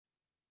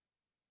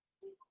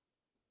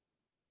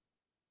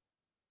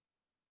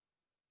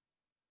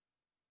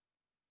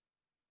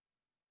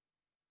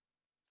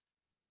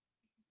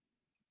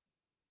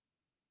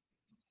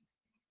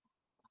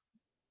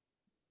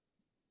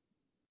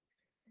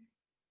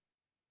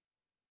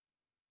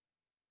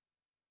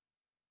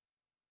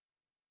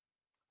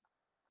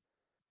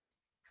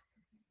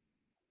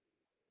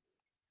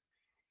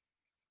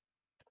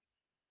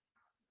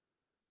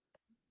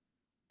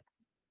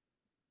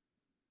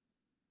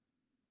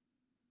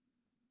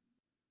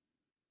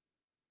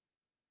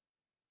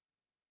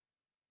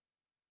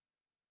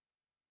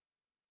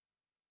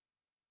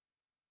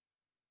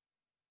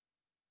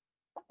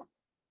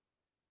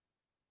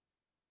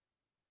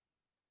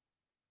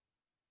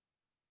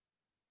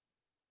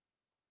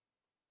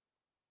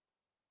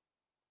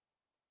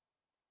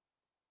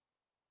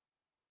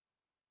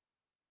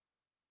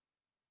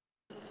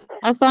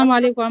Assalamu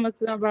alaikum wa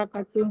rahmatullahi wa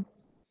barakatuh.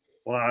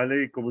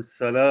 وعليكم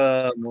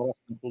السلام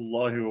ورحمة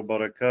الله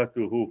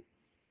وبركاته.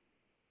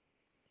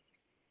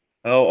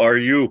 How are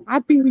you?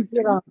 Happy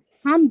Hijrah.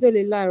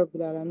 Alhamdulillah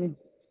Rabbil Alameen.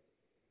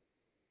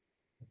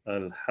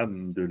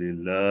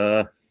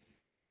 Alhamdulillah.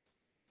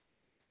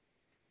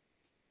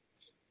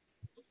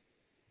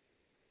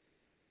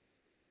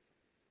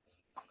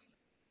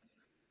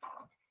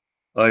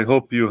 I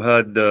hope you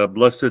had a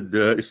blessed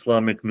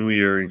Islamic New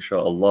Year,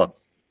 inshallah.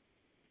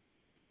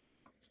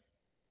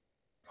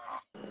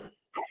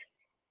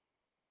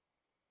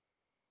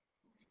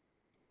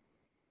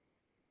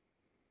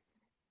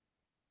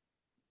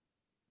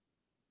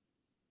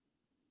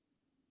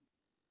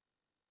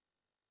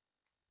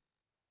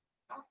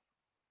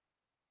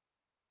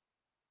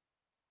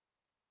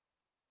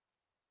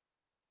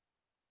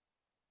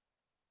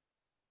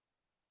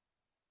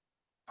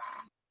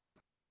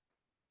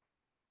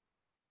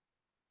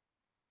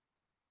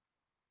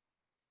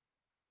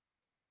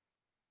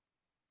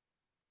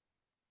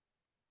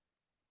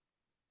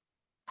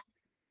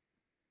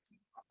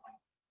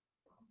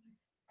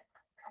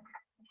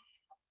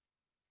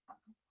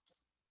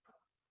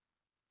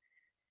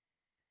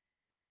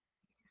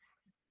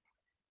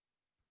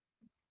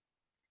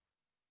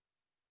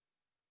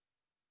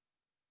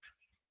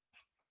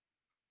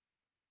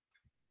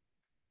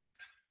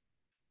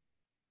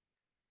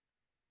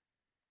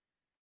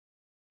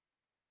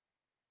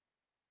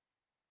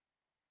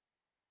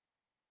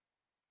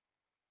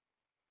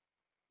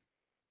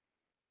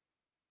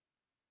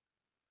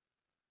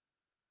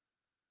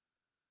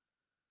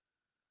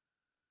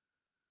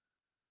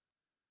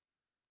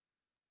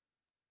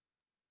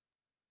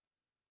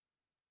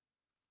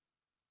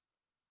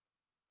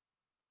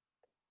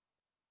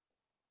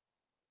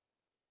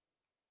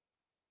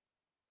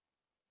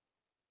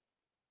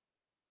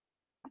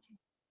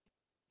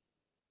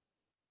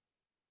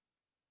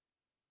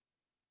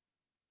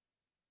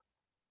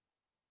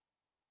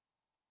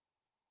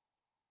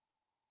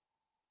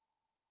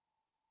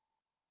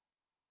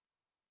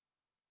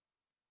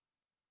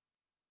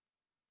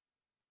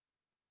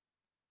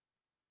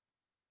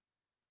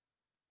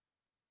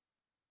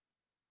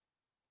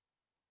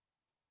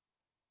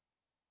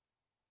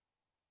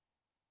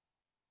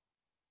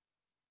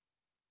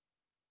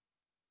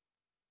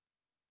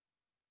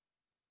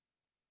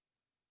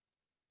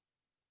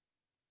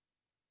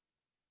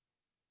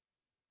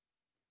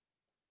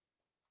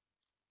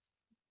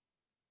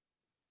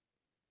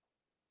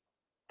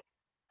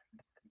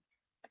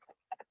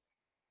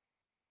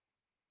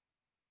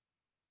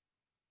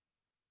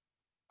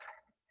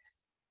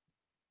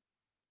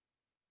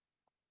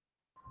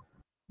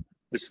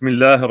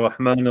 Bismillah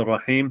ar-Rahman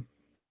ar-Rahim.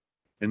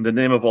 In the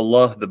name of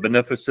Allah, the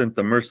Beneficent,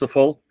 the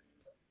Merciful,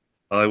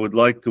 I would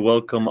like to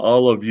welcome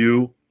all of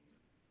you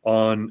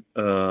on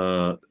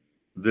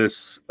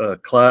this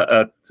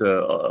class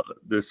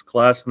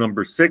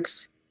number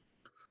 6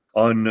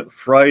 on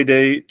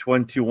Friday,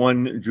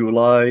 21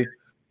 July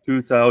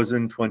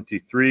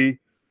 2023.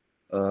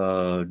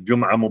 Jum'ah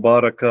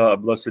Mubarakah, a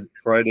blessed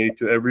Friday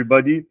to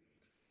everybody.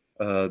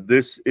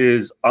 This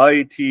is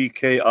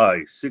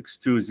ITKI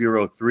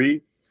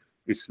 6203,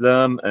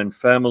 Islam and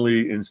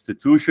Family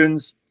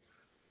Institutions,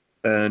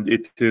 and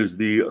it is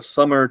the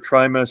summer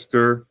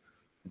trimester,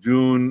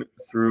 June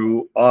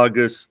through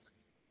August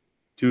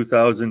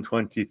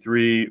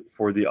 2023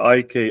 for the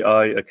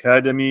IKI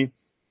Academy,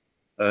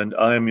 and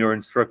I am your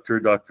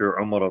instructor, Dr.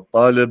 Omar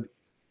Altalib.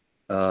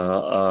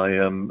 I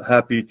am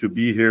happy to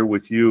be here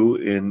with you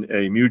in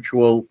a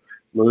mutual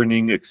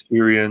learning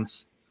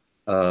experience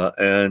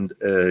and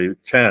a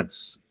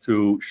chance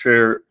to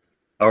share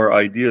our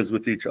ideas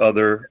with each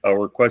other,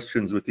 our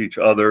questions with each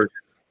other,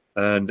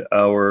 and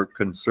our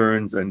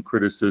concerns and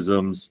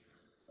criticisms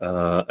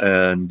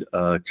and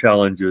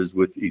challenges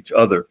with each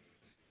other.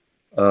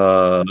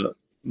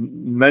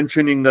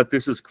 Mentioning that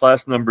this is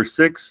class number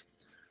 6,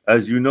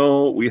 as you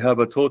know, we have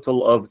a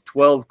total of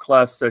 12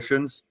 class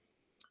sessions.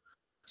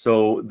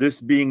 So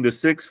this being the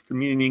 6th,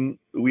 meaning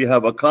we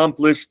have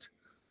accomplished,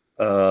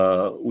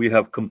 we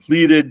have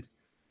completed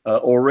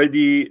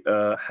already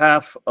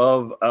half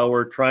of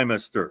our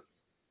trimester.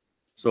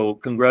 So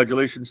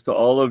congratulations to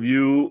all of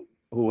you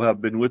who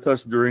have been with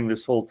us during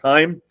this whole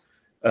time.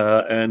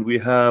 And we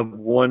have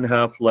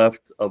 1/2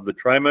 left of the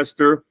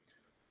trimester.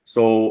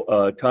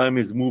 So time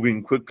is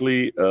moving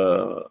quickly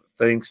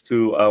thanks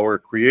to our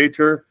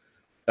Creator.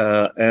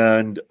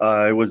 And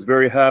I was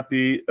very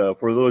happy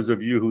for those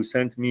of you who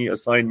sent me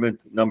assignment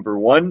number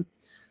 1.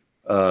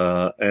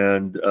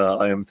 And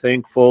I am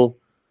thankful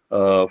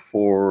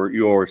for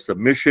your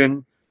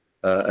submission,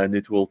 and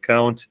it will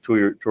count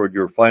toward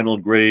your final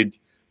grade.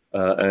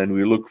 And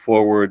we look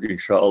forward,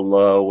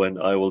 inshallah, when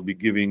I will be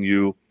giving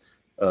you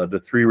the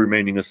 3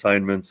 remaining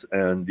assignments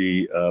and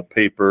the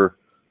paper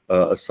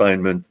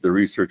assignment, the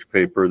research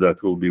paper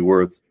that will be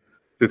worth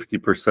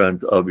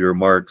 50% of your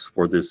marks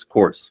for this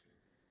course.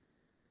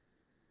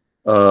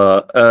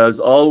 As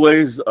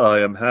always, I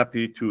am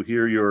happy to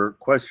hear your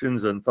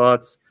questions and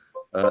thoughts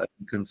and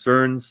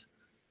concerns.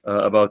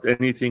 about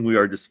anything we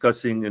are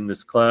discussing in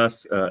this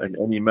class, and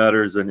any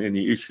matters and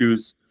any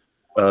issues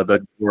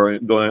that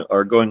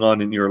are going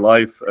on in your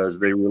life as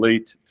they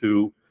relate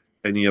to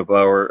any of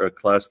our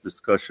class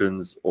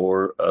discussions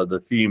or the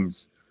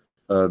themes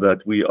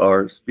that we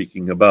are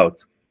speaking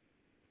about.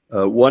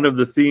 One of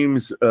the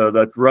themes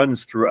that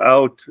runs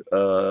throughout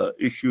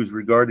issues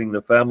regarding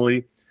the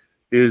family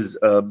is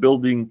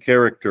building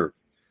character,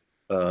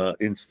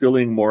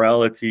 instilling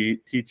morality,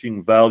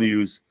 teaching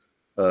values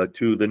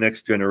to the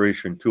next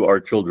generation, to our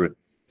children.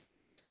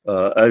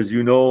 As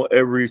you know,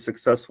 every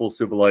successful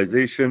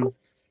civilization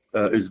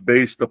is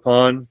based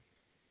upon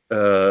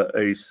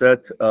a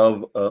set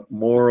of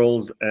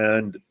morals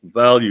and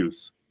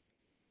values.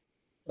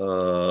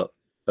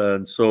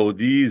 And so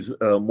these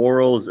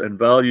morals and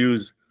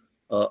values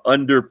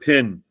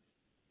underpin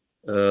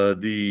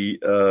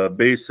the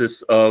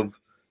basis of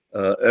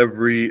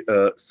every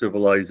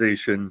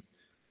civilization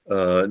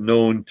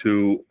known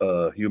to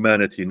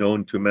humanity,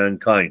 known to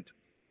mankind.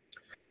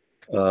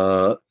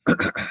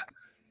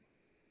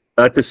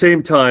 At the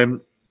same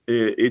time,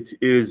 it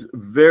is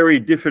very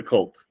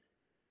difficult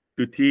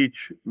to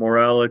teach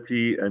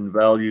morality and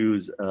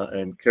values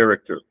and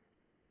character.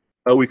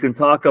 We can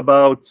talk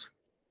about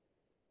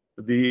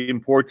the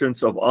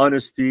importance of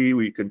honesty.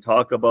 We can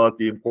talk about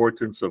the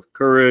importance of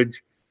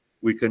courage.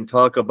 We can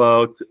talk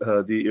about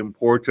the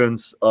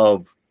importance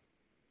of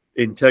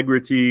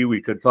integrity.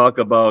 We can talk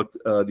about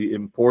the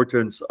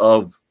importance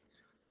of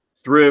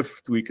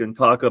thrift. We can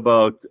talk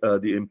about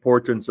the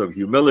importance of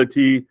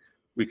humility.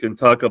 We can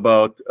talk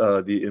about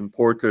the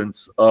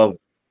importance of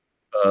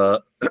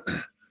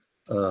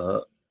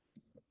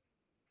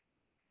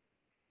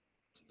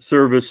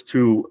service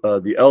to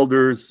the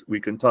elders. We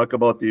can talk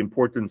about the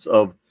importance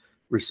of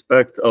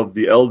respect of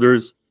the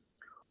elders.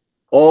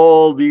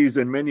 All these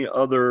and many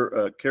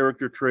other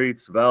character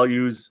traits,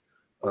 values,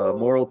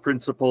 moral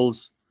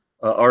principles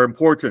are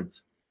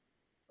important.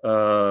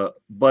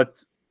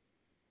 But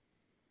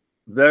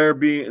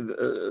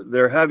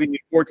their having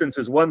importance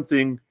is one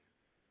thing.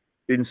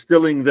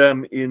 Instilling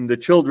them in the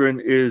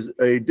children is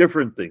a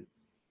different thing.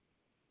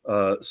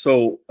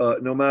 So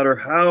no matter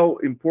how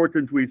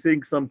important we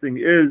think something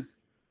is,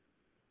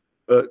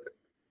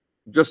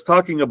 just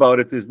talking about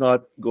it is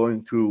not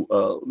going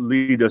to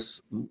lead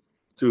us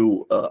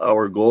to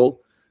our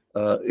goal.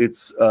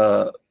 It's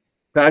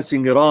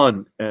passing it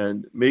on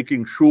and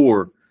making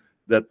sure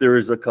that there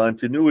is a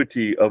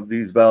continuity of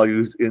these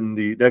values in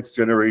the next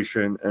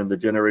generation and the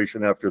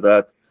generation after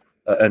that,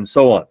 and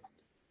so on.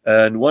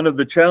 And one of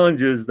the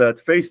challenges that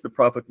faced the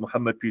Prophet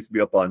Muhammad, peace be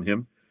upon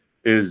him,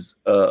 is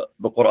the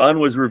Quran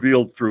was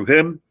revealed through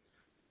him.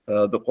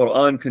 The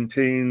Quran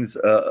contains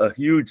a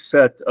huge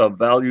set of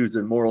values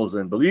and morals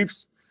and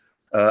beliefs,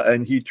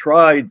 and he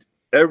tried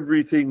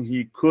everything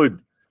he could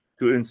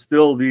to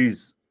instill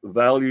these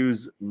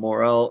values,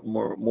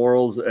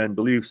 morals and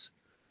beliefs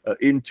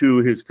into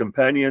his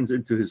companions,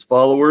 into his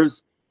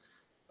followers,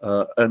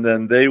 and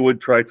then they would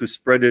try to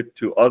spread it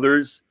to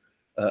others.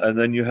 And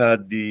then you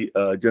had the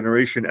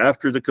generation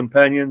after the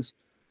companions.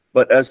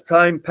 But as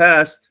time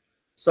passed,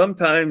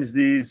 sometimes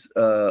these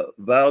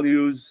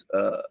values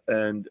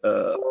and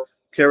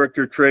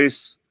character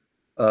traits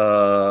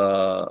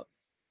are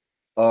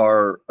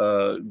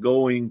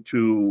going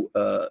to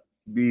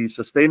be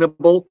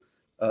sustainable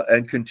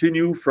and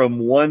continue from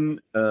one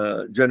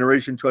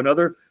generation to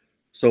another.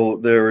 So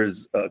there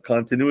is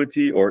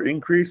continuity or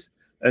increase.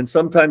 And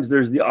sometimes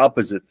there's the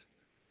opposite.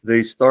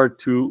 They start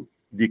to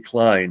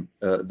decline.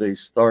 They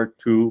start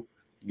to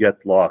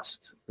get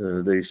lost.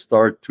 They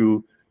start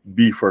to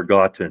be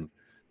forgotten.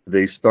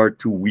 They start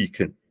to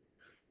weaken.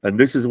 And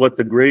this is what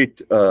the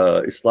great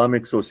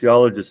Islamic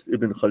sociologist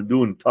Ibn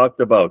Khaldun talked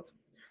about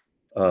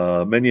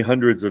many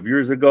hundreds of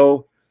years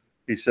ago.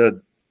 He said,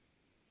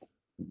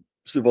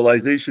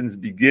 civilizations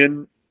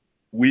begin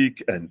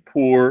weak and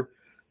poor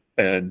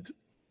and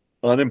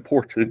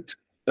unimportant,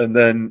 and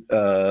then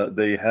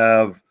they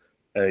have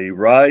a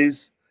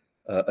rise,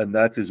 and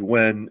that is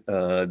when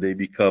they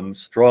become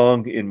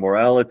strong in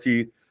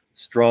morality,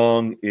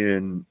 strong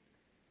in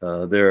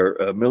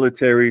their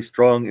military,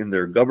 strong in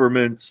their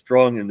government,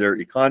 strong in their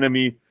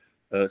economy,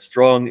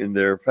 strong in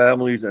their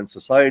families and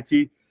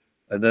society,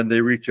 and then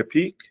they reach a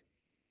peak,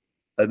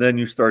 and then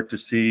you start to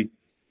see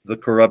the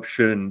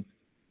corruption,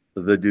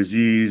 the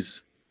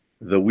disease,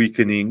 the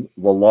weakening,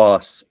 the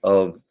loss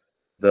of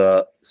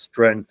the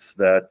strength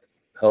that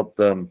helped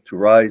them to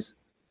rise.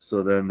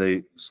 So then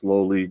they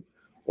slowly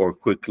or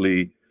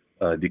quickly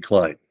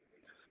decline.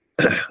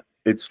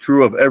 It's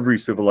true of every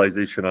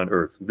civilization on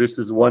earth. This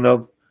is one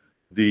of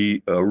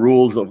the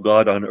rules of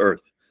God on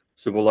earth.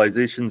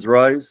 Civilizations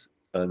rise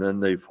and then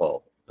they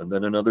fall. And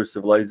then another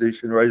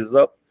civilization rises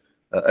up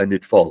and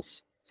it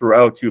falls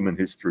throughout human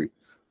history,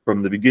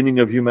 from the beginning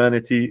of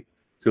humanity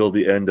till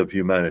the end of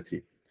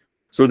humanity.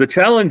 So the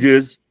challenge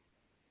is,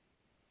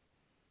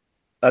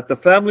 at the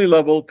family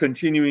level,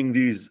 continuing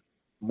these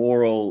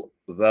moral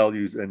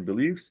values and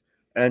beliefs,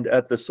 and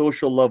at the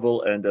social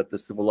level and at the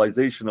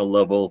civilizational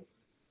level,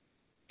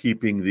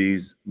 keeping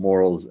these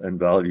morals and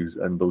values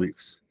and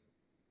beliefs.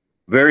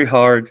 Very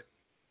hard,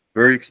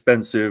 very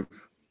expensive,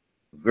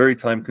 very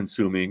time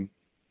consuming,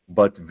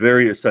 but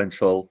very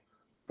essential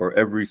for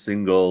every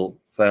single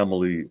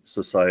family,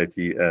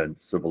 society, and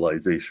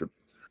civilization.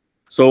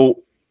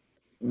 So,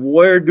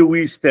 where do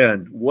we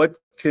stand? What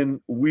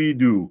can we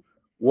do?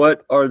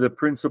 What are the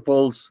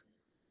principles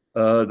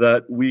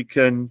that we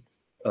can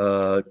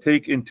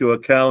take into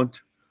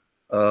account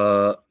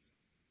uh,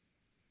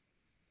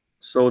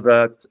 so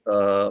that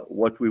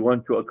what we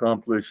want to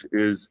accomplish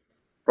is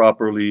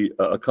properly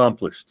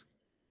accomplished?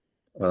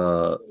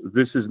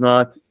 This is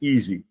not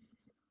easy.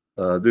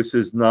 This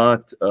is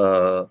not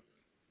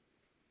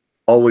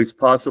always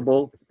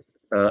possible,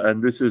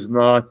 and this is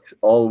not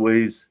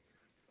always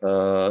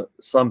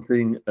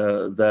something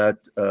that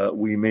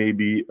we may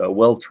be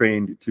well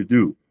trained to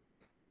do.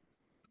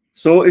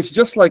 So it's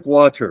just like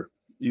water.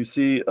 You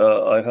see,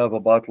 I have a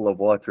bottle of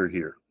water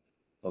here,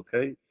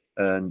 okay?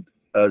 And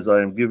as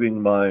I am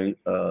giving my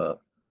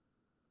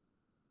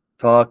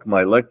talk,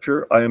 my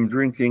lecture, I am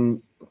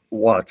drinking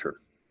water.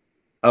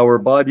 Our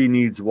body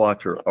needs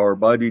water. Our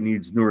body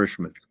needs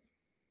nourishment.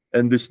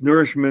 And this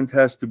nourishment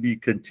has to be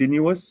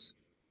continuous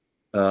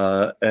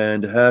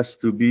and has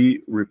to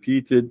be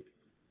repeated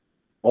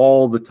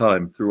all the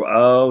time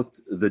throughout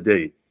the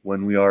day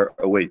when we are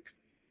awake.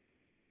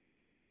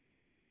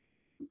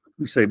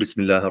 We say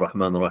Bismillah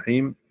ar-Rahman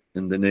ar-Rahim,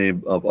 in the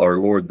name of our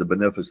Lord, the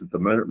Beneficent, the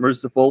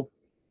Merciful,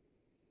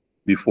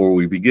 before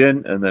we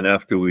begin. And then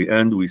after we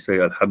end, we say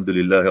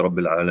Alhamdulillah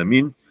Rabbil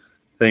Alameen,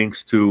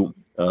 thanks to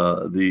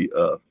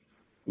the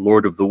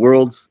Lord of the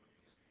worlds.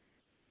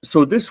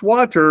 So this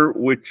water,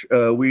 which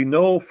we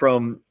know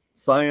from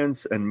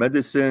science and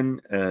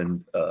medicine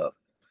and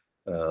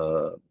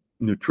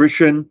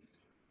nutrition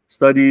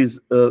studies,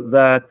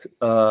 that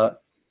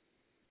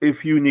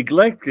if you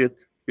neglect it,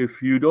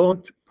 if you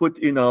don't put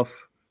enough,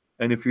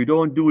 and if you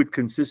don't do it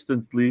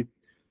consistently,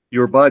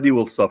 your body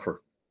will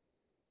suffer.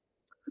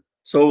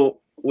 So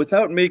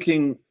without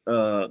making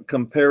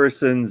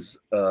comparisons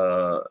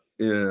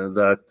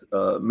that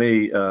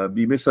may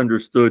be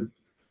misunderstood,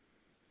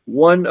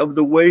 one of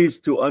the ways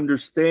to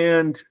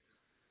understand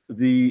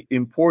the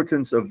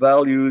importance of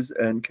values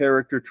and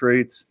character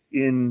traits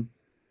in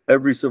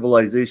every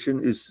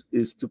civilization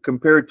is to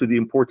compare it to the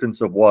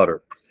importance of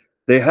water.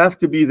 They have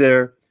to be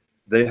there.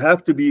 They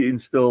have to be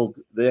instilled.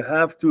 They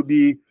have to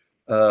be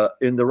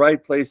in the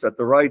right place at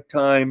the right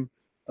time,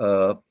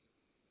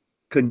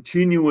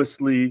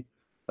 continuously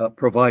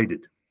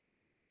provided.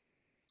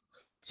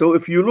 So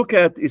if you look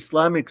at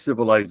Islamic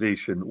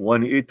civilization,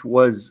 when it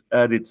was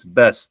at its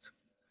best,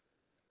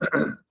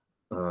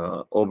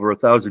 over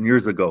 1,000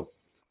 years ago,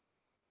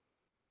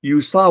 you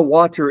saw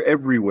water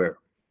everywhere.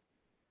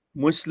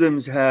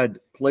 Muslims had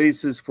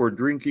places for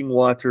drinking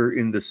water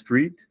in the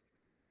street.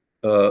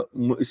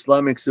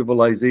 Islamic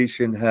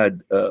civilization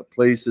had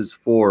places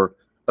for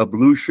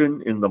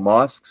ablution in the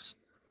mosques.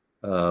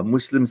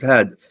 Muslims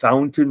had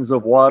fountains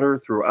of water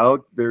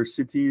throughout their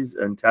cities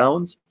and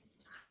towns.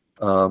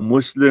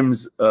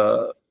 Muslims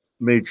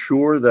made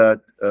sure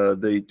that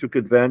they took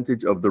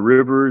advantage of the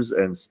rivers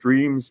and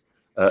streams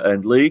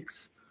and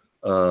lakes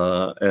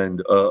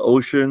and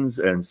oceans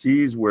and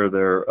seas where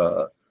their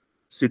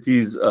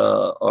cities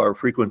are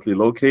frequently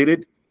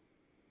located.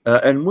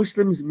 And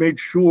Muslims made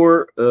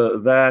sure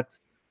that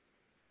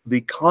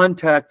the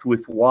contact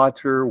with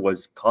water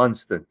was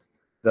constant,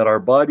 that our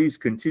bodies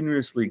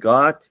continuously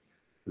got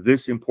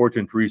this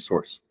important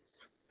resource.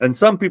 And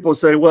some people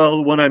say,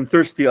 well, when I'm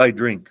thirsty, I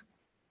drink.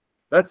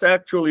 That's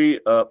actually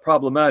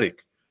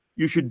problematic.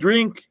 You should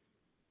drink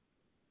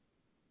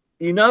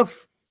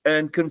enough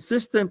and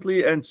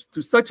consistently and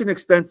to such an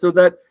extent so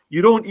that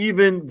you don't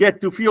even get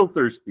to feel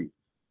thirsty.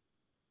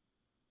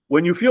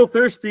 When you feel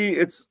thirsty,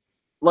 it's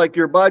like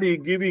your body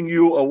giving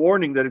you a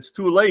warning that it's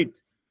too late.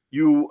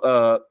 You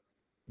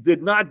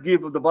did not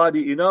give the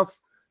body enough,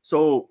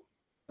 so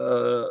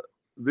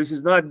this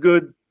is not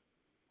good.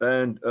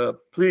 And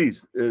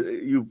please,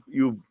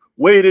 you've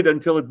waited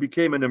until it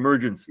became an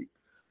emergency.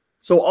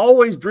 So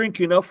always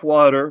drink enough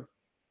water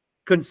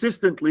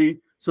consistently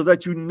so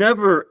that you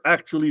never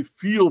actually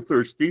feel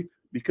thirsty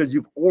because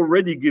you've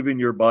already given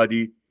your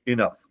body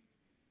enough.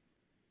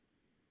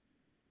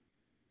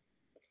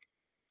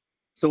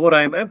 So what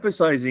I'm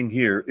emphasizing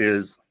here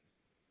is,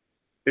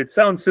 it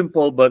sounds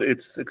simple, but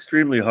it's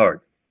extremely hard.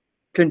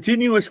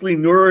 Continuously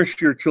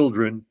nourish your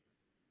children,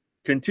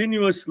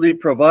 continuously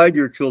provide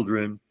your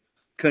children,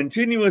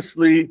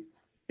 continuously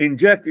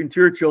inject into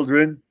your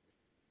children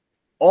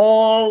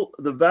all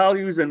the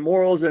values and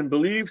morals and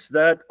beliefs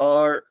that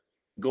are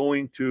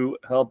going to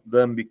help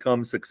them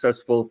become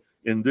successful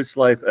in this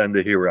life and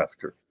the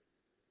hereafter,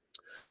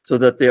 so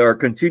that they are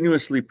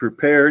continuously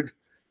prepared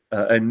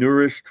and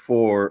nourished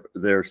for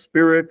their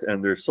spirit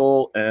and their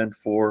soul and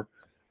for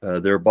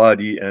their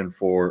body and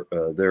for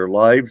their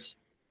lives.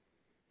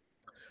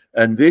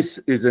 And this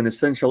is an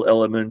essential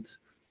element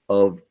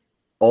of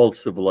all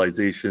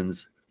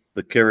civilizations: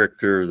 the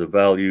character, the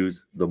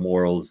values, the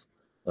morals,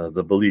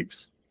 the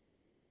beliefs.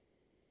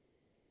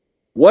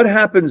 What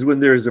happens when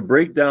there is a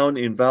breakdown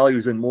in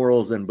values and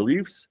morals and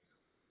beliefs?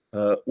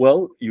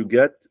 Well, you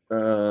get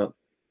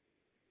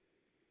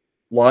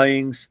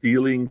lying,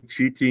 stealing,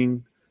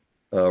 cheating,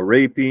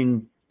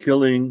 raping,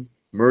 killing,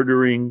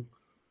 murdering,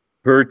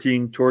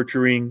 hurting,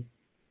 torturing.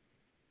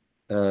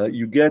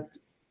 You get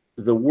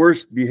the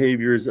worst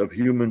behaviors of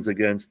humans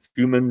against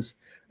humans,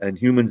 and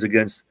humans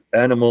against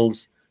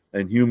animals,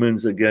 and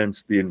humans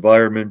against the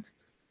environment,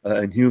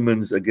 and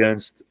humans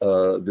against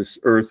this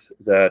earth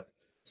that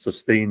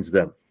sustains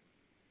them.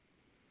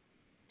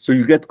 So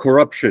you get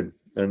corruption,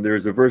 and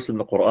there's a verse in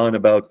the Quran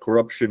about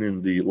corruption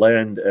in the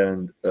land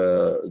and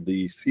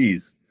the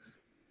seas.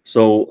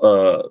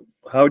 So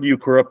how do you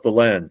corrupt the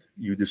land?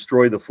 You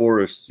destroy the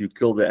forests, you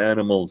kill the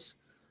animals,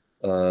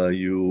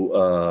 you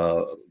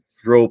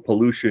throw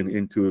pollution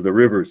into the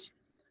rivers.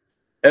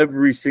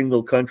 Every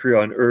single country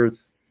on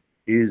earth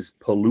is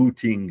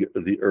polluting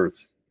the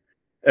earth.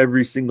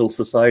 Every single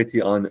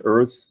society on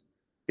earth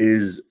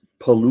is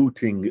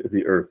polluting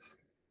the earth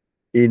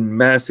in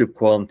massive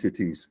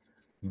quantities.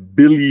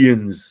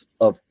 Billions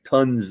of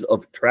tons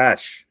of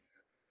trash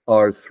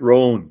are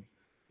thrown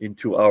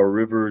into our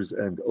rivers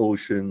and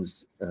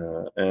oceans,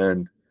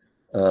 and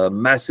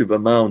massive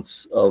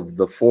amounts of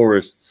the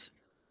forests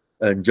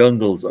and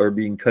jungles are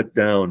being cut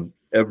down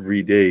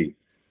every day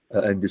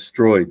and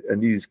destroyed.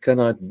 And these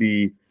cannot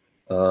be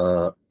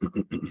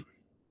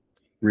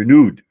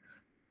renewed.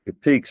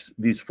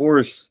 These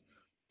forests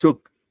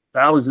took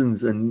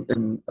thousands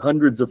and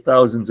hundreds of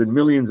thousands and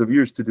millions of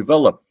years to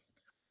develop.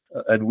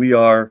 And we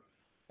are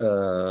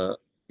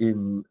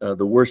in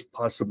the worst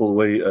possible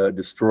way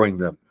destroying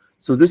them.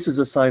 So this is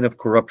a sign of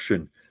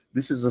corruption.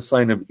 This is a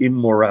sign of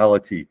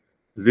immorality.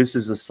 This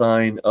is a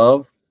sign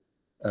of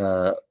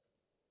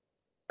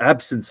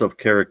absence of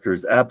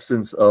characters,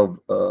 absence of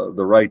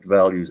the right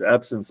values,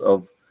 absence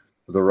of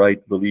the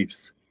right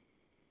beliefs.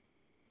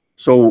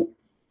 So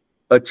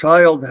a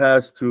child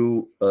has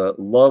to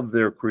love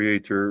their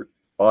creator,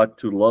 ought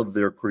to love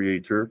their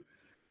creator,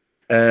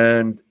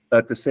 and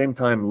at the same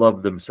time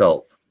love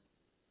themselves.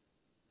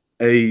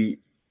 A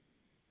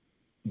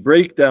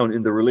breakdown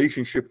in the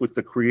relationship with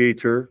the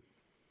creator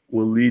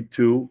will lead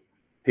to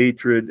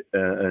hatred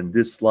and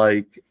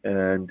dislike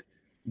and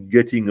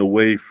getting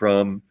away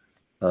from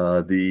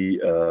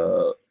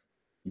the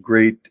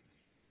great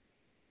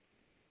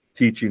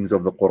teachings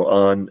of the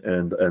Quran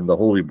and the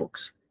holy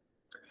books.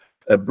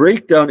 A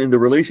breakdown in the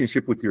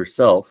relationship with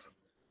yourself.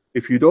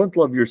 If you don't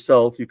love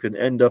yourself, you can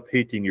end up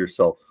hating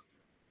yourself.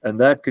 And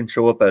that can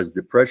show up as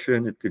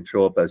depression, it can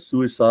show up as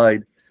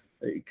suicide,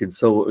 it can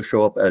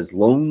show up as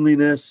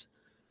loneliness,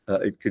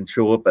 it can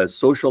show up as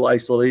social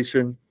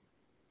isolation.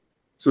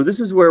 So this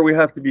is where we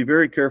have to be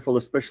very careful,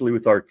 especially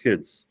with our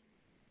kids.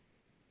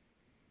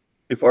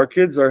 If our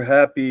kids are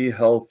happy,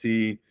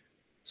 healthy,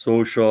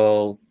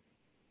 social,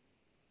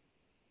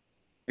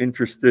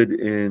 interested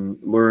in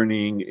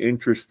learning,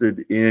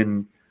 interested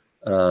in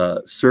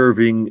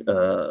serving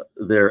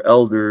their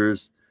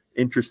elders,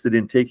 interested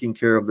in taking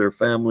care of their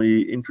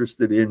family,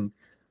 interested in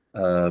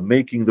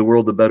making the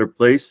world a better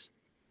place,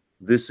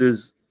 this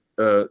is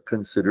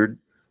considered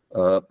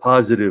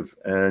positive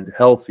and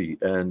healthy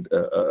and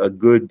a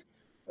good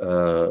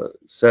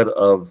set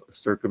of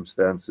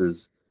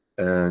circumstances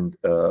and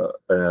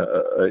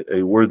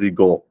a worthy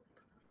goal.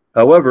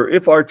 However,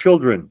 if our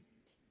children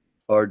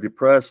are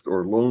depressed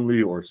or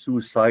lonely or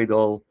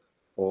suicidal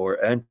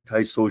or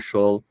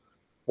antisocial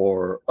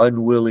or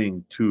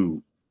unwilling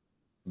to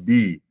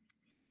be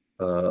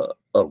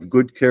of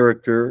good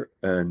character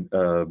and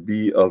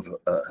be of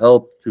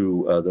help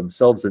to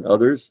themselves and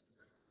others,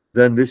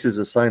 then this is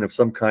a sign of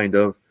some kind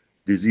of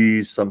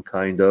disease, some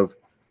kind of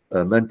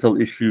mental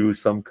issue,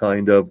 some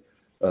kind of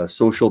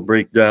social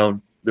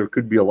breakdown. There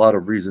could be a lot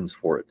of reasons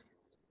for it.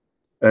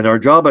 And our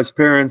job as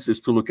parents is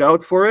to look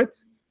out for it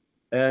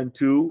and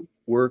to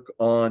work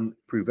on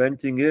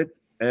preventing it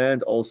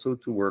and also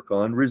to work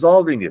on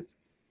resolving it.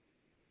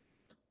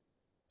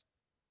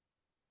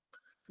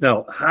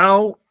 Now,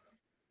 how,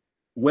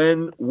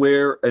 when,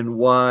 where, and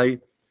why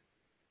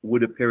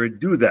would a parent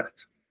do that?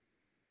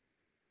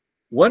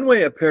 One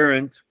way a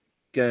parent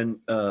can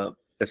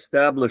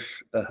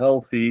establish a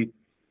healthy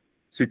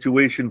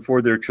situation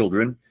for their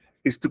children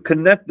is to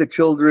connect the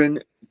children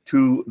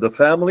to the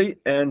family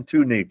and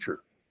to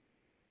nature.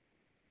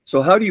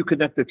 So how do you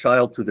connect the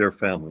child to their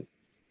family?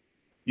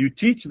 You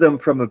teach them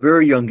from a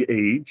very young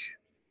age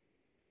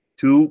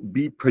to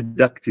be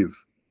productive,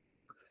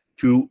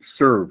 to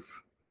serve,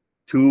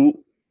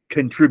 to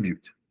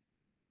contribute.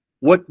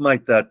 What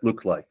might that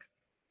look like?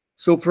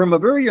 So from a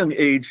very young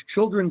age,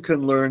 children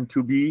can learn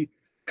to be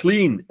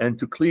clean and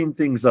to clean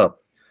things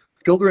up.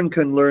 Children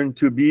can learn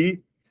to be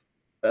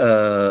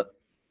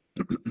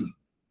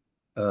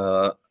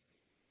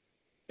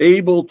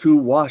able to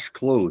wash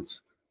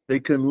clothes. They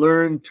can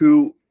learn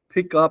to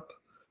pick up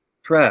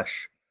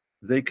trash.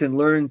 They can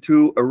learn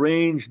to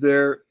arrange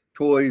their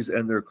toys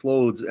and their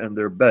clothes and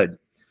their bed.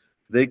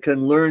 They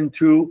can learn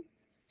to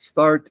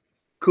start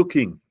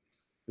cooking.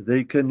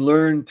 They can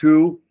learn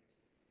to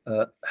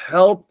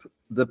help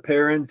the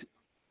parent,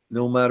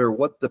 no matter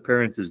what the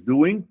parent is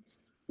doing,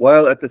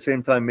 while at the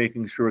same time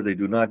making sure they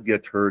do not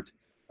get hurt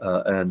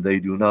and they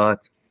do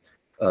not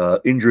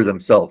injure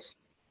themselves.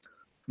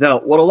 Now,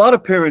 what a lot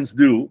of parents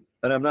do,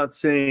 and I'm not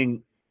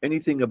saying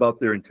anything about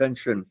their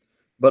intention,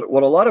 but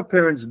what a lot of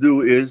parents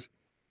do is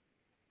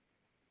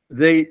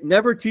they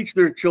never teach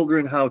their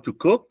children how to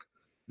cook.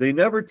 They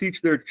never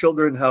teach their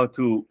children how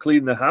to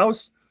clean the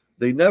house.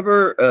 They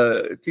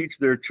never teach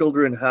their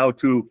children how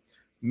to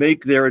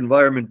make their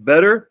environment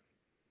better.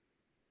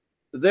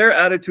 Their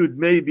attitude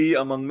may be,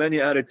 among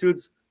many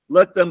attitudes,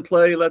 let them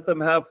play, let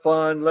them have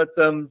fun, let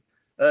them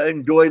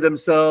enjoy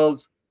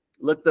themselves,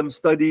 let them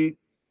study,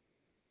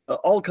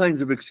 all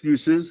kinds of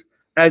excuses,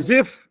 as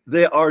if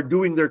they are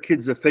doing their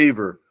kids a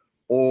favor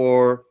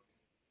or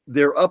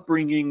their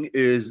upbringing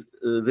is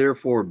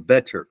therefore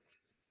better.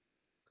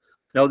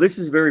 Now, this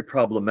is very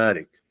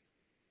problematic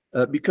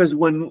because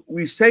when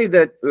we say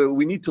that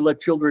we need to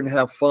let children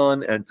have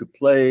fun and to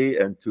play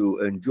and to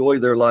enjoy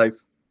their life,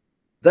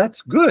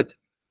 that's good.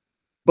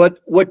 But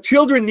what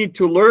children need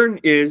to learn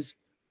is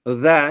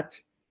that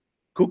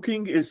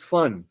cooking is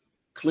fun,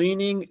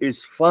 cleaning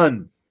is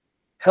fun,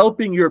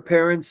 helping your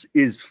parents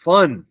is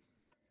fun.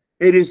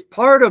 It is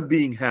part of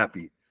being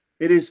happy.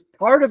 It is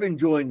part of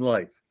enjoying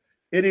life.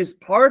 It is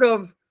part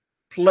of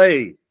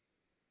play.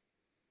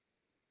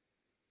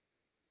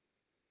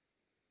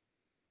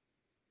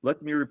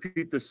 Let me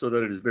repeat this so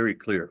that it is very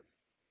clear.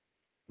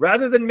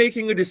 Rather than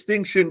making a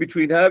distinction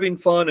between having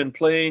fun and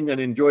playing and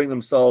enjoying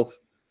themselves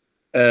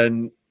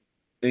and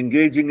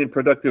engaging in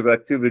productive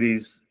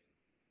activities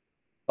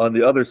on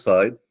the other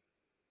side,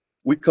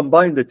 we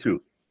combine the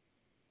two.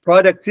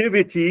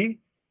 Productivity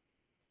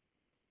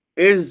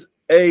is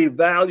a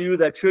value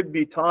that should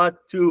be taught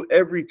to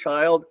every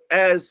child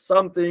as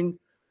something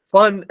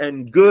fun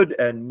and good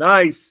and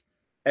nice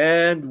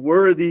and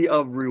worthy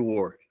of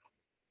reward.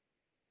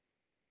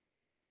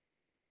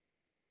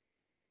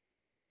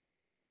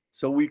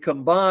 So we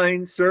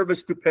combine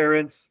service to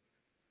parents,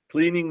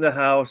 cleaning the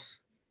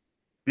house,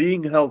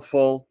 being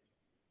helpful,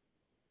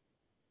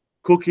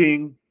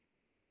 cooking,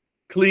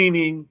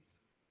 cleaning,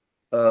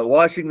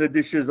 washing the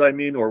dishes,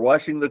 or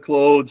washing the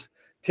clothes,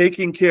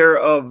 taking care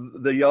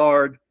of the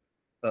yard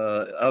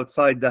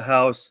outside the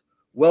house,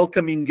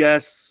 welcoming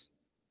guests.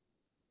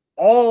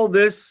 All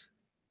this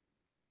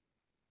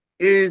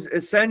is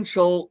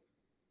essential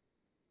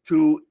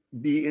to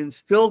be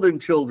instilled in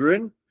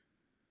children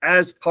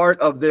as part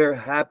of their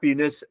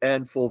happiness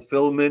and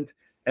fulfillment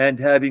and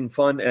having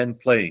fun and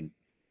playing.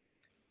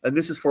 And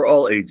this is for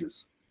all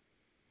ages.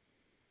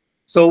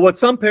 So what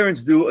some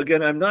parents do,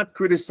 again, I'm not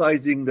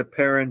criticizing the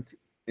parent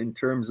in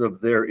terms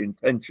of their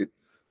intention,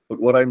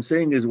 but what I'm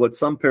saying is what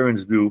some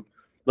parents do.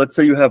 Let's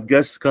say you have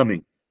guests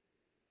coming.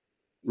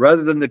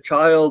 Rather than the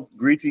child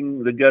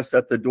greeting the guest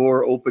at the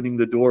door, opening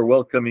the door,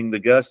 welcoming the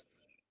guest,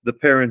 the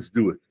parents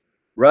do it.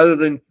 Rather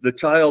than the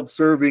child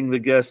serving the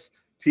guests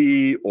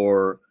tea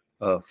or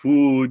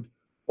food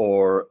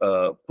or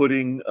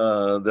putting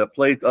the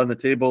plate on the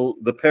table,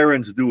 the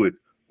parents do it.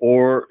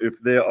 Or if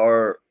they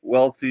are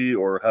wealthy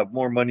or have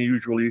more money,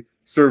 usually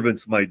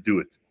servants might do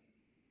it.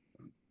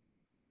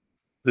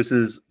 This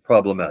is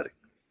problematic.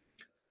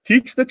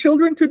 Teach the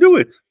children to do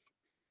it.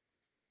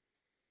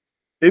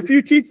 If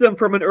you teach them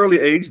from an early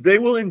age, they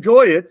will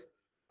enjoy it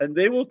and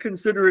they will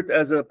consider it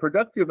as a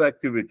productive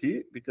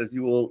activity because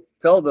you will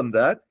tell them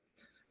that.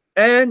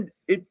 And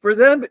for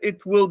them,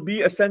 it will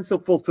be a sense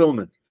of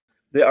fulfillment.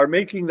 They are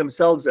making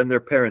themselves and their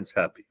parents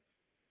happy.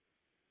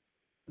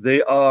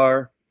 They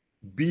are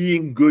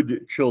being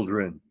good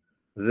children.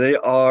 They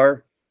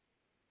are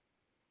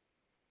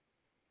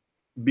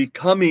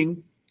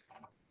becoming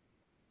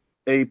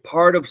a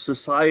part of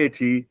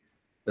society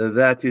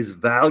that is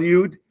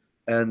valued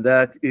and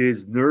that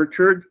is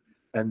nurtured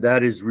and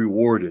that is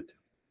rewarded.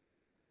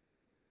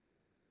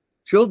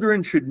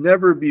 Children should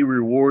never be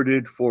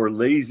rewarded for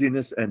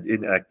laziness and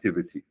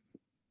inactivity.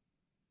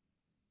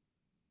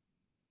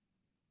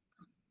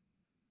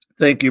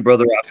 Thank you,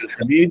 Brother Abdul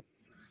Hamid.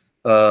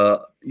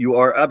 You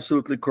are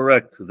absolutely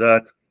correct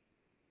that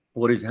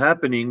what is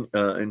happening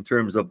in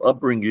terms of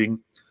upbringing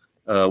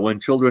when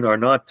children are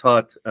not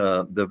taught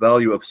the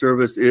value of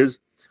service is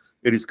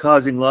it is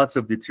causing lots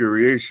of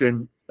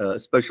deterioration,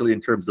 especially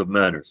in terms of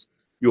manners.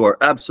 You are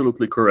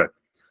absolutely correct.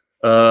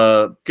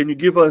 Can you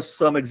give us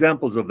some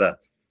examples of that?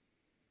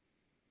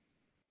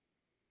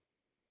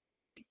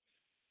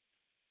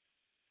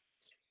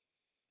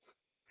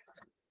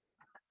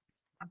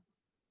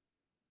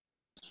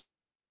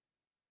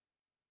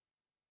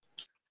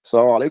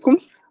 Assalamu alaikum.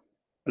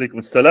 Alaikum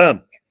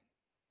assalam.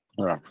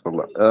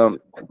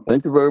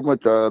 Thank you very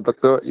much,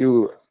 Doctor.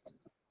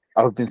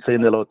 I've been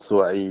saying a lot, so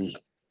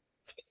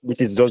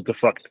which is just the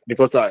fact.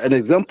 Because an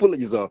example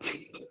is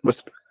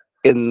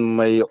in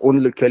my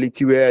own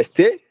locality where I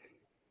stay.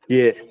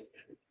 Here,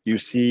 you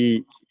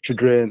see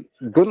children,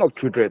 grown-up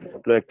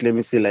children, like let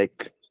me say,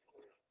 like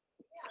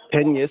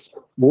 10 years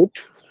old.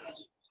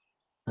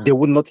 They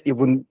would not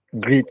even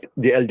greet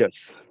the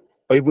elders,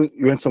 or even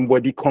when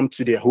somebody comes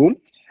to their home.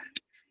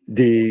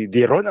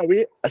 They run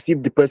away as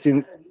if the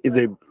person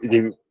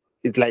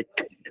is like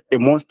a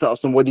monster or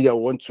somebody that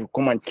wants to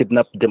come and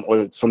kidnap them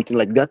or something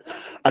like that.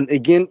 And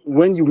again,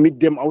 when you meet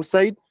them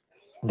outside,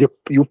 they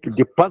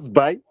pass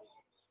by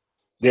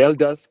the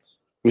elders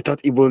without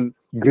even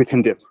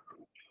greeting them.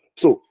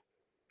 So,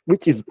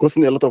 which is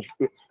causing a lot of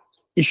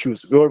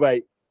issues,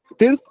 whereby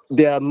since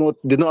they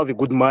don't have a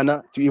good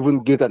manner to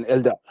even greet an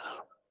elder,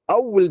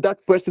 how will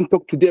that person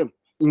talk to them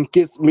in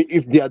case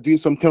if they are doing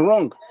something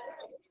wrong?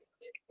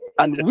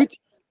 And which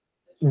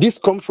this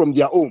comes from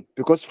their home,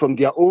 because from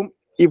their home,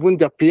 even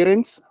their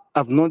parents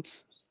have not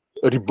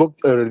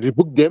revoked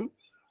them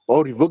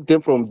or revoked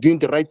them from doing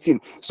the right thing.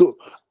 So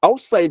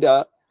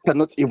outsider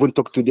cannot even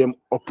talk to them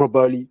or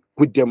probably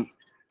put them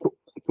to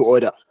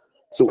order.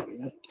 So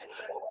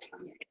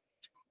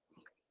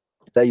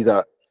that is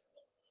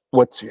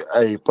what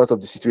I part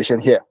of the situation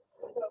here.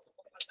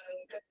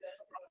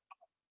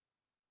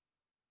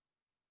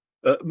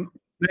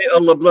 May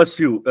Allah bless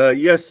you.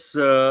 Yes,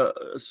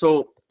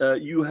 so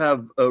you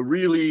have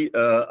really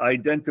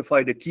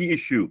identified a key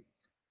issue,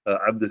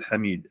 Abdul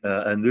Hamid,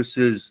 and this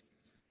is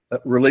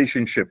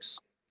relationships,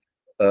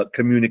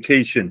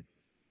 communication,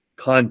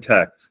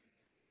 contact,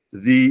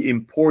 the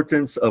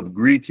importance of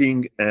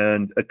greeting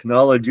and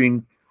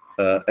acknowledging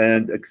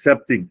and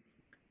accepting.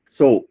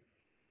 So,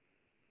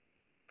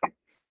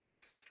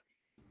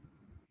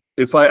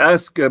 if I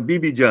ask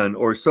Bibi Jan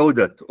or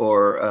Saudat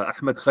or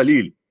Ahmed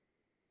Khalil,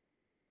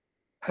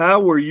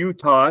 how were you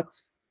taught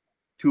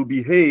to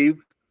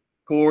behave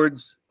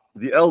towards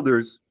the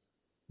elders,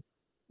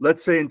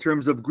 let's say in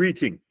terms of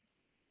greeting?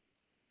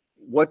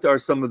 What are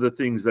some of the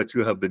things that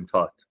you have been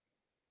taught?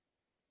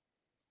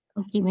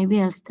 Okay, maybe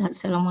I'll start.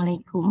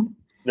 Assalamualaikum.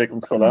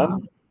 Alaikum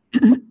salam.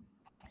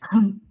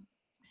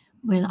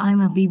 Well, I'm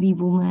a baby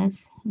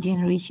boomers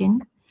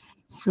generation.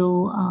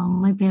 So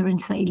my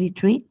parents are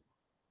illiterate.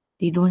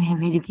 They don't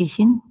have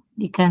education.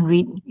 They can't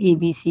read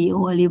ABC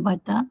or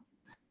Alibata.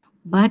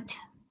 But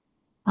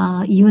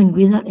even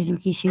without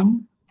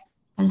education,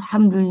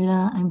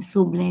 Alhamdulillah, I'm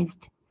so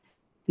blessed.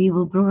 We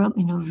were brought up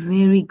in a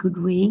very good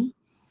way.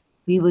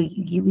 We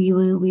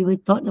were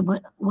taught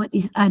about what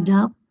is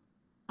adab,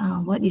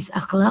 what is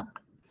akhlaq,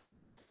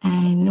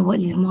 and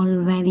what is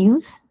moral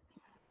values.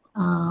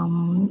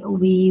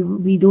 We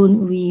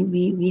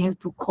have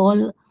to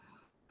call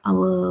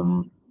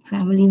our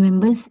family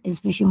members,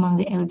 especially among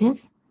the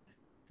elders,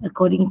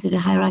 according to the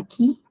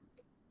hierarchy.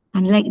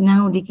 Unlike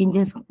now, they can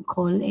just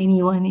call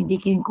anyone and they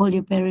can call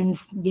their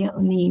parents their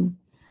own name.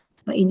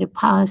 But in the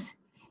past,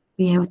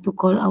 we have to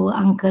call our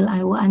uncle,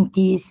 our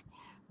aunties,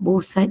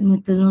 both sides,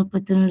 maternal,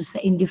 paternal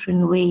side, in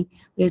different way.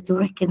 We have to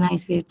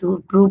recognize, we have to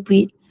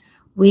appropriate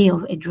way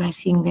of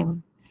addressing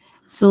them.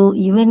 So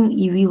even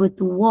if we were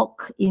to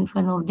walk in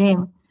front of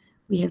them,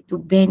 we have to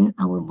bend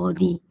our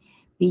body.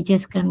 We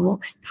just can't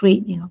walk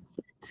straight, you know.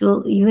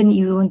 So even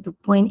if we want to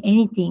point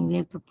anything, we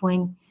have to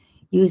point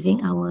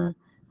using our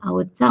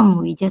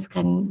thumb. We just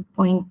can't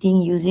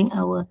pointing using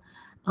our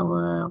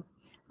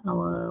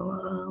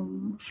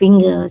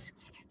fingers.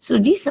 So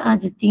these are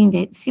the things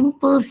that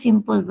simple,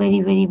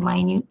 very, very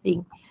minute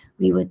thing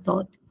we were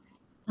taught.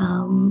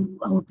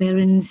 Our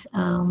parents,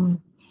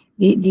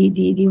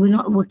 they were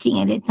not working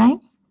at that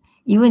time.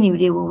 Even if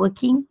they were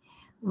working,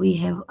 we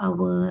have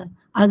our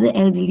other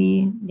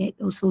elderly that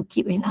also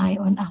keep an eye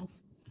on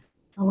us.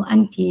 Our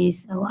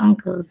aunties, our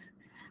uncles.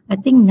 I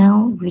think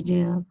now with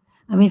the,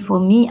 I mean, for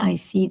me, I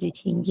see the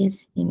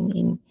changes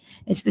in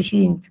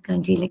especially in a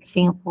country like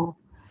Singapore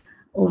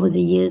over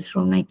the years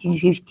from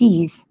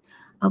 1950s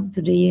up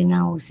to the year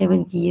now,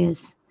 70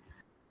 years.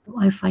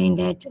 I find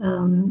that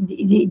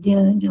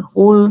the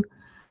whole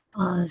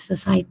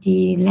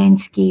society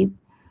landscape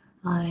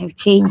have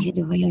changed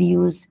the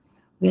values.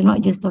 We're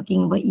not just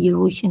talking about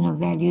erosion of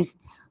values.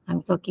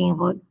 I'm talking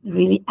about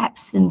really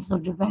absence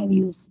of the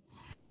values.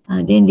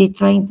 Then they're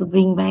trying to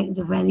bring back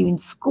the value in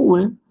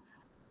school,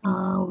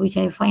 which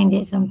I find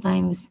that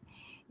sometimes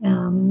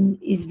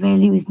is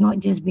value is not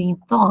just being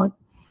taught,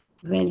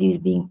 value is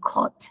being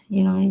caught.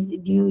 You know,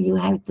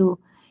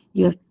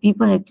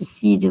 people have to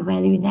see the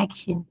value in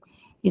action.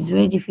 It's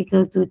very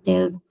difficult to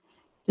tell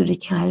to the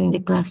child in the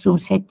classroom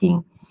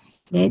setting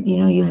that, you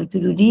know, you have to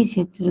do this,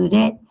 you have to do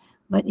that,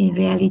 but in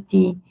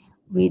reality,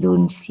 we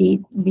don't see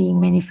it being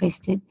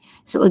manifested.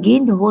 So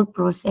again, the whole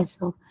process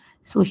of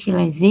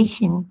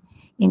socialization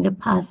in the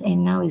past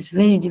and now is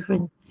very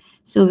different.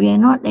 So we are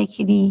not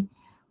actually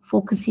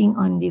focusing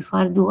on the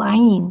fardu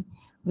ain,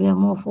 we are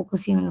more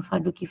focusing on the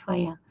fardu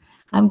kifaya.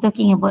 I'm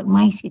talking about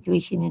my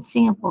situation in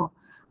Singapore,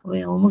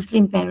 where our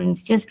Muslim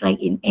parents, just like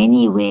in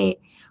any way,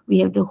 we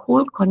have the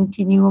whole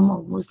continuum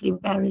of Muslim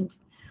parents.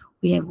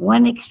 We have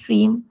one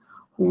extreme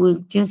who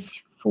is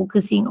just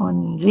focusing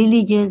on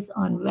religious,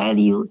 on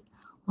values,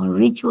 on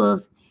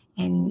rituals,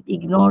 and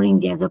ignoring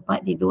the other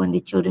part. They don't want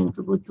the children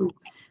to go to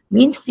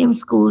mainstream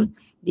school.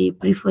 They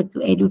prefer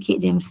to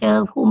educate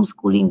themselves,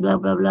 homeschooling, blah,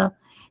 blah, blah.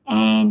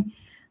 And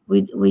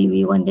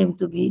we want them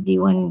to be, they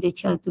want the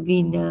child to be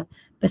in the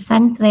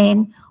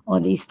pesantren or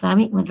the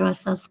Islamic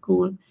madrasah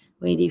school,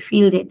 where they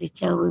feel that the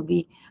child will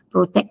be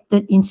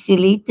protected,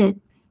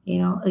 insulated, you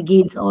know,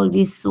 against all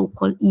these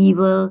so-called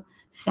evil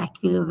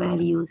secular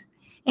values.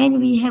 And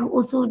we have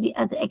also the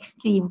other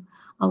extreme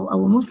of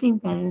our Muslim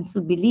parents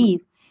who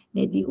believe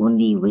that the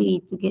only way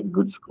to get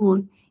good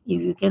school,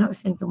 if you cannot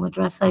send to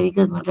madrasa,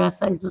 because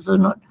madrasa is also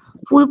not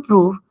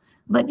foolproof,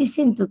 but they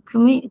send to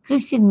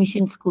Christian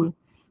mission school,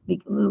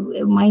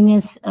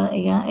 minus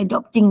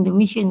adopting the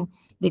mission,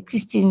 the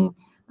Christian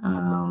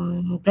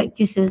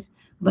practices,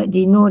 but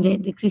they know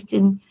that the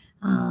Christian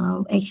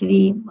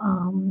actually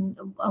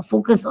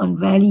focus on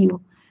value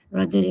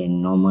rather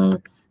than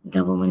normal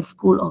government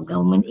school or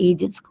government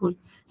aided school.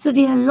 So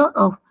there are a lot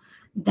of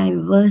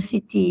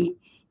diversity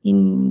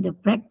in the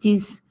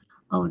practice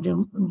of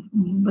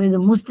whether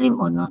Muslim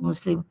or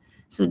non-Muslim.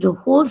 So the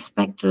whole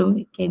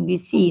spectrum can be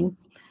seen,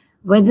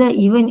 whether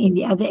even in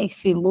the other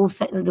extreme, both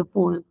sides of the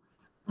pole.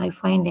 I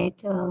find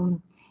that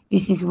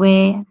this is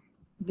where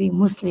being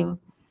Muslim,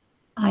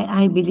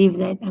 I believe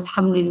that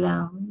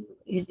Alhamdulillah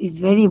is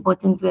very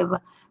important to have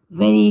a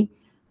very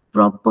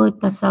proper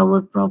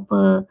tasawwur,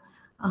 proper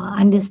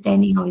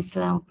understanding of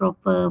Islam,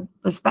 proper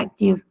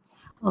perspective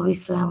of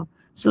Islam,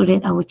 so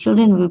that our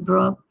children will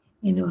grow up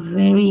in a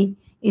very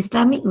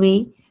Islamic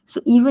way.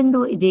 So even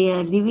though they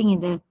are living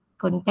in the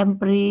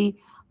contemporary,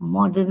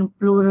 modern,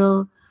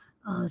 plural,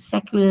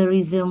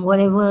 secularism,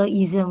 whatever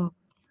ism,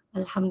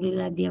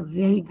 Alhamdulillah, they are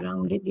very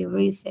grounded, they are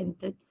very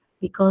centered,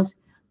 because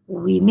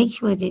we make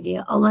sure that they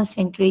are Allah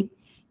centric,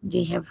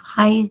 they have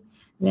high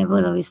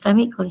level of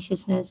Islamic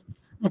consciousness.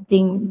 I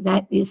think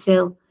that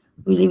itself,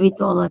 we leave it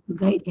to Allah to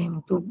guide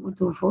them, to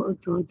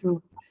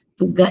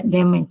guide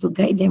them and to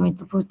guide them and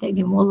to protect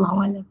them.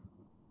 Wallahu alam.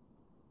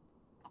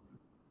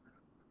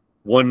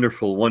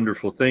 Wonderful,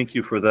 wonderful. Thank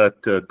you for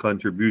that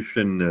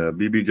contribution,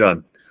 Bibi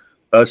Jan.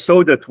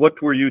 So that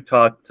what were you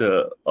taught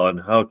on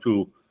how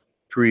to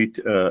treat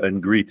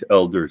and greet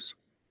elders?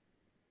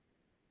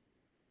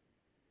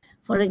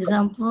 For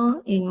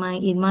example, in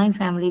my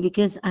family,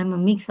 because I'm a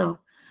mix of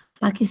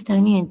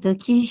Pakistani and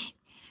Turkish,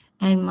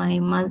 and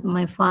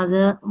my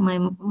father,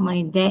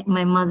 my dad,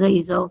 my mother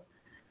is of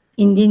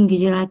Indian,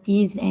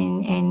 Gujaratis,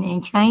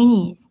 and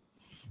Chinese,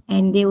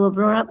 and they were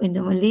brought up in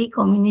the Malay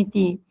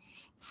community.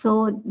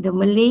 So the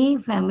Malay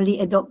family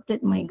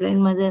adopted my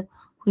grandmother,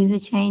 who is a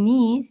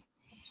Chinese,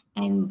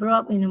 and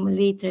brought up in a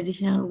Malay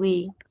traditional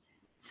way.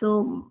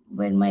 So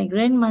when my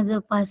grandmother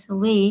passed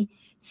away,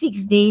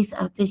 6 days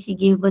after she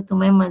gave birth to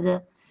my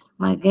mother,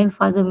 my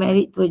grandfather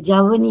married to a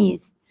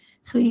Javanese.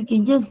 So you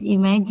can just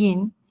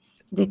imagine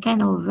the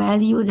kind of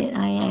value that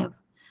I have.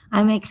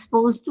 I'm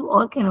exposed to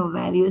all kind of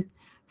values.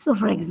 So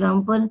for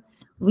example,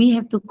 we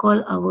have to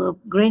call our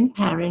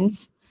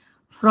grandparents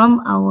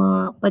from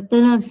our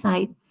paternal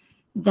side,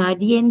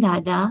 Dadi and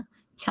Dada,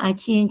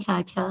 Chachi and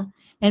Chacha,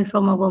 and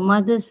from our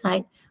mother's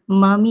side,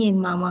 Mami and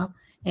Mama,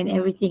 and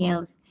everything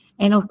else.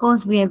 And of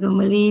course, we have the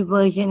Malay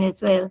version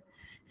as well.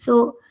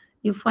 So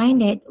you find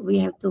that we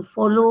have to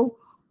follow,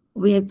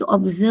 we have to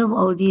observe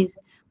all this.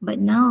 But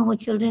now our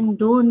children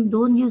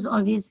don't use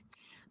all these,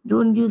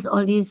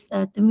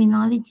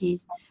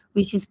 terminologies,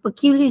 which is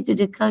peculiar to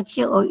the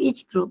culture of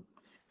each group.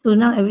 So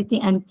now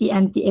everything auntie,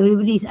 auntie,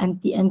 everybody is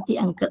auntie, auntie,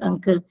 uncle,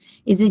 uncle.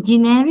 It's a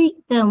generic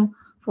term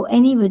for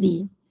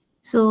anybody.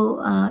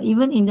 So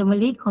even in the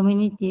Malay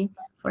community,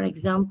 for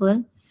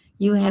example,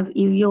 you have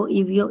if you're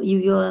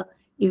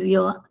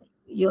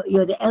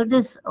the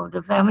eldest of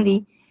the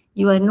family,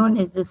 you are known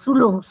as the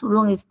sulong.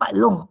 Sulong is Pak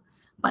Long.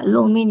 Pak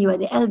Long means you are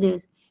the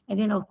eldest. And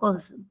then of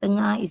course,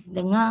 Tengah is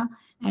Tengah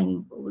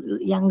and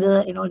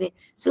younger and all that.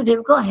 So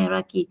they've got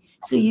hierarchy.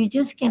 So you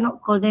just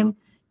cannot call them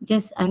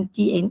just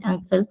auntie and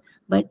uncle,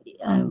 but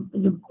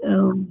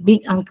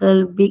big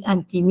uncle, big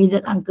auntie,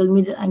 middle uncle,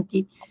 middle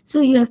auntie. So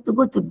you have to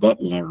go to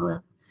that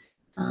level.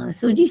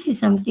 So this is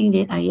something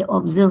that I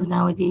observe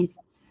nowadays.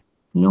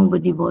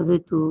 Nobody bother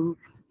to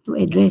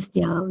address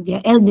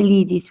their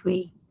elderly this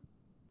way.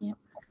 Yeah.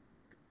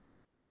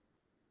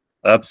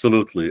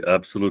 Absolutely,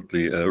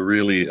 absolutely.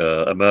 Really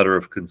a matter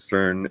of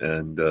concern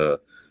and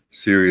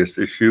serious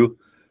issue.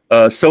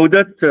 So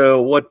that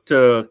what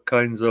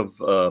kinds of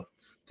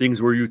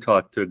things were you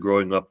taught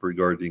growing up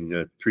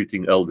regarding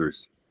treating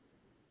elders?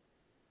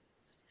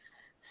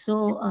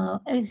 So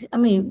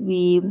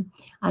we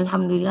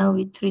Alhamdulillah,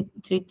 we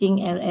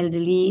treating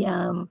elderly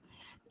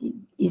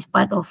is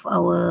part of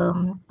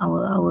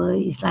our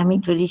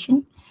Islamic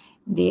tradition.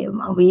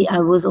 I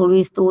was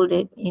always told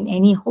that in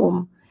any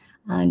home,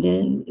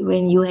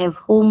 when you have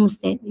homes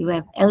that you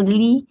have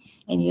elderly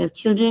and you have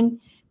children,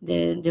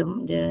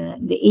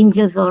 the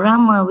angels of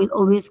Rama will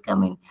always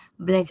come and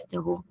bless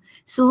the home.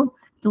 So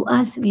to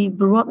us, we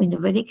grew up in a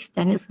very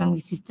extended family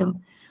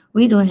system.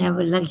 We don't have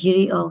a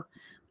luxury of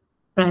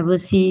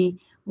privacy,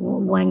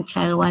 one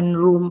child, one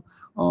room,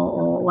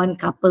 or one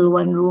couple,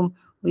 one room.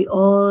 We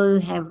all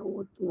have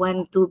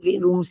 1, 2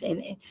 bedrooms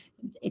and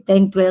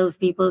 10, 12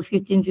 people,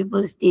 15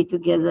 people stay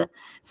together.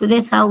 So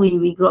that's how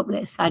we grew up,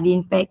 like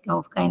sardine pack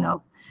of kind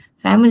of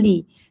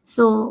family.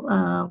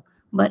 So,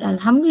 but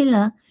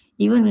Alhamdulillah,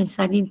 even when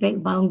sardine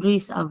pack,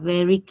 boundaries are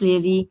very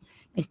clearly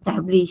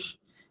established,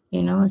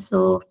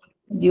 so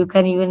you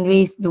can even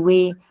raise the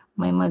way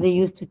my mother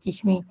used to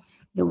teach me.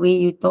 The way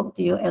you talk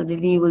to your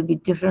elderly will be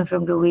different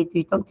from the way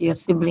you talk to your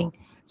sibling.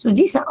 So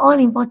these are all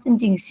important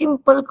things,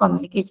 simple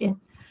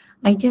communication.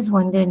 I just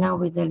wonder now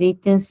with the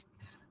latest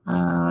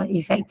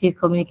effective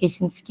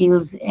communication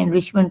skills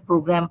enrichment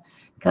program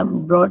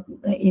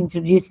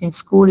introduced in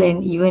school,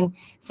 and even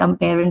some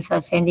parents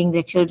are sending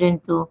their children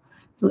to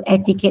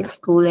etiquette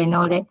school and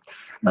all that.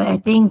 But I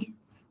think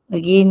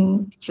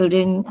again,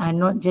 children are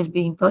not just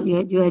being taught. You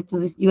have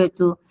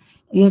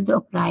to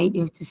apply it.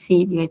 You have to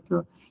see it.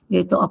 You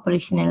have to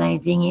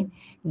operationalizing it.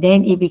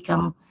 Then it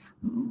become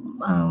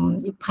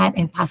part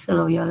and parcel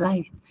of your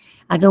life.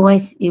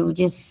 Otherwise, it will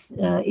just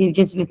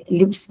be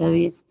lip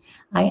service.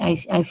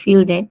 I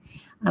feel that.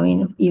 I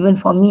mean, even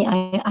for me,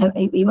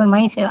 even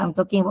myself, I'm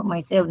talking about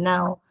myself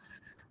now.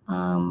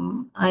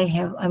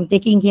 I'm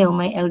taking care of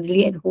my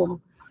elderly at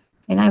home,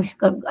 and I've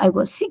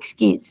got 6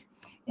 kids,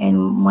 and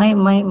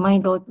my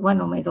daughter, one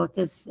of my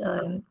daughters,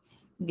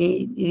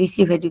 they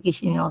receive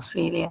education in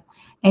Australia,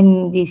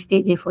 and they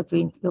stayed there for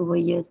 20 over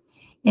years.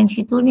 And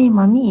she told me,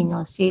 "Mommy, in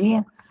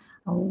Australia,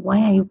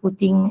 why are you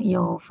putting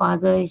your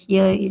father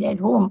here at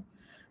home?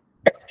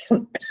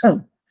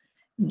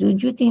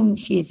 Don't you think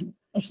he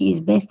is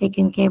best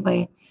taken care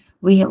by?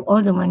 We have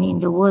all the money in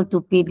the world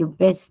to pay the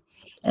best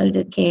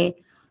elder care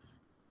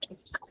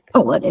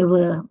or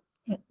whatever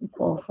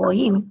for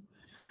him."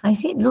 I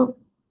said, "Look,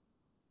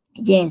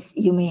 yes,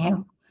 you may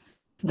have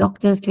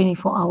doctors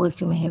 24 hours,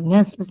 you may have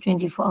nurses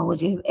 24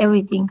 hours, you have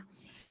everything.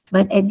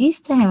 But at this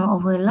time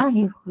of her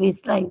life,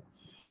 his life,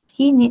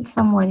 he needs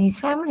someone, his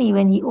family.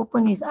 When he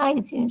opened his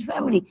eyes, his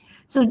family."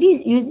 So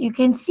this you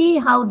can see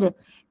how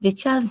the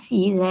child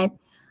sees that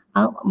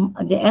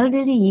the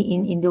elderly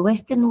in the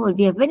Western world,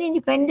 they are very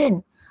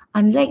independent,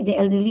 unlike the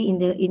elderly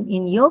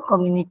in your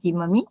community,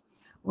 mommy,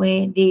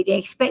 where they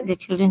expect the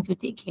children to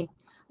take care.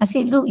 I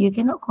said, look, you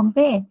cannot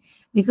compare,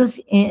 because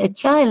a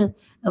child,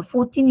 a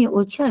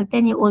 14-year-old child,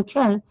 10-year-old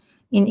child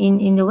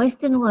in the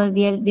Western world,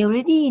 they're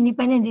already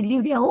independent. They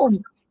leave their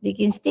home. They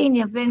can stay in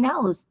their friend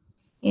house.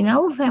 In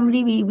our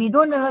family, we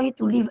don't allow you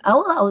to leave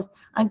our house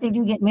until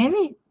you get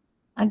married,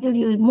 until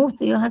you move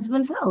to your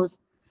husband's house.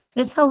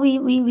 That's how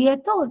we are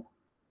taught.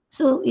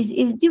 So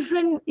it's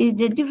different,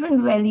 it's a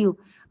different value.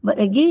 But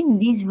again,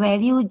 this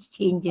value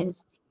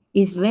changes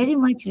is very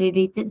much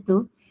related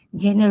to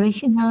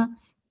generational,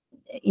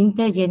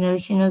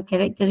 intergenerational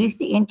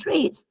characteristic and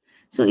traits.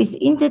 So it's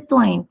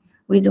intertwined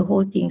with the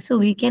whole thing. So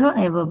we cannot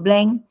have a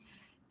blank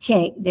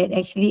check that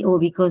actually, oh,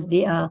 because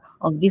they are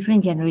of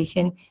different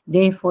generation,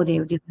 therefore they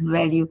have different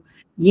value.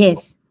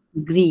 Yes,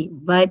 agree.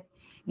 But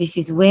this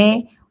is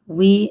where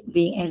we,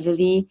 being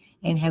elderly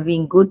and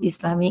having good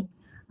Islamic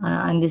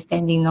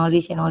understanding,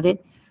 knowledge, and all that,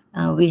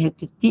 we have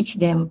to teach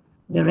them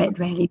the right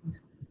values.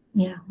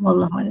 Yeah,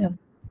 Wallahu alam.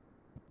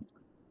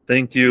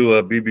 Thank you,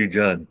 Bibi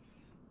Jan.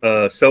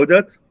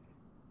 Saudat,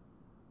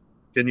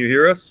 can you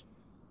hear us?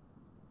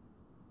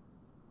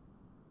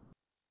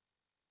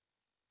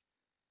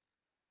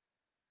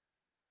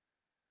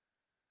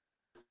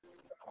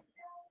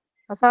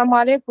 Assalamu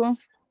alaikum.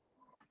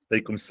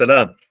 Alaikum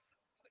salam.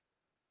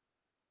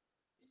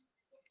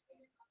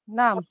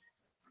 Now,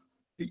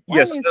 when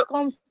Yes, it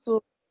comes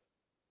to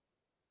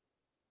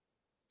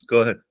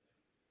go ahead.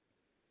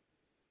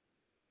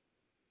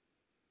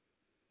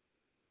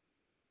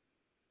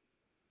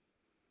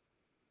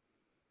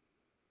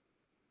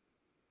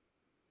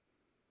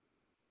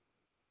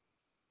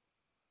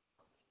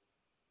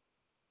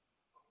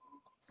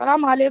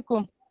 Assalamu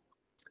alaikum.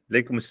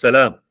 Alaikum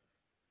salam.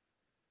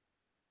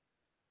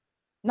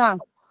 Now,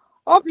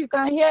 hope you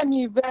can hear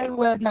me very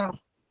well now.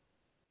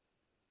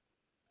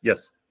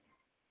 Yes.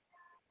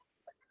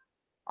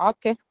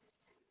 Okay.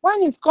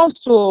 When it comes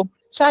to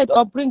child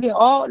upbringing,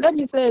 or let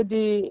me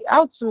say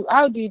how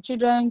the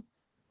children,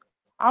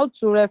 how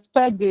to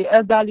respect the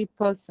elderly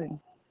person.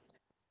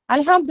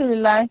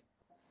 Alhamdulillah,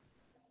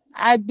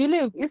 I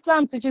believe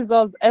Islam teaches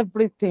us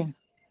everything.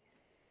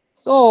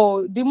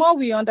 So the more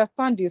we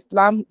understand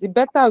Islam, the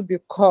better we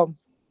become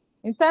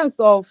in terms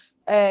of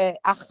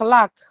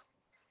akhlaq,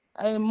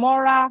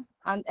 moral,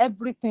 and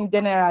everything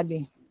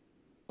generally.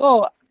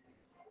 So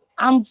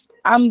I'm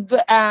I'm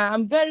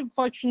very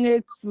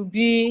fortunate to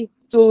be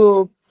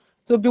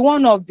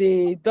one of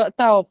the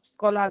daughter of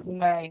scholars in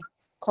my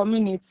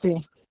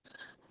community.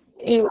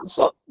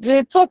 So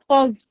they taught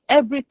us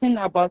everything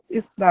about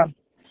Islam.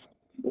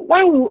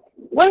 When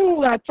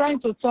we are trying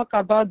to talk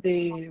about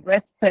the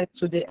respect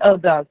to the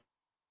elders,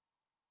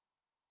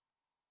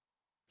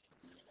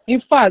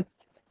 in fact,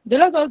 they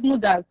let us know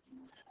that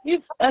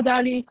if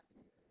elderly,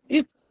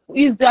 if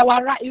is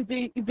our right, is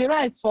the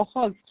right for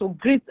us to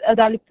greet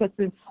elderly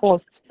person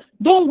first.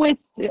 Don't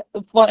wait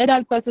for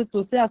elderly person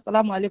to say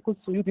assalamu alaikum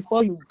to you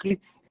before you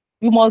greet.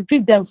 You must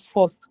greet them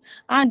first.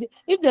 And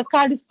if they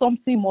carry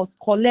something, you must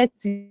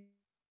collect it.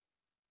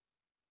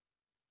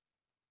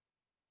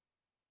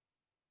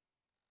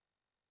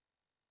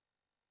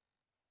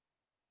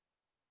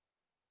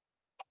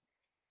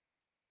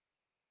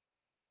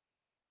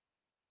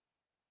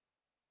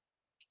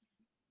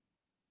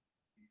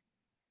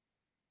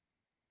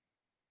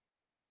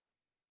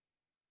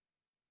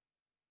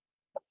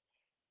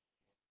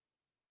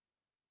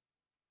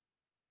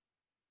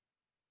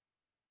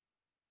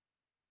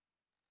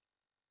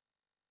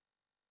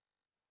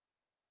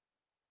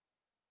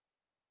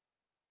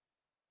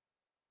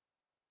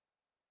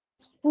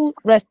 full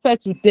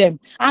respect to them.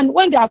 And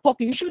when they are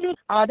talking, you shouldn't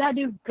our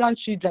daddy's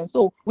grandchildren.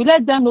 So we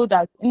let them know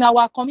that in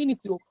our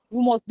community,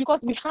 we must,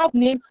 because we have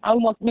name and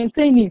we must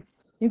maintain it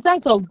in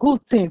terms of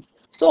good things.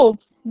 So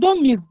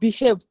don't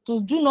misbehave,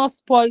 to do not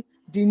spoil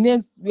the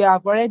names we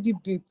have already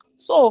built.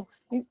 So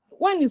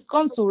when it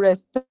comes to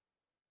respect,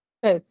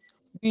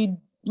 we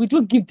we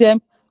do give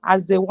them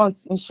as they want,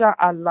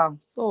 inshallah.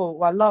 So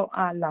wallahu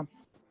alam.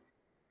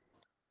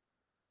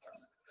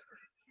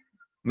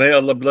 May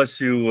Allah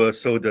bless you,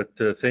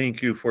 Saudat.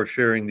 Thank you for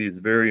sharing these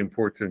very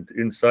important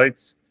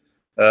insights.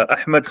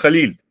 Ahmed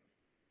Khalil.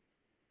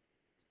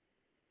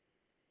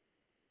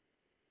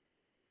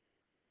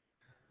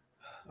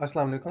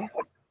 Assalamu alaikum.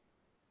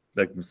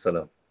 Alaikum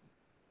salam.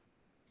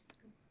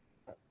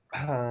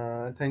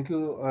 Thank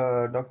you,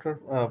 doctor,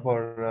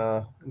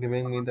 for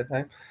giving me the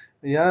time.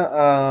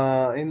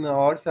 Yeah, in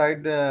our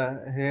side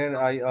here,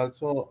 I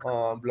also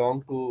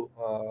belong to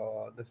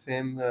the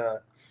same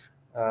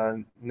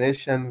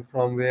nation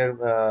from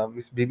where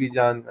Miss Bibi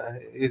Jan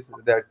is,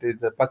 that is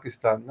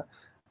Pakistan,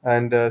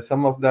 and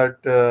some of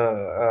that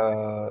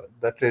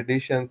the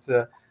traditions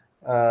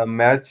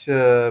match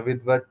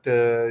with what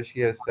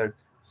she has said.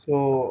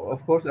 So,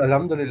 of course,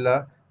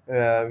 Alhamdulillah,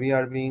 we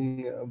are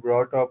being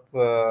brought up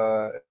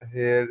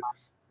here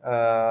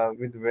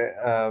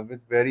with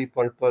very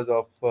purpose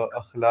of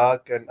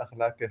akhlaq and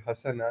akhlaq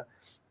hasana,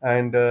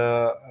 and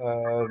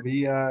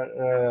we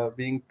are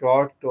being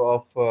taught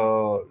of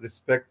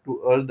respect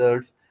to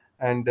elders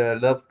and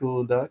love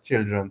to the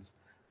children.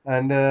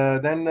 And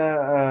then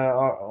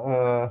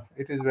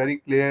it is very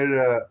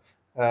clear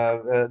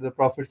the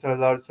Prophet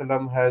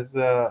ﷺ has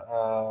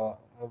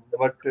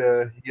what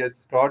he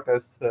has taught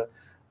us.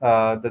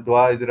 The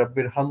dua is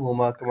Rabbir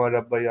Hamhuma Kama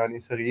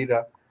Rabbayani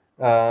Sagira.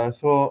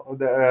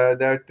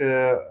 That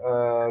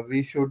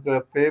we should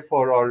pray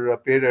for our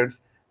parents,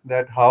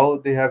 that how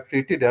they have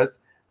treated us,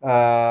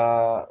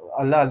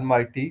 Allah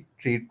Almighty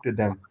treat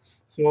them.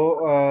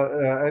 So,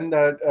 and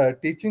the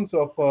teachings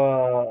of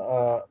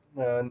Prophet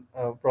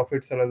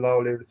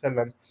Sallallahu Alaihi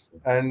Wasallam,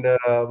 and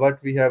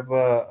what we have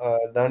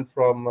learned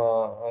from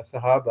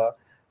Sahaba,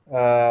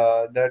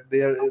 that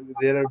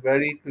there are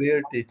very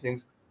clear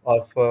teachings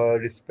of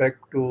respect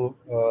to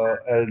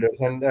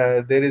elders, and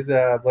there is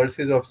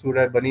verses of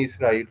Surah Bani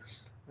Israel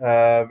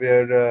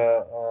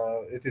where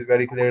it is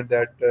very clear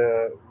that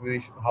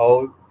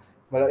how,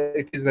 well,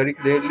 it is very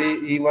clearly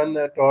even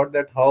taught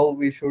that how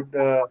we should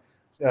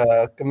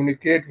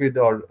communicate with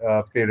our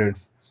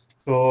parents.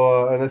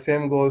 So and the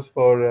same goes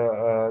for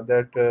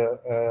that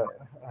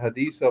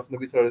hadith of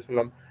Nabi Sallallahu Alaihi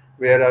Wasallam,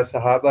 where a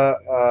Sahaba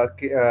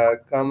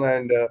come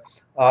and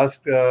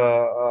asked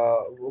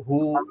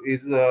who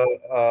is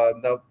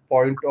the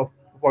point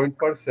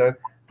person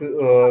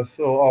to,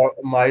 so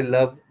my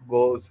love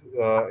goes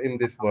in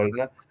this world.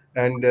 Na?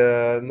 And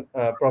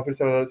Prophet Sallallahu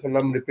Alaihi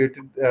Wasallam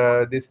repeated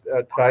this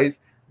thrice,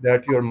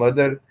 that your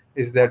mother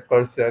is that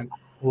person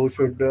who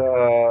should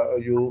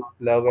you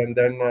love. And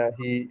then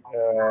the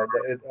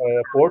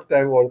fourth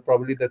time, or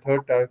probably the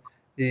third time,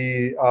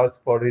 he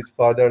asked for his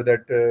father,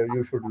 that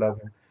you should love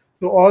him.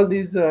 So all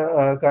these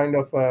kind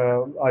of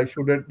I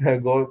shouldn't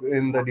go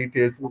in the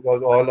details,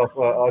 because all of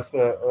us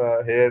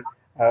here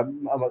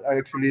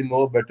actually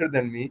know better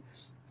than me.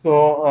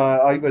 So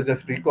I was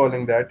just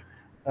recalling that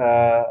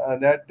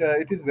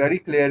it is very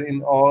clear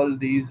in all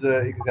these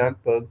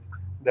examples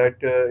that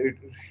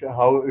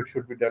how it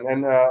should be done.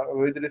 And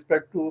with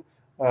respect to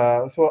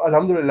so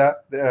Alhamdulillah,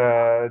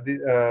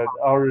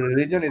 our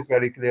religion is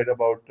very clear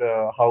about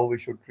how we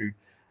should treat.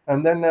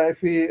 And then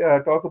if we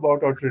talk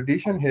about our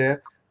tradition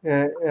here,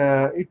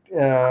 it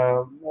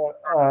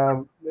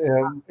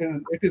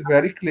is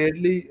very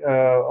clearly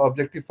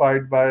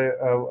objectified by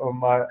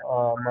my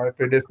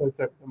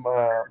predecessor,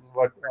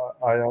 what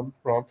I am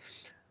from,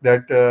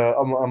 that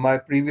my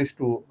previous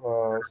two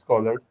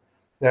scholars,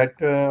 that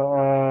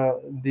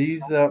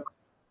these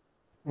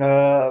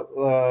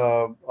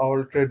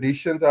our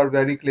traditions are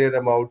very clear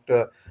about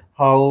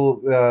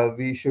how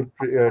we should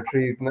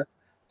treat. Na?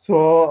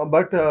 So,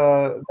 but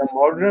the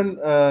modern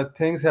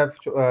things have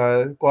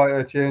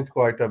changed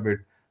quite a bit.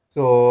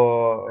 So,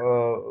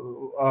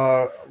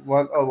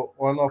 one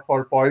of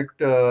our poet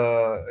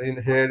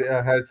in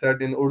here has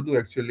said in Urdu,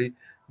 actually,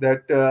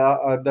 that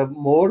the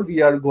more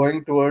we are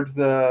going towards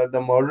the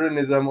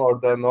modernism or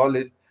the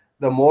knowledge,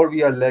 the more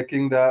we are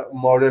lacking the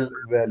moral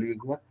values.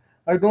 Na?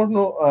 I don't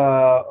know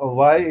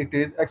why it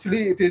is.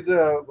 Actually, it is.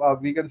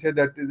 We can say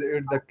that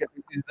it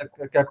is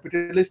the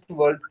capitalist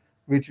world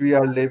which we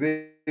are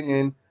living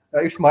in.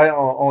 It's my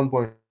own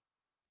point of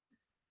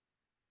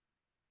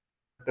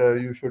view. I don't know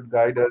that you should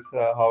guide us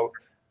how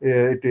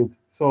it is.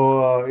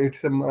 So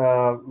it's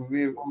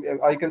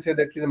I can say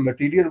that it's a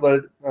material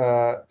world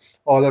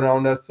all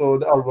around us.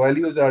 So our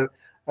values are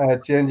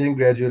changing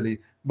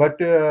gradually. But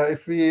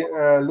if we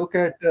look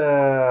at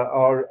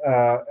our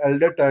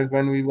elder times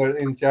when we were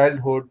in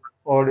childhood,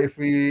 or if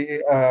we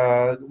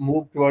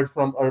move towards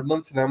from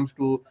urban slums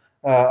to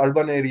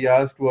urban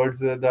areas towards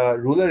the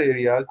rural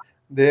areas,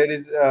 there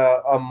is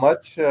a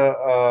much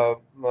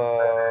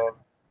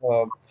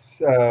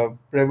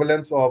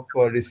prevalence of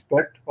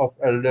respect of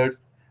elders,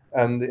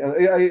 and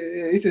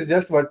it is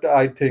just what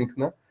I think,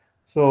 no?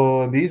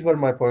 So these were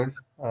my points.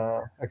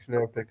 Actually,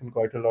 I've taken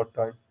quite a lot of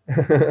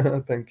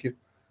time. Thank you.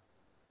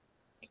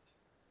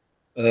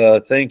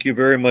 Thank you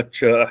very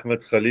much,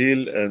 Ahmed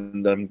Khalil,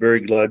 and I'm very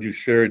glad you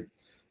shared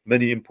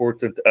many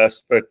important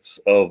aspects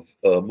of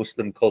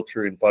Muslim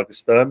culture in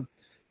Pakistan.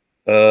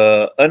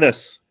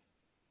 Anas,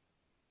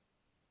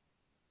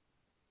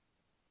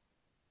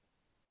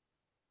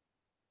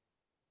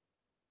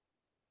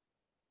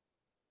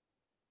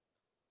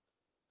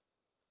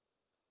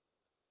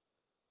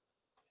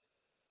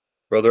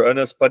 brother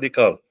Anas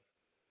Padikal.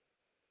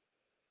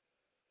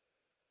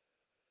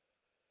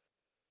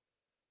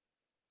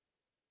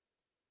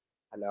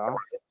 Hello.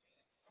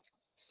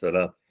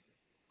 Salam.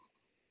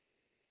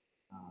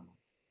 Uh,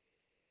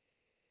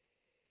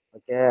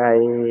 Okay, I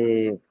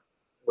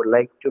would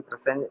like to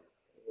present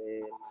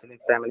Muslim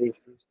family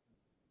issues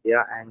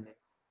here and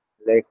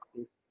like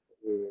this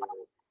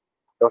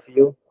of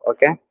you.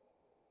 Okay,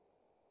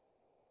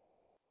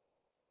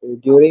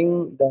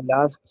 during the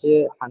last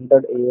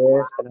 100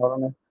 years,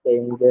 enormous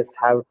changes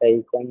have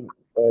taken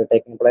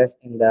place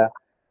in the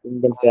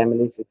Indian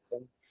family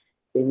system.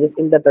 Changes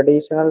in the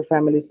traditional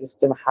family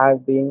system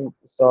have been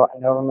so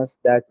enormous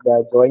that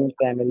the joint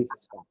family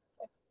system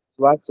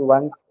was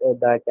once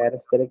the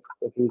characteristic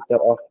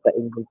feature of the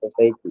Indian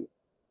society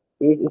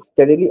is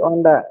steadily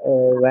on the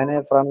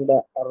wane from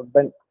the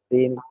urban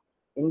scene.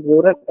 In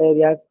rural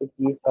areas, it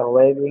is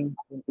surviving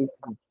in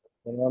its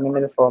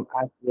nominal form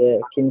as a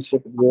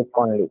kinship group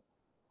only.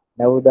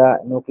 Now, the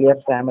nuclear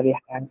family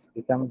has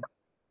become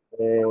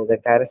the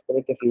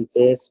characteristic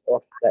features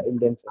of the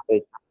Indian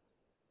society.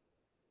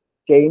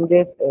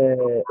 Changes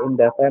in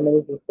the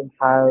family system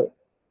have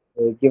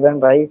given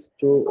rise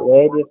to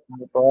various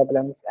new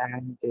problems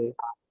and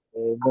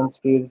hence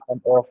feel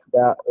some of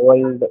the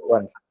old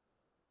ones.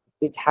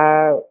 It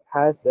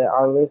has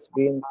always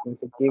been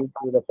sensitive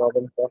to the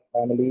problems of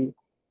family.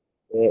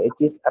 It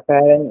is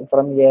apparent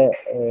from a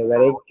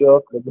variety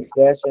of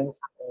legislations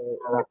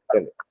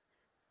enacted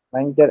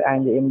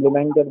and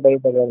implemented by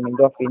the government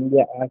of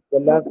India as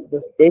well as the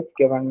state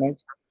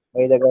government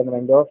by the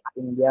government of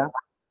India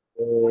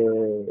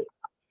uh,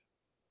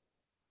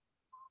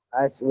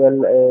 as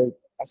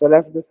well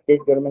as the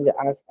state government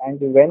as and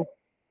when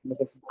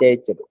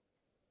necessitated.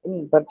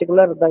 In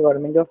particular, the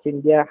Government of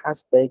India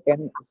has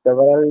taken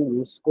several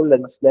useful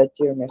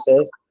legislative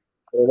measures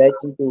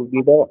relating to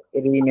widow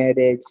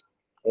remarriage,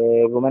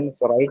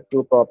 women's right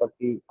to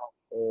property,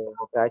 the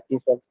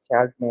practice of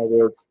child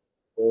marriage,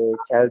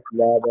 child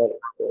labor,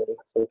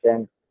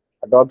 cessation,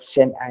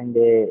 adoption and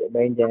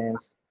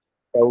maintenance,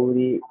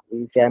 dowry,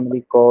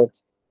 family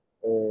courts,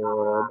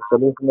 the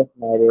solution of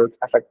marriage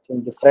affecting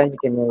different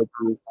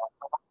communities,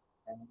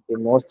 and the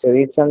most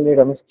recently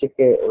domestic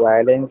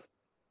violence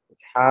which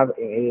have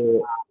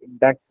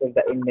impacted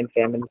the Indian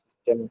family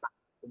system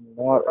in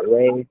more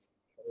ways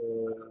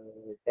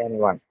than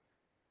one.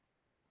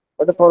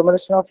 For the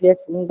formulation of a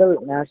single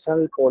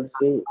national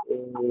policy,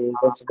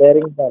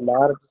 considering the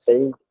large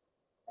size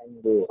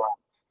and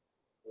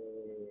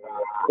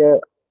heter-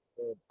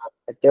 uh,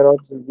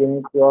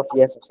 heterogeneity of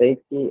a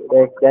society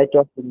like that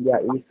of India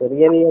is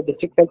really a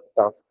difficult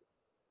task.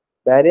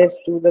 Barriers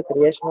to the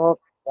creation of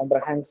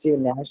comprehensive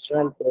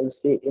national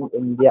policy in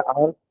India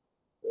are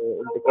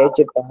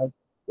indicated by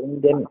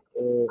Indian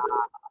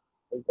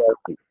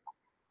equality.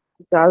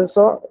 It's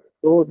also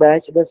true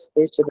that the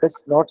state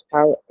does not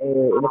have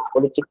enough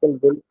political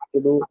will to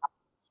do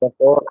so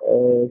for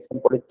some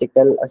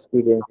political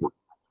experience.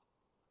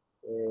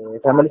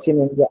 Families in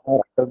India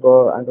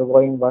are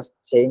undergoing vast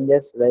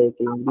changes like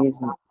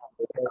increase in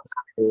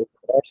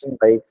separation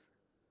rates,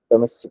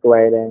 domestic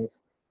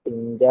violence,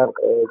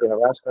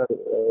 intergenerational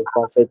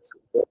conflicts,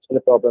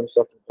 social problems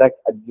of drug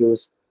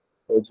abuse,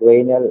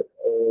 juvenile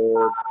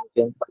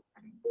delinquency.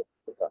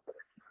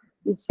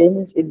 These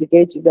changes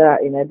indicate the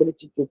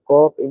inability to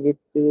cope with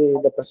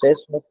the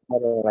pressures of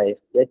modern life,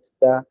 yet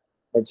the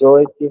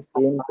majority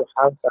seem to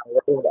have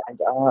survived and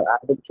are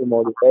able to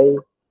modify,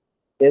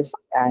 test,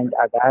 and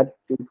adapt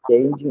to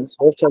changing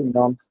social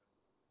norms,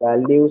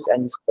 values,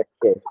 and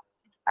structures,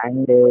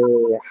 and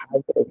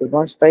have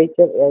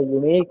demonstrated a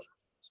unique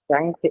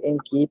strength in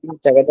keeping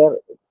together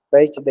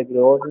despite the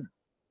growing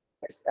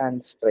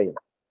and strain.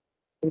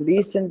 In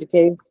recent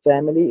decades,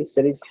 family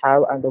studies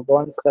have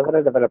undergone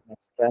several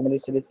developments. Family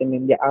studies in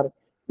India are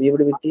viewed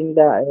within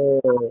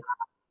the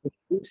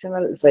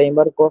institutional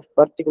framework of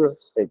particular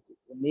society.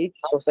 In each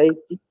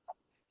society,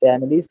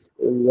 families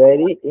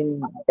vary in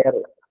their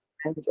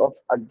kinds of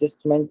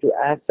adjustment to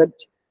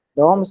accept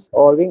norms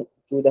owing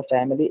to the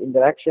family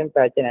interaction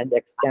pattern and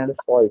external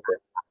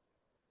factors.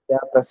 The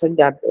present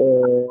that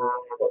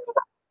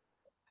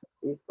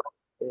is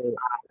uh,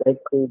 like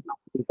to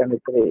be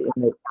connected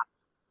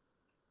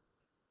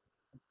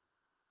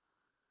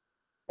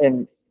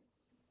in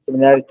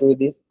similar to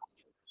this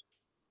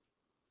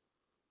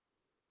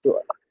to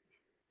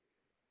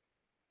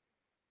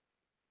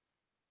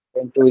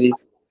into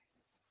this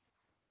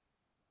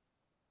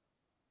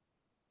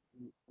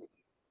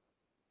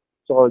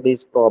solve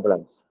these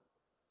problems.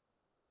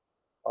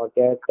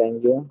 Okay,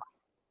 thank you.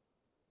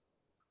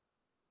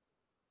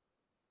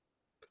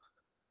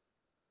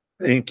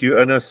 Thank you,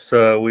 Anas.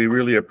 We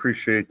really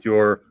appreciate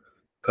your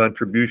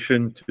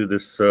contribution to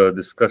this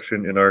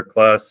discussion in our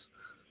class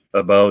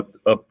about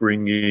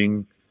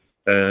upbringing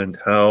and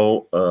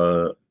how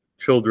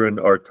children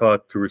are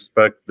taught to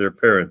respect their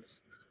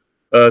parents.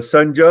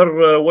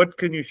 Sanjar, what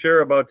can you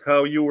share about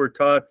how you were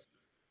taught,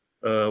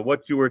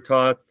 what you were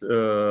taught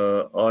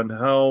on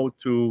how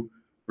to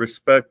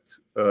respect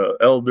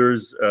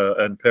elders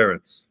and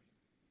parents?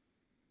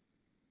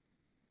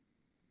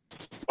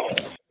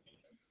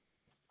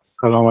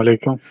 Assalamu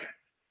alaikum.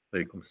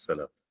 Alaikum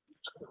salam.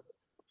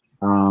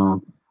 Uh,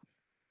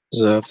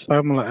 the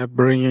family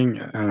upbringing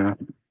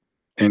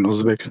in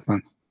Uzbekistan.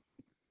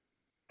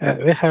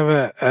 We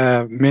have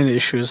many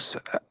issues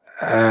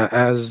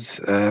as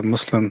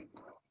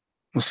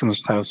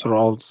Muslims have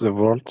throughout the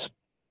world,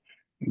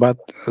 but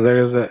there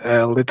is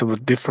a little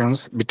bit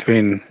difference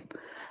between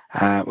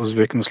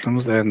Uzbek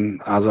Muslims and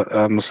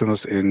other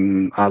Muslims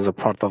in other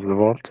part of the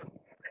world.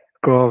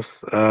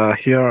 Because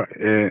here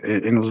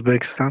in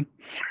Uzbekistan,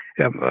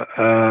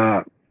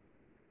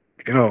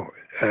 you know,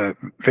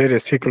 very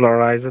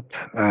secularized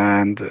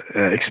and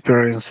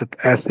experienced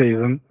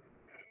atheism.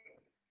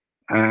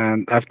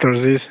 And after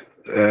this,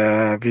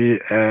 we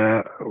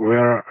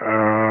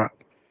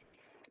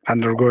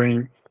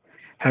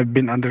have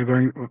been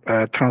undergoing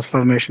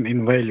transformation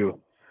in value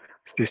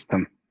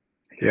system.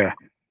 Yeah,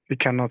 we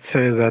cannot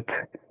say that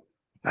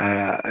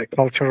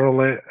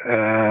culturally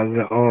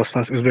our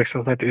Uzbek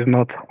society is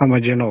not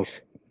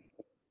homogeneous.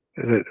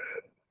 It's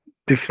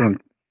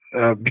different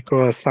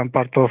because some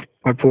part of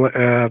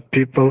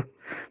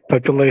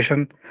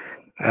population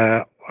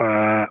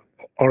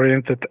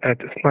oriented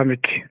at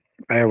Islamic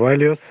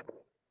values.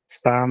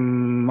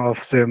 Some of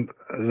them,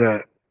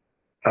 the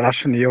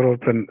Russian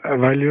European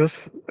values,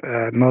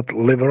 not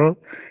liberal,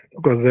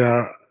 because there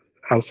are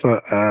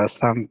also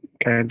some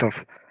kind of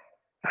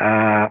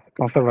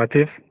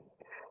conservative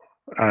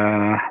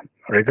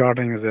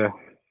regarding the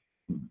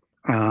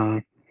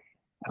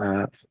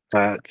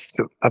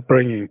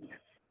upbringing,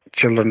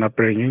 children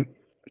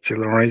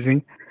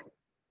raising.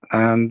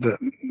 And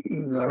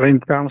when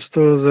it comes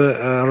to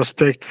the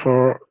respect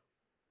for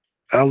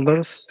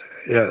elders,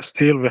 yeah,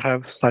 still we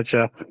have such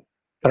a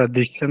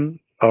tradition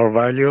or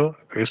value.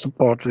 We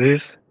support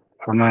this,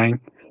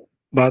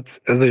 but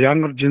as the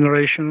younger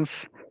generations,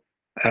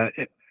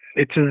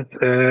 it's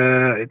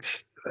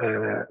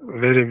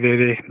very,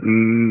 very,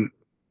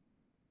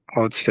 I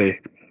would say,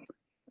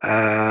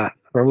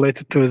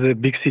 related to the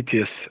big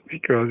cities,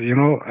 because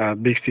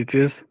big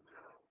cities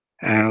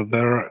and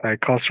their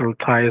cultural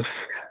ties,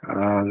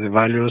 the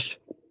values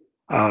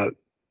are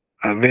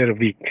very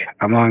weak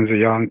among the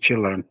young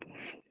children,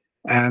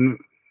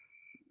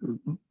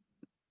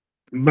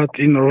 but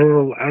in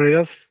rural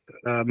areas,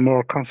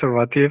 more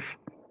conservative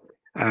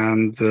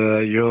and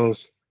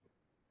use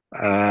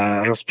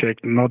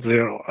respect not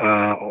their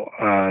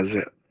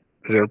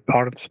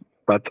parents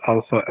but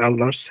also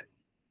elders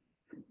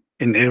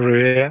in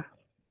area.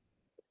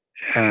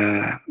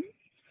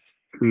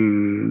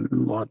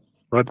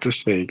 What to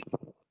say?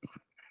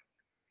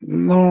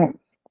 No,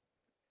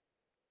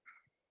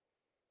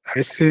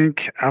 I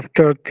think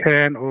after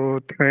 10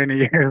 or 20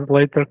 years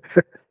later,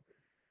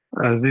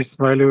 this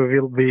value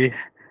will be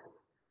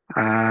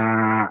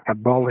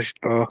abolished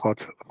or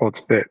what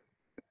say,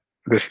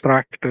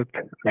 distracted.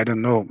 I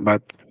don't know,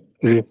 but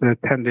this is a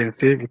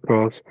tendency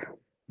because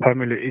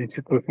family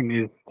institution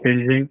is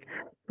changing,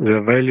 the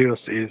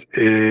values is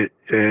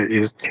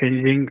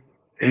changing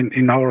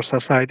in our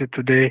society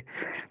today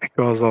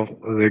because of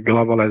the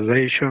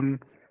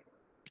globalization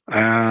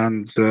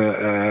and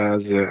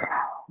the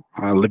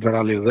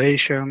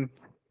liberalization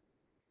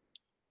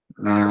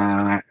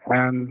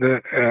and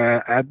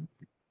at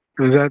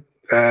that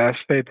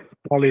state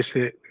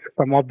policy,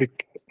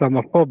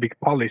 xenophobic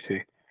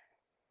policy.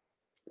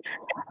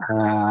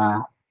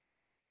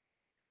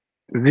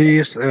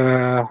 This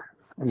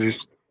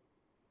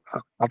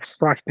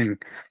abstracting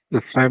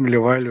the family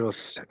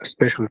values,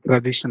 especially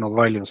traditional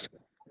values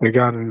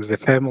regarding the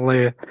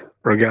family,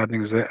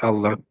 regarding the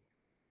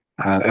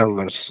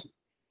elders.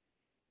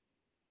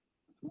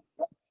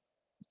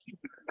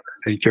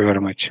 Thank you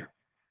very much.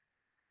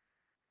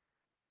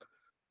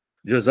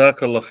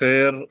 Jazakallah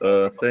khair.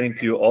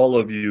 Thank you, all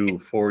of you,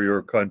 for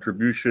your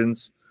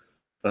contributions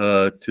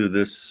to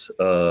this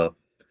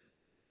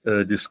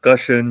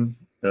discussion,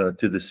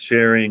 to this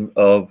sharing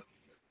of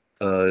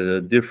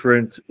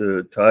different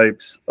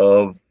types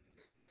of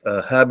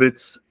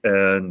habits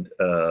and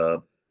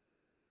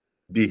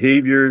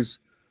behaviors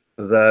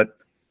that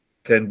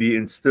can be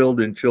instilled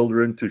in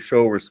children to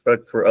show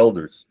respect for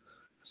elders.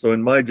 So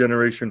in my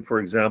generation, for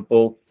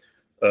example,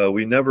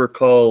 we never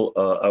call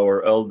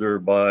our elder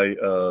by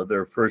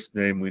their first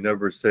name. We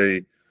never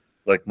say,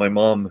 like my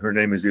mom, her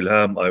name is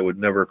Ilham, I would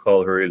never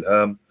call her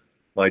Ilham.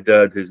 My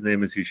dad, his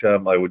name is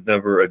Hisham, I would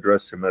never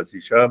address him as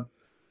Hisham.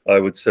 I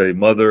would say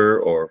mother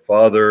or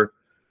father.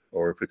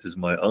 or if it is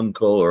my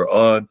uncle or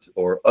aunt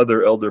or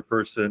other elder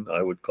person,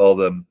 I would call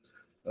them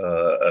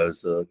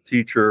as a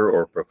teacher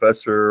or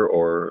professor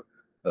or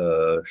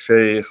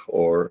sheikh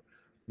or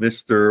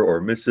Mr.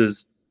 or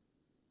Mrs.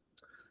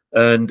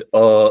 And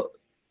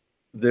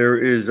there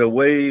is a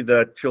way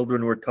that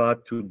children were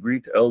taught to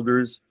greet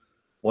elders.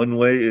 One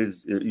way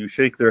is you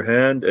shake their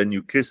hand and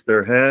you kiss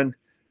their hand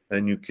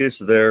and you kiss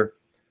their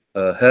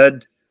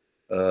head,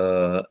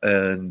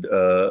 and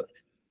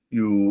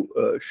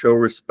you show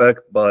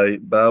respect by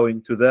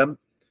bowing to them.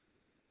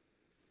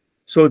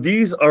 So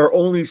these are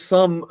only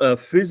some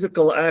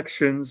physical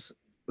actions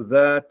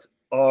that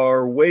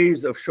are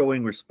ways of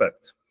showing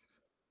respect.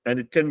 And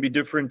it can be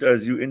different,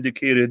 as you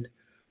indicated,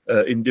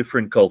 in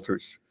different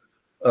cultures.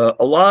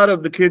 A lot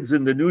of the kids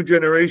in the new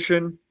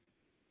generation,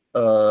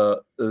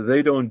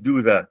 they don't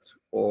do that,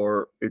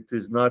 or it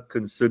is not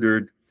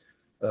considered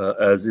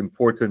as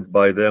important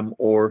by them,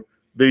 or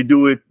they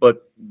do it,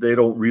 but they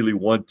don't really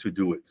want to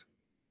do it,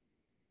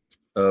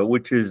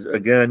 which is,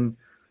 again,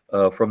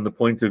 from the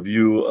point of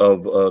view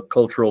of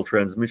cultural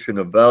transmission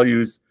of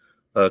values,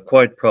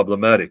 quite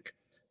problematic.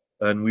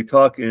 And we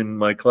talk in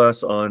my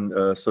class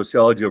on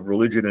sociology of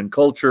religion and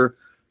culture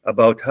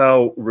about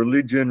how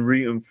religion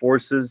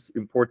reinforces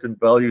important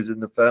values in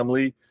the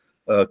family,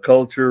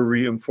 culture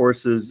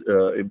reinforces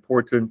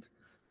important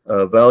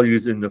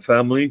values in the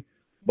family,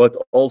 but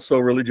also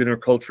religion or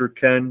culture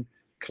can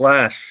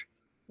clash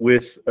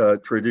with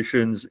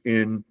traditions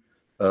in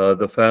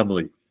the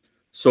family.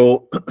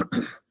 So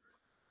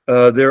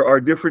there are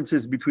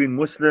differences between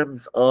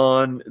Muslims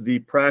on the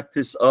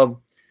practice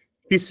of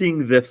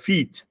kissing the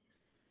feet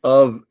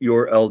of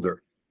your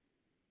elder.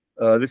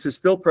 This is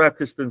still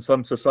practiced in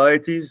some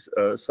societies.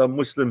 Some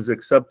Muslims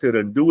accept it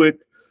and do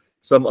it.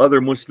 Some other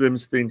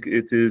Muslims think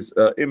it is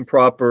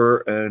improper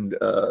and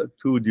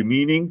too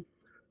demeaning.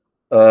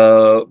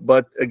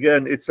 But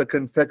again, it's a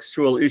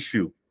contextual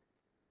issue.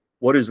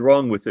 What is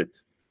wrong with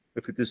it?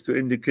 If it is to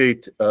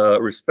indicate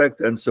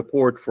respect and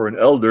support for an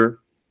elder,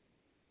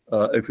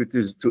 if it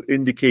is to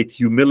indicate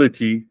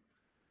humility,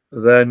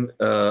 then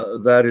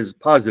that is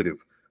positive.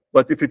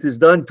 But if it is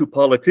done to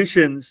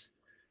politicians,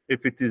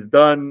 if it is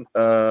done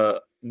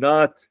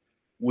not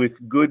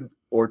with good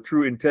or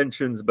true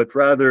intentions, but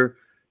rather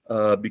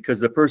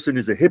because the person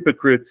is a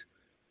hypocrite,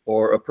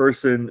 or a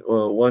person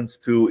wants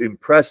to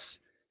impress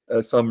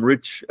some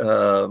rich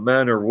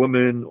man or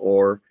woman,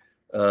 or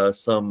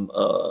some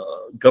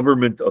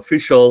government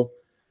official,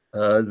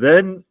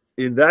 then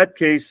in that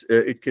case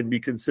it can be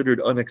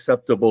considered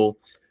unacceptable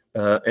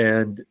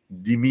and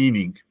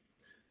demeaning.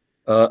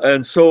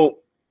 And so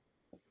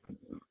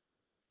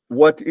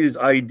what is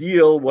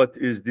ideal, what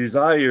is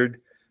desired,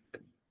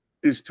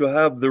 is to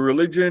have the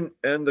religion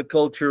and the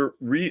culture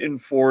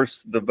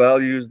reinforce the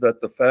values that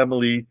the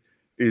family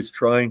is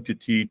trying to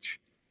teach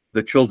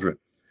the children.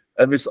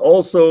 And this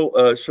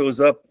also shows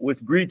up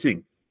with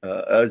greeting.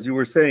 As you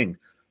were saying,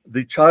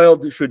 the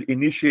child should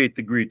initiate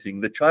the greeting.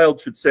 The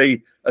child should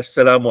say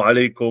Assalamu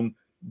alaikum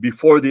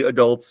before the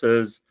adult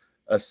says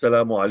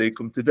Assalamu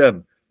alaikum to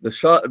them.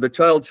 The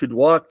child should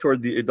walk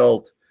toward the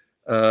adult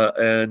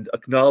and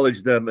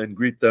acknowledge them and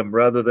greet them,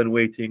 rather than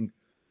waiting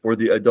for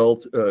the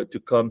adult to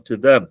come to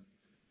them.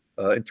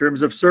 In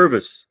terms of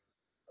service,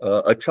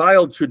 a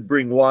child should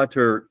bring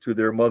water to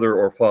their mother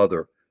or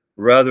father,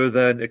 rather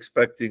than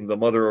expecting the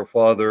mother or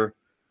father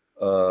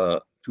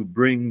to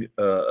bring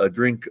a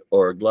drink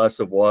or a glass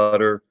of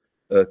water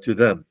to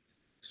them.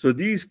 So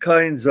these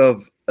kinds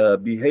of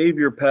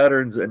behavior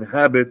patterns and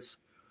habits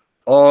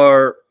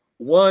are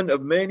one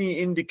of many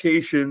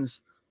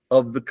indications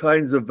of the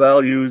kinds of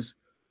values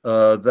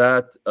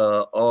that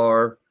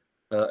are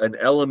an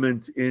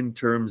element in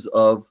terms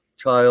of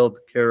child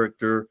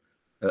character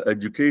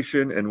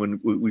education. And when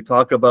we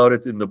talk about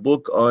it in the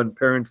book on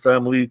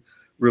parent-family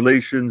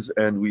relations,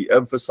 and we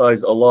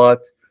emphasize a lot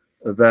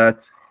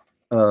that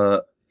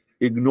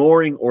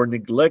ignoring or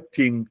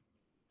neglecting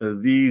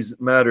these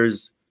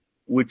matters,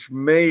 which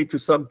may to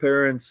some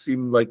parents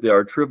seem like they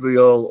are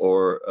trivial,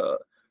 or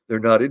they're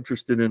not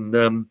interested in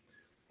them,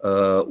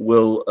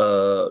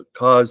 will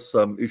cause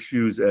some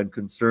issues and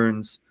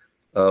concerns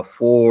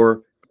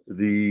for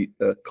the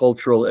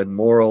cultural and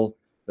moral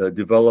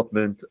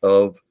development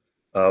of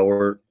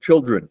our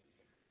children.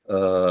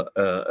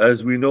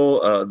 As we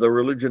know, the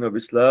religion of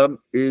Islam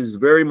is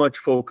very much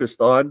focused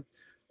on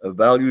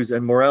values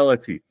and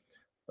morality.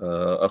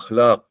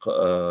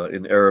 Akhlaq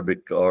in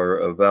Arabic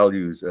are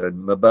values, and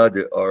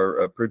mabadi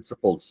are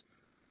principles.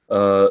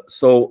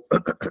 So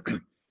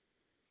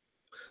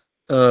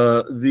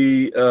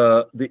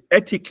the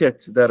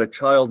etiquette that a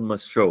child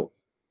must show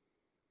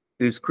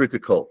is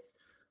critical.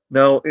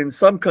 Now, in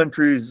some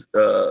countries,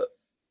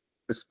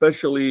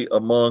 especially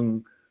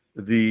among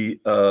the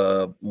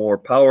more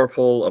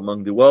powerful,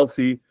 among the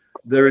wealthy,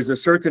 there is a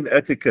certain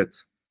etiquette.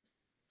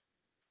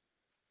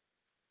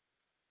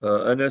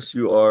 Anas,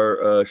 you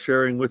are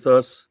sharing with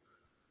us.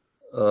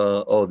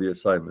 Oh, the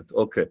assignment.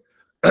 Okay.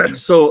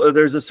 So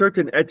there's a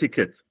certain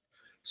etiquette.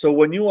 So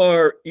when you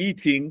are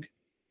eating,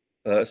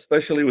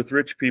 especially with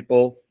rich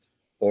people,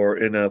 or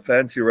in a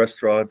fancy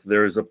restaurant,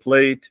 there is a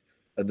plate,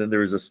 and then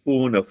there is a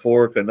spoon, a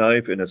fork, a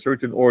knife in a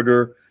certain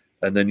order,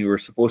 and then you are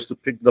supposed to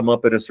pick them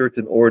up in a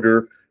certain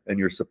order, and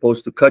you're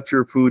supposed to cut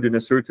your food in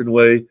a certain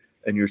way,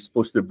 and you're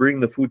supposed to bring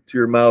the food to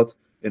your mouth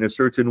in a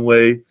certain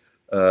way,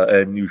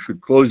 and you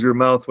should close your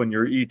mouth when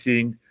you're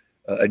eating,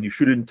 and you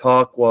shouldn't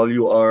talk while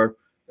you are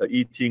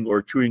eating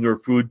or chewing your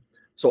food.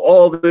 So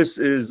all this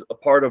is a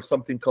part of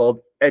something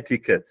called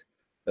etiquette,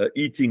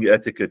 eating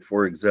etiquette,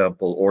 for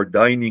example, or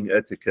dining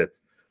etiquette,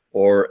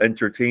 or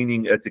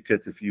entertaining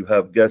etiquette if you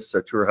have guests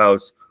at your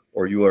house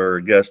or you are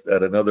a guest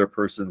at another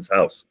person's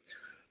house.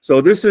 So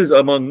this is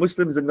among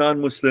Muslims and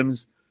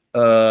non-Muslims,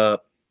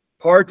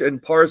 part and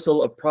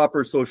parcel of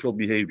proper social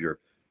behavior,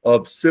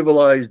 of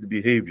civilized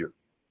behavior.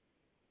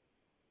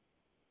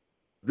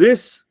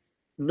 This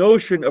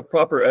notion of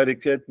proper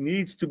etiquette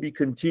needs to be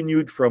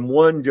continued from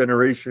one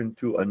generation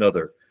to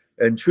another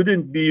and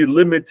shouldn't be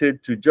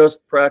limited to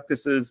just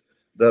practices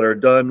that are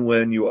done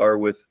when you are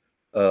with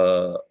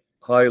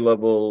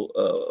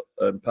high-level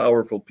and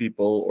powerful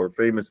people or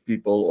famous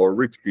people or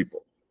rich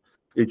people.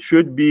 It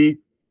should be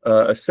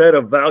a set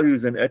of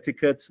values and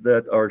etiquettes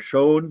that are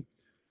shown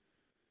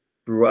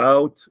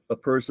throughout a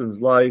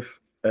person's life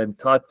and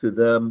taught to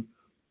them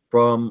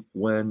from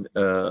when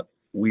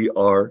we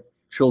are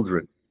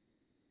children.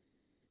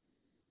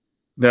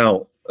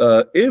 Now,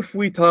 if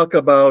we talk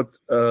about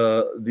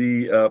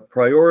the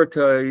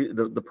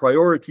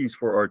priorities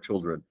for our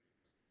children,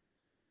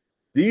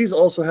 these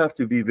also have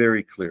to be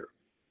very clear.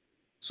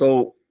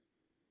 So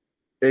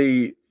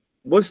a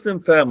Muslim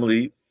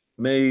family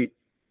may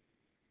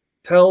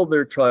tell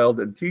their child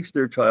and teach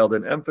their child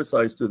and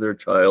emphasize to their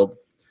child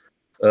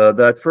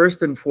that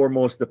first and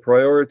foremost, the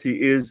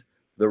priority is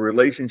the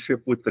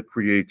relationship with the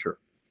Creator,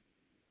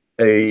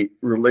 a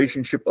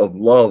relationship of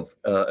love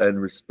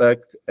and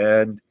respect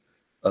and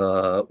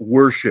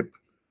worship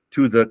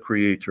to the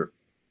Creator.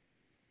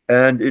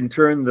 And in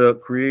turn, the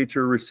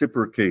Creator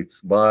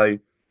reciprocates by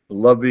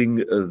loving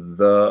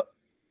the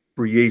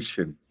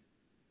creation.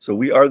 So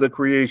we are the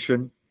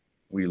creation,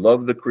 we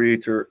love the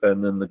Creator,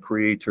 and then the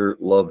Creator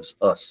loves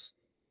us.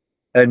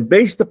 And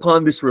based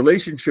upon this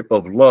relationship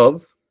of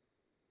love,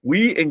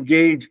 we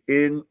engage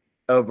in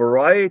a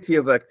variety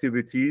of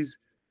activities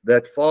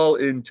that fall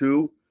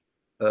into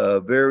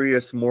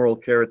various moral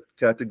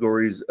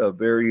categories,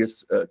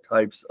 various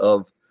types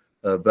of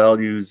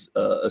values,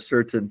 a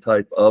certain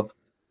type of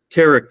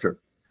character.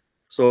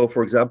 So,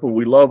 for example,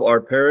 we love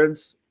our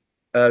parents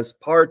as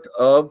part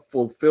of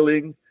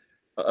fulfilling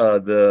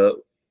the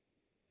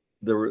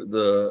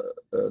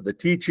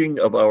teaching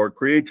of our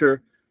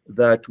Creator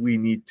that we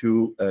need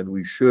to and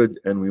we should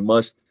and we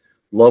must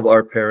love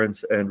our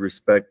parents and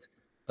respect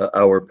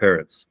our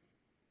parents.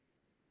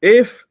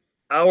 If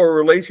our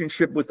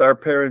relationship with our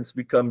parents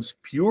becomes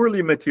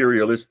purely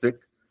materialistic,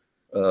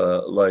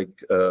 like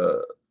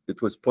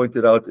it was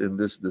pointed out in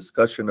this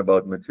discussion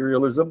about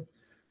materialism,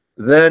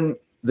 then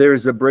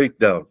there's a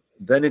breakdown.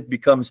 Then it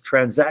becomes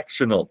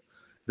transactional.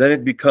 Then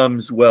it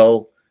becomes,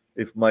 well,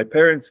 if my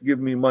parents give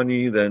me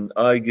money, then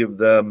I give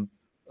them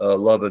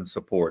love and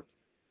support.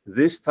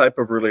 This type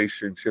of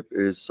relationship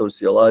is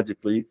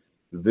sociologically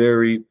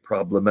very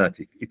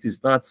problematic. It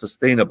is not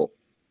sustainable.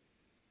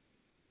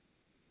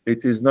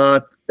 It is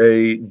not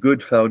a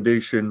good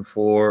foundation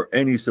for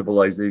any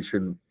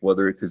civilization,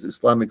 whether it is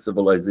Islamic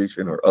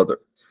civilization or other.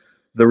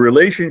 The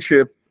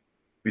relationship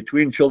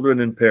between children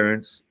and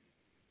parents,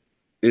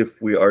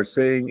 if we are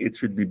saying it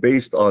should be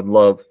based on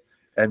love,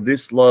 and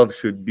this love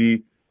should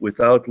be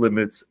without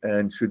limits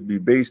and should be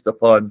based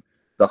upon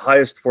the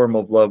highest form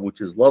of love, which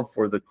is love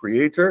for the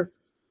Creator,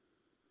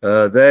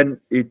 then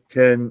it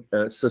can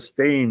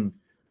sustain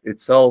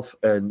itself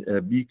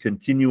and be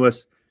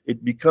continuous.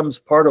 It becomes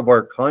part of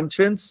our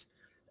conscience,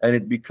 and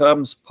it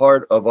becomes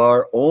part of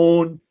our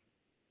own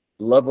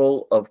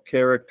level of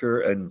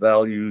character and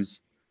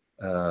values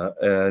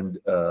and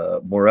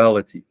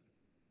morality.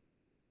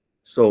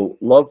 So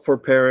love for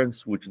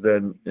parents, which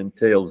then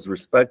entails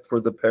respect for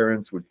the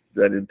parents, which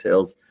then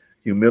entails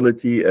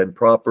humility and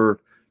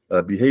proper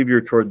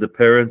behavior toward the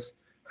parents,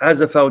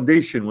 has a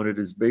foundation when it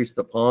is based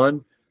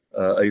upon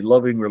a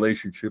loving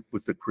relationship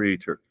with the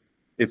Creator.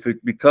 If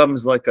it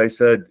becomes, like I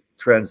said,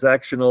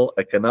 transactional,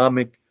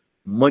 economic,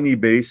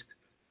 money-based,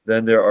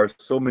 then there are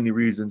so many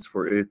reasons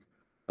for it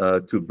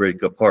to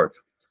break apart.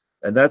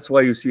 And that's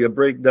why you see a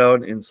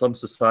breakdown in some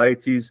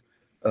societies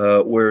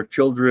where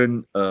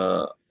children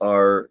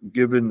are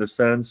given the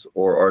sense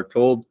or are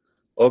told,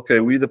 okay,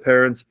 we the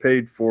parents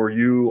paid for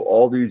you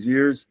all these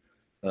years,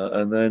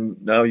 and then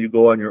now you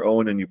go on your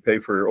own and you pay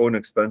for your own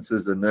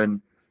expenses, and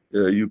then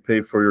you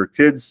pay for your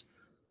kids,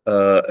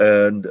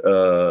 and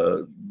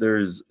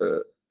there's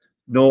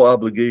no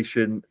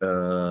obligation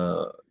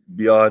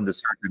beyond a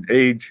certain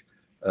age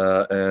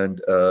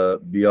and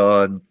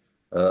beyond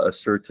a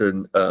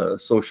certain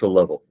social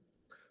level.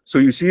 So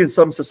you see in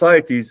some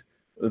societies,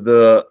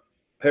 the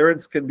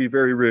parents can be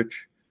very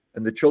rich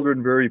and the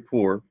children very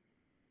poor,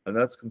 and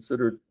that's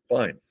considered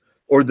fine.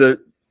 Or the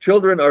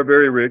children are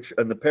very rich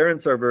and the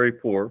parents are very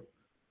poor,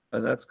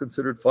 and that's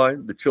considered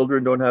fine. The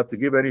children don't have to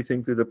give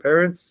anything to the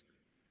parents.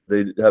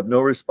 They have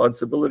no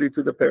responsibility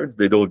to the parents.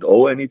 They don't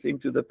owe anything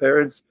to the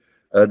parents.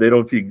 They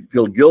don't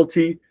feel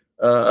guilty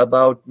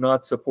about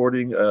not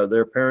supporting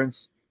their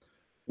parents.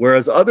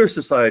 Whereas other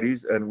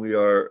societies, and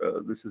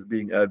this is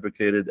being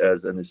advocated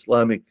as an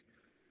Islamic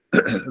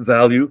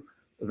value,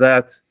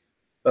 that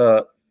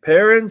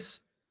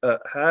parents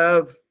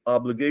have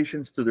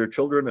obligations to their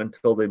children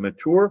until they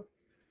mature,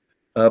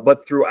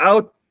 but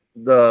throughout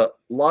the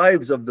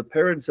lives of the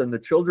parents and the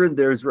children,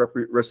 there's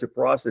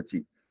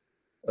reciprocity.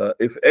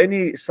 If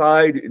any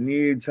side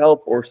needs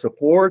help or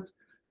support,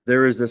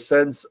 there is a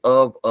sense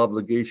of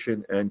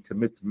obligation and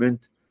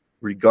commitment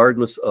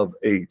regardless of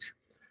age.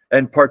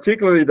 And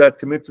particularly that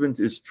commitment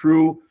is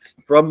true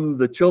from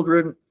the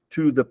children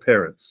to the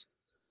parents.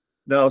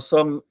 Now,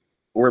 some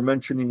were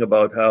mentioning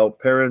about how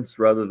parents,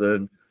 rather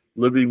than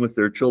living with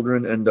their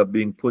children, end up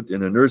being put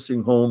in a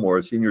nursing home or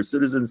a senior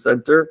citizen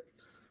center,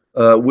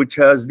 which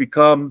has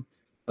become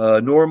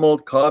normal,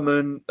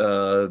 common,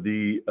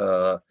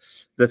 the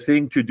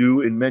thing to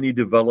do in many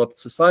developed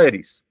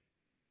societies.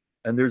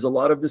 And there's a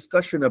lot of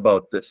discussion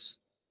about this.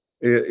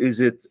 Is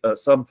it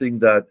something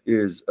that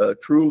is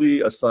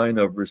truly a sign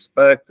of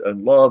respect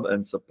and love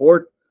and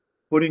support,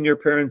 putting your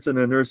parents in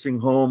a nursing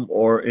home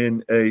or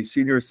in a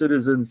senior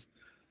citizens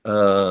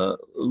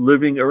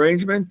living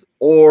arrangement,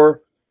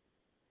 or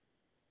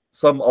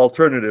some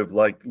alternative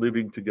like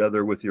living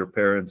together with your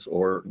parents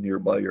or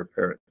nearby your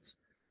parents?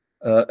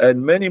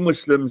 And many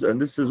Muslims, and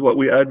this is what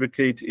we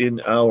advocate in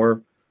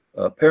our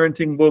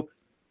parenting book,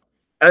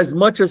 as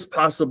much as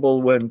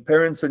possible, when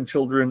parents and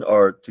children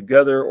are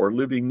together or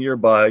living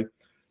nearby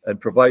and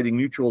providing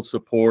mutual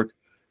support,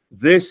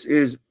 this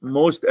is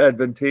most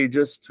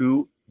advantageous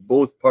to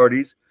both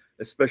parties,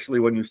 especially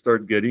when you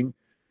start getting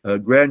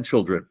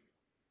grandchildren.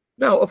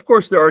 Now, of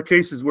course, there are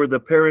cases where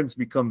the parents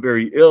become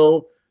very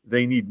ill,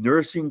 they need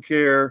nursing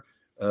care,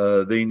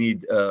 they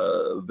need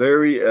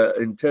very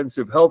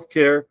intensive health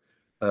care,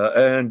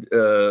 and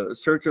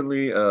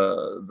certainly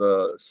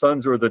the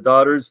sons or the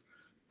daughters,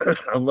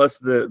 unless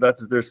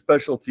that's their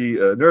specialty,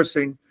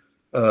 nursing,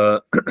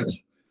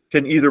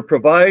 can either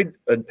provide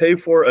and pay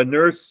for a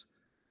nurse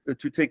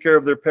to take care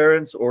of their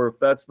parents, or if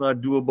that's not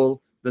doable,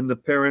 then the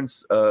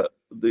parents,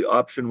 the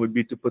option would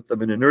be to put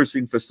them in a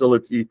nursing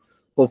facility,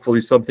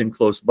 hopefully something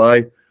close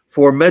by,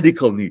 for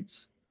medical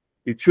needs.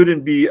 It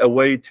shouldn't be a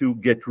way to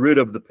get rid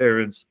of the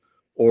parents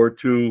or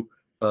to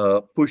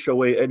push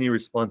away any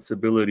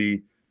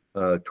responsibility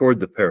toward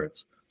the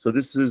parents. So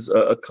this is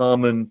a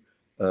common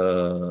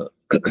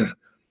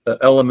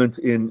element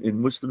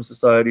in Muslim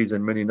societies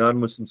and many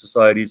non-Muslim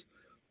societies,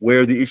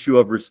 where the issue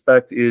of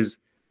respect is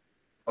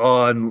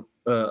on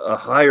a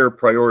higher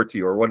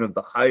priority, or one of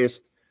the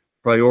highest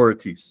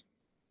priorities.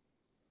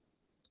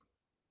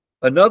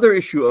 Another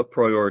issue of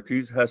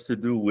priorities has to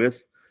do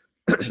with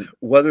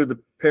whether the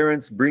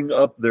parents bring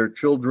up their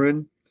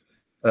children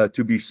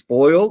to be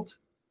spoiled,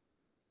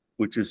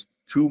 which is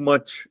too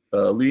much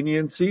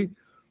leniency,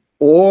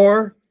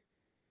 or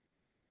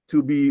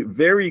to be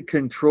very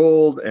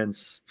controlled and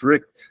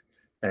strict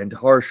and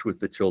harsh with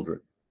the children,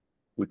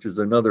 which is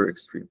another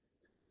extreme.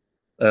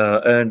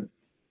 And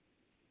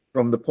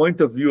from the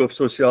point of view of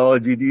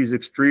sociology, these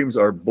extremes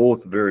are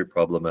both very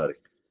problematic.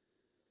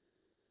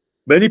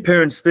 Many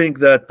parents think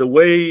that the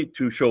way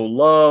to show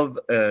love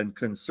and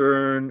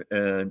concern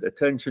and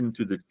attention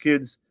to the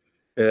kids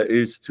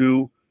is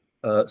to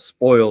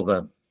spoil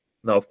them.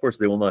 Now, of course,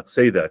 they will not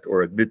say that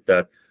or admit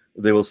that.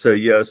 They will say,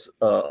 yes,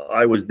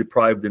 I was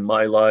deprived in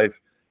my life.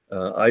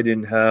 I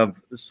didn't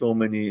have so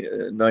many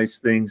nice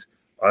things.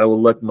 I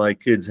will let my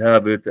kids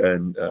have it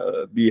and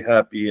be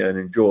happy and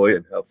enjoy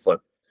and have fun.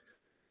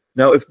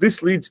 Now, if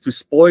this leads to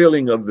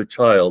spoiling of the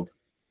child,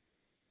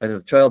 and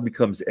the child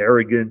becomes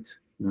arrogant,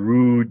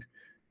 rude,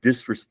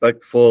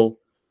 disrespectful,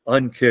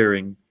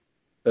 uncaring,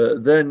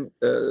 then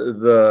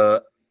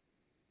the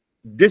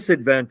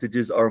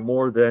disadvantages are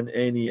more than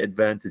any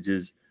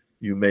advantages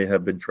you may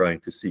have been trying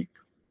to seek.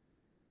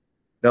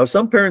 Now,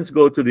 some parents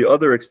go to the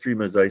other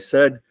extreme, as I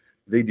said.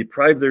 They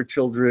deprive their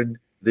children,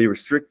 they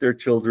restrict their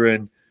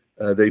children,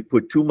 they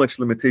put too much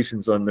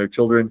limitations on their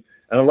children.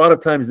 And a lot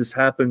of times this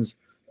happens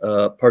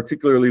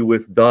particularly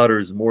with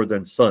daughters more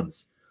than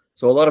sons.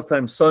 So a lot of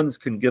times sons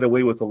can get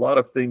away with a lot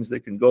of things. They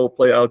can go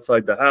play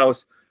outside the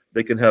house.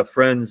 They can have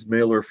friends,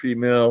 male or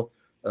female.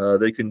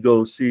 They can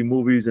go see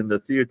movies in the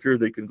theater.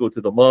 They can go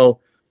to the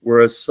mall.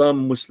 Whereas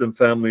some Muslim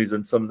families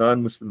and some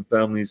non-Muslim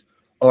families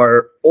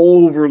are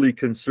overly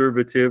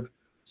conservative.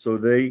 So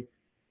they,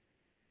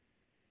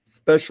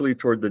 especially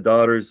toward the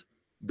daughters,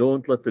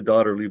 don't let the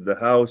daughter leave the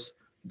house.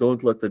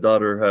 Don't let the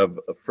daughter have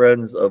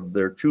friends of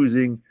their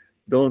choosing.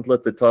 Don't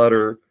let the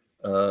daughter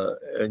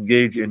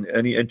engage in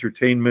any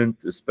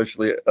entertainment,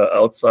 especially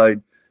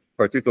outside,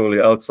 particularly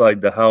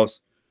outside the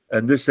house.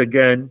 And this,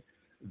 again,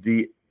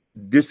 the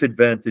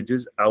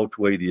disadvantages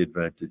outweigh the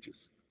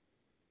advantages.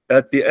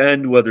 At the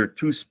end, whether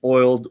too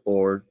spoiled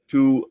or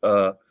too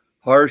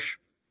harsh,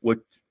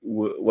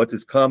 what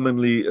is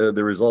commonly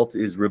the result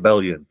is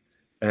rebellion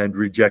and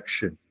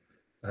rejection.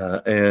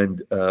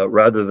 and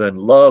rather than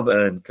love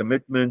and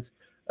commitment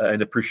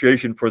and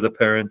appreciation for the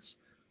parents,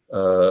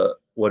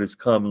 what is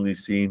commonly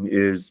seen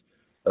is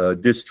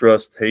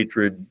distrust,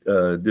 hatred,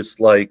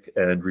 dislike,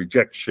 and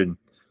rejection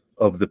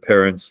of the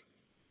parents,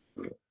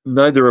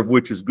 neither of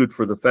which is good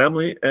for the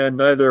family and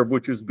neither of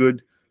which is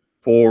good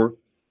for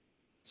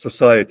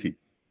society.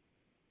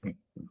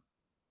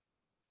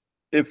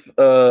 If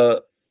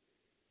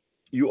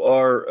you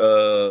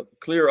are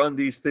clear on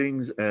these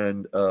things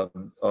and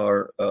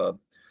are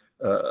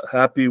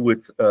happy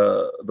with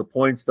the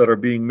points that are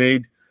being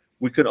made,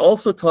 we can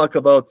also talk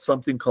about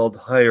something called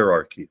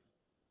hierarchy.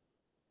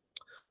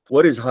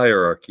 What is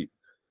hierarchy?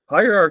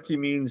 Hierarchy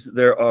means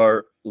there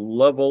are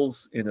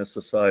levels in a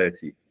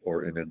society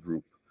or in a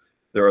group.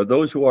 There are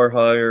those who are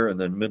higher and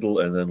then middle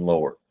and then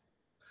lower.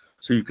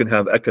 So you can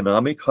have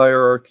economic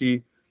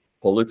hierarchy,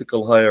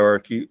 political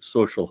hierarchy,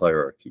 social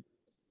hierarchy.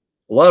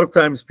 A lot of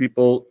times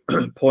people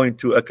point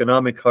to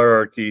economic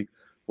hierarchy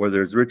where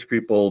there's rich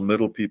people,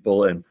 middle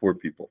people, and poor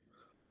people.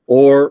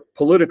 Or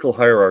political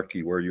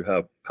hierarchy where you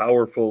have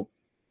powerful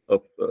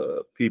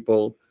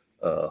people,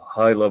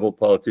 high-level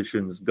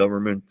politicians,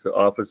 government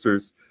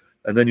officers,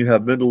 and then you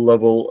have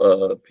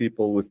middle-level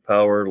people with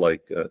power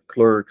like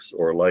clerks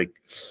or like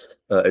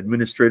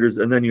administrators,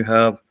 and then you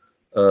have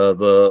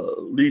the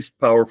least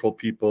powerful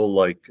people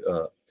like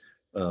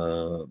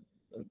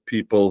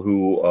people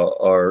who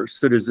are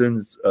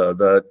citizens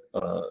that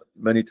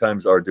many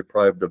times are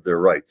deprived of their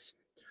rights.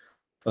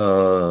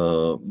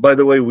 By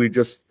the way, we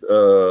just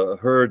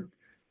heard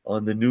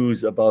on the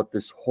news about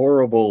this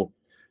horrible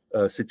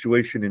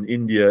situation in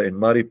India, in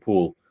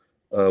Maripur,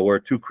 where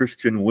two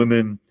Christian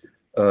women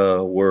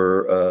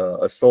were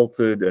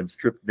assaulted and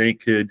stripped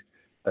naked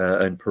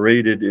and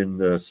paraded in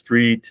the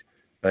street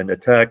and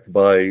attacked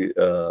by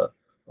a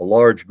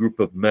large group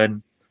of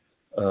men.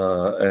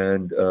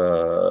 And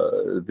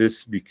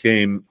this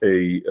became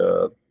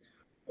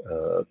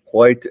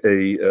quite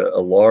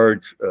a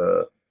large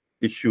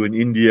issue in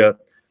India.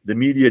 The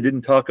media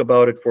didn't talk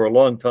about it for a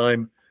long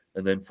time,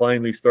 and then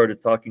finally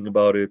started talking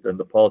about it, and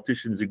the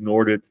politicians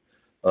ignored it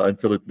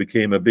until it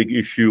became a big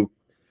issue.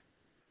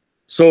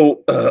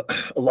 So a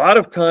lot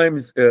of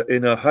times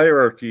in a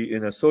hierarchy,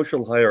 in a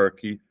social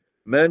hierarchy,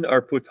 men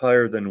are put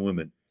higher than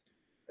women,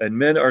 and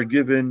men are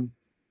given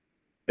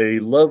a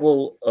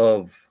level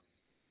of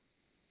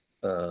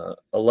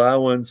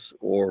allowance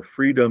or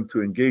freedom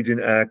to engage in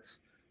acts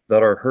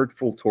that are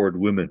hurtful toward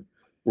women,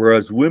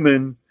 whereas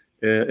women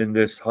in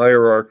this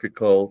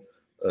hierarchical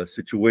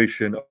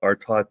situation are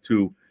taught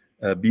to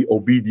be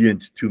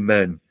obedient to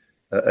men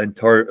and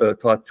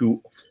taught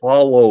to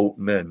follow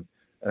men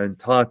and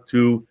taught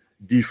to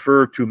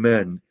defer to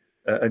men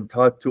and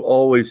taught to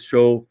always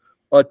show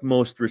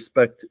utmost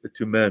respect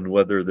to men,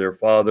 whether their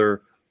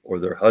father or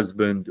their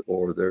husband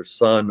or their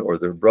son or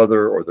their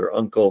brother or their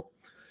uncle.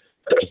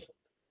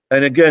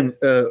 And again,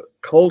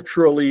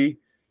 culturally,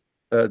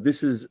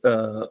 this is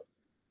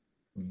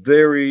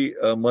very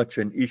much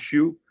an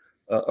issue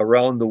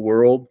around the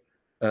world,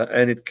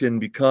 and it can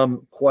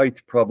become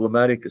quite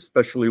problematic,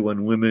 especially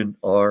when women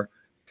are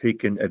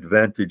taken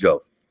advantage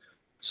of.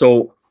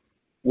 So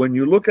when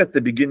you look at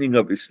the beginning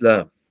of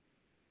Islam,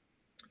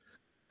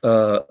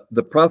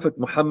 the Prophet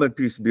Muhammad,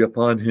 peace be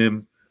upon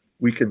him,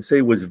 we can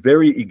say was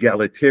very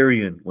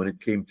egalitarian when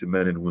it came to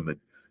men and women.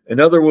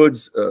 In other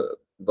words,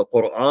 the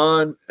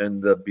Quran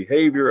and the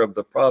behavior of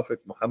the Prophet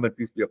Muhammad,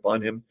 peace be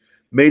upon him,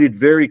 made it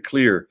very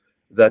clear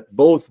that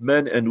both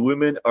men and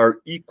women are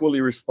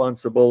equally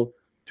responsible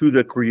to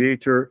the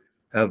Creator,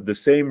 have the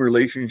same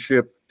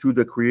relationship to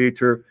the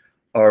Creator,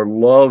 are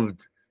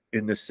loved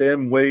in the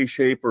same way,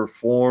 shape, or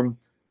form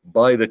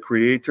by the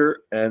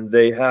Creator, and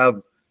they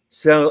have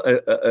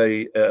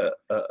a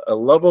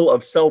level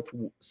of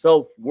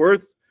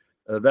self-worth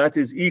that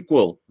is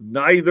equal.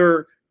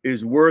 Neither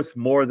is worth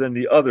more than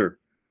the other.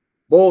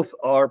 Both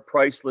are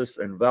priceless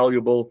and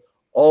valuable.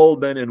 All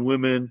men and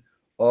women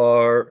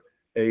are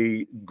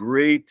a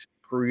great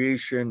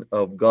creation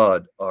of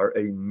God, are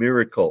a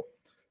miracle.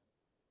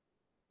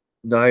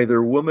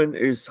 Neither woman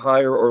is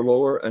higher or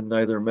lower, and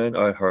neither men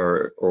are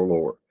higher or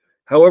lower.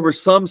 However,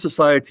 some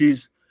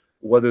societies,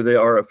 whether they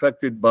are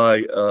affected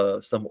by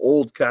some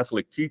old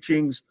Catholic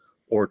teachings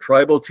or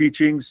tribal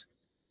teachings,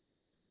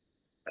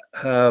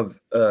 have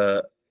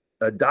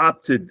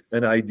adopted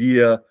an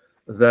idea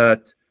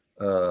that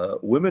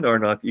women are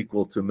not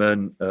equal to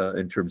men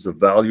in terms of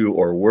value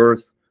or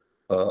worth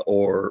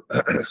or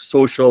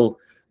social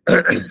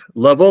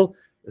level.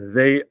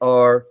 They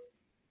are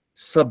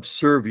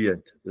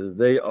subservient.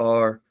 They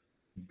are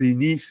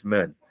beneath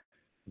men.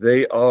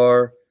 They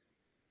are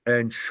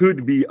and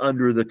should be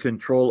under the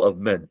control of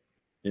men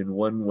in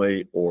one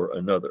way or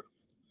another.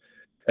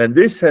 And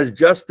this has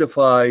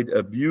justified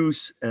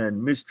abuse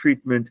and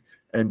mistreatment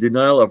and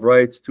denial of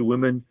rights to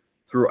women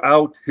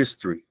throughout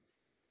history.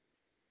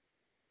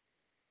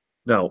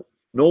 Now,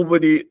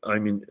 nobody,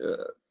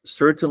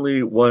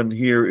 certainly one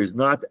here is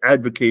not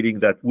advocating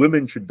that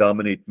women should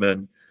dominate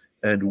men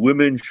and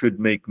women should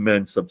make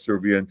men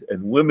subservient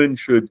and women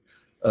should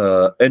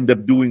end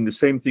up doing the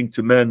same thing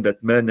to men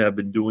that men have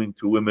been doing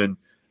to women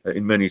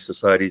in many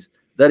societies.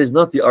 That is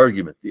not the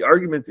argument. The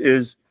argument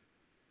is,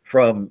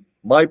 from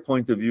my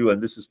point of view,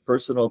 and this is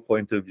personal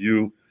point of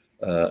view,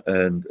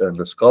 and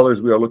the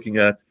scholars we are looking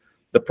at,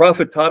 the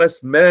Prophet taught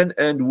us men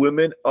and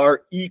women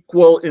are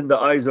equal in the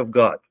eyes of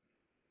God.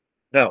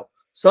 Now,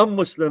 some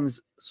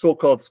Muslims,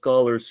 so-called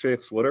scholars,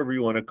 sheikhs, whatever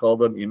you want to call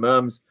them,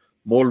 imams,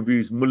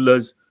 Maulvis,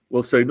 mullahs,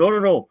 will say, no, no,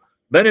 no,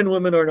 men and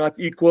women are not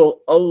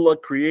equal. Allah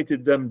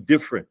created them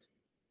different.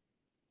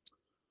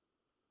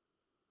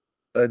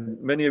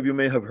 And many of you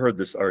may have heard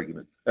this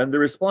argument. And the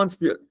response,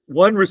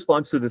 one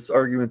response to this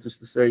argument is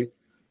to say,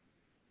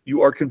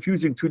 you are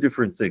confusing two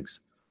different things.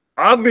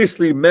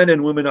 Obviously, men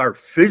and women are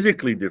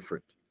physically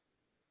different.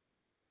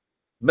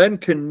 Men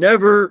can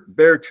never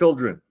bear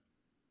children.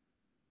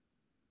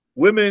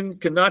 Women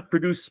cannot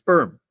produce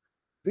sperm.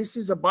 This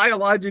is a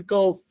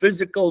biological,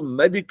 physical,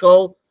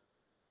 medical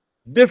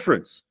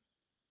difference.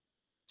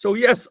 So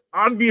yes,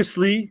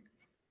 obviously,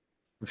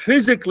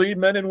 physically,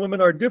 men and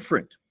women are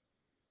different.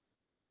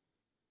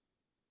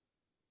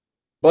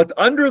 But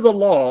under the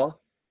law,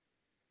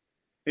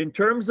 in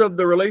terms of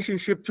the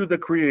relationship to the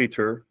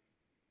Creator,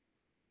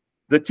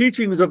 the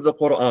teachings of the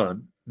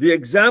Quran, the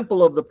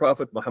example of the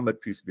Prophet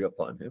Muhammad, peace be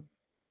upon him,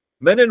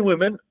 men and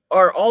women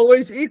are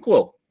always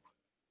equal.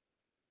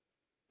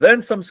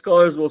 Then some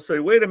scholars will say,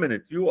 wait a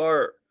minute, you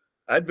are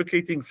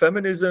advocating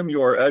feminism,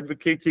 you are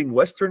advocating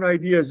Western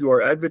ideas, you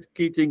are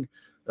advocating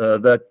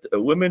that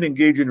women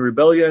engage in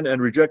rebellion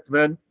and reject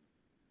men.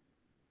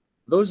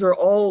 Those are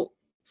all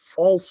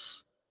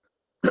false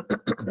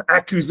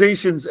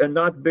accusations and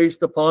not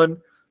based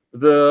upon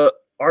the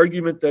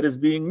argument that is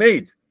being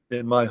made,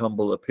 in my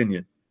humble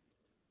opinion.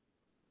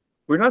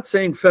 We're not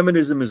saying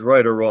feminism is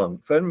right or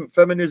wrong.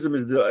 Feminism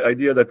is the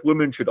idea that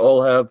women should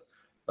all have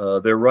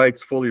their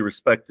rights fully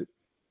respected.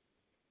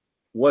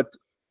 What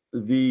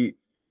the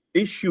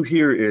issue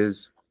here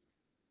is,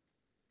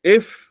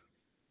 if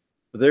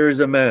there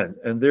is a man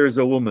and there is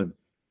a woman,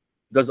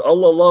 does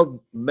Allah love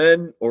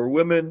men or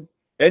women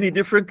any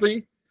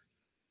differently?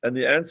 And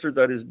the answer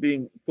that is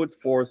being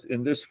put forth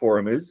in this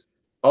forum is,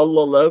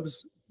 Allah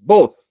loves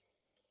both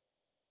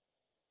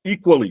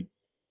equally,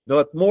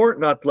 not more,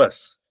 not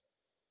less.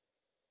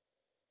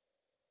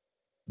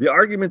 The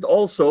argument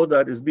also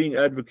that is being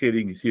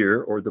advocated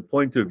here, or the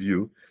point of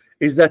view,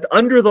 is that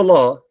under the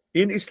law,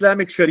 in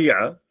Islamic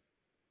Sharia,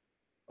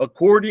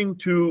 according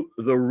to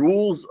the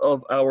rules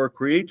of our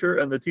Creator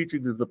and the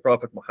teachings of the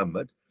Prophet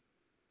Muhammad,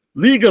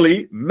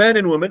 legally, men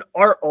and women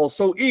are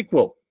also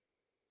equal.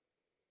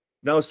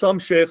 Now, some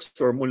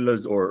sheikhs or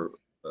mullahs or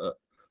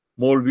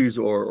Maulvis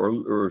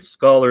or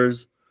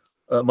scholars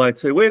might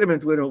say, wait a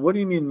minute, what do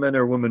you mean men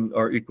or women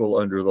are equal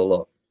under the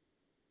law?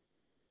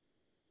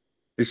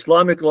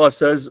 Islamic law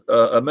says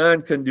a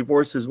man can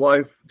divorce his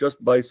wife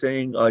just by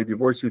saying, I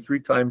divorce you 3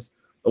 times.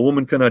 A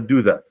woman cannot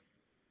do that.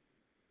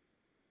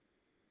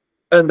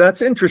 And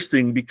that's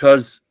interesting,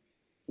 because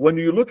when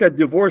you look at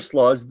divorce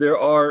laws, there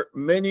are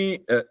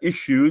many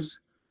issues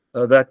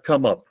that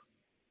come up.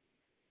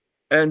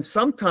 And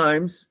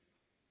sometimes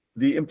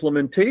the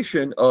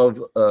implementation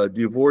of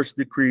divorce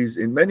decrees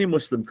in many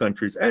Muslim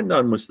countries and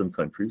non-Muslim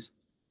countries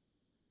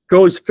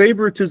shows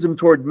favoritism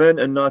toward men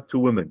and not to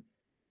women.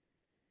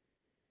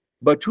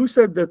 But who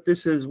said that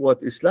this is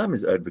what Islam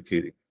is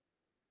advocating?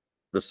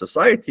 The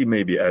society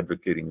may be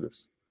advocating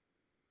this,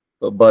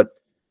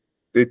 but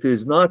it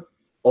is not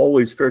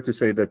always fair to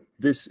say that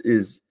this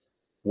is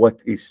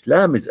what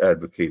Islam is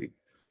advocating.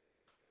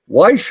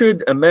 Why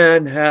should a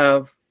man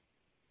have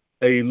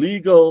a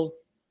legal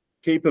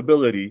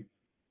capability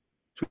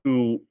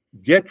to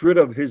get rid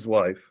of his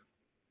wife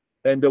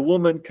and a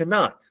woman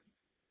cannot?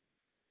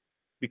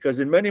 Because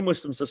in many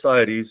Muslim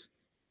societies,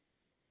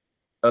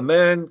 a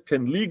man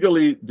can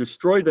legally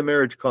destroy the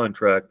marriage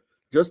contract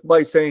just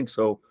by saying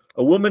so.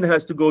 A woman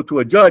has to go to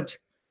a judge,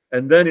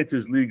 and then it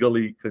is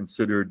legally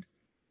considered,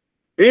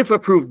 if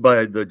approved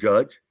by the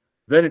judge,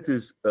 then it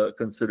is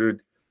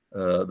considered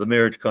the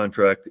marriage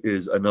contract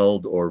is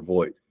annulled or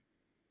void.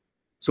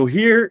 So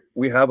here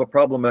we have a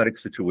problematic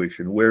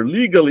situation where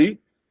legally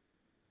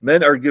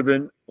men are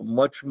given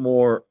much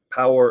more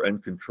power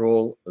and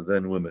control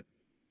than women.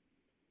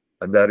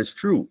 And that is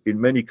true. In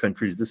many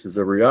countries, this is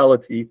a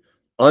reality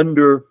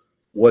under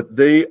what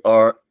they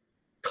are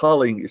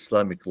calling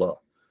Islamic law.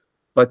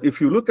 But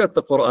if you look at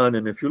the Quran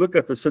and if you look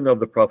at the Sunnah of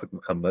the Prophet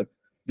Muhammad,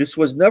 this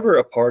was never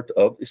a part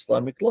of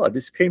Islamic law.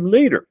 This came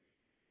later.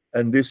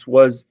 And this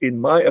was,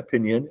 in my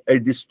opinion, a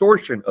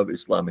distortion of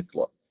Islamic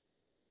law.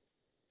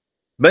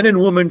 Men and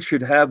women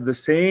should have the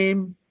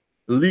same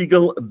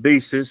legal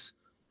basis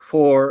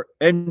for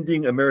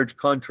ending a marriage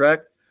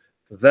contract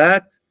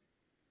that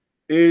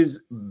is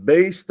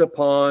based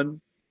upon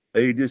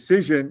a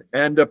decision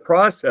and a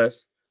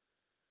process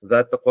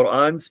that the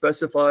Quran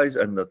specifies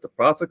and that the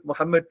Prophet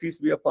Muhammad, peace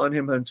be upon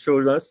him, has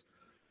showed us,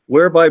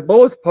 whereby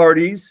both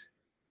parties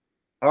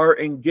are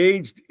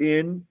engaged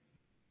in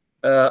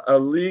a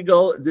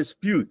legal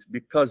dispute.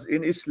 Because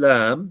in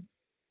Islam,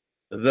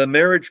 the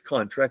marriage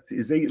contract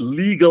is a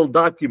legal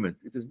document.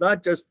 It is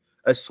not just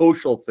a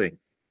social thing.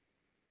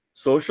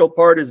 Social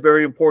part is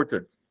very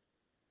important.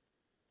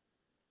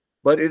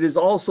 but it is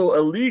also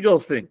a legal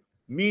thing,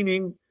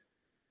 meaning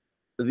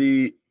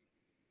the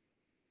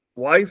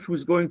wife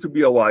who's going to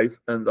be a wife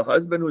and the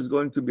husband who's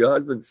going to be a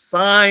husband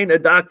sign a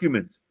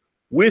document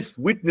with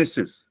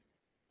witnesses.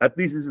 At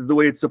least this is the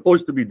way it's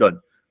supposed to be done.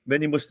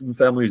 Many Muslim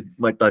families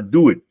might not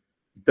do it.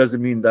 It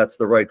doesn't mean that's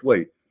the right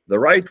way. The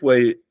right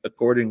way,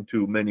 according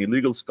to many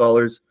legal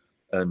scholars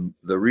and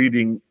the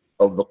reading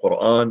of the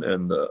Quran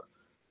and the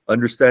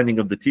understanding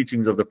of the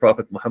teachings of the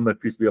Prophet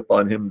Muhammad, peace be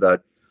upon him,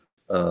 that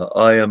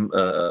I am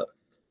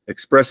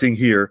expressing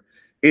here,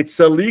 it's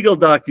a legal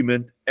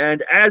document,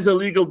 and as a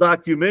legal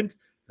document,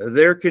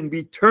 there can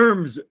be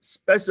terms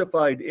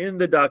specified in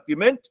the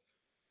document,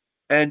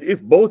 and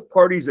if both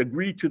parties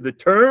agree to the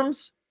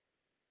terms,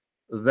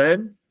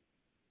 then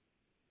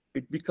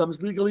it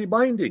becomes legally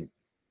binding.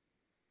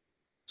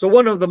 So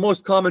one of the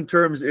most common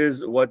terms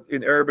is what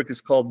in Arabic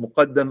is called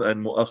muqaddam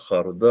and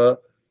muakhar, the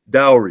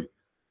dowry.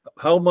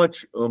 How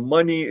much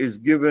money is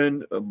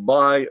given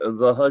by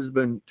the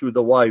husband to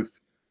the wife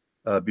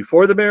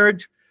before the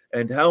marriage,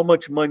 and how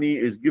much money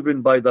is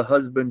given by the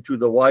husband to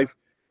the wife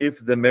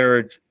if the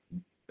marriage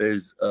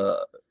is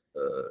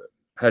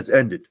has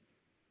ended.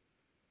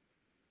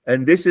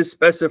 And this is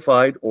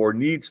specified or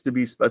needs to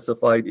be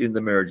specified in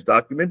the marriage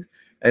document,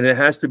 and it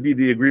has to be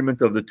the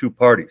agreement of the two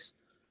parties.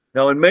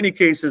 Now, in many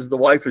cases, the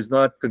wife is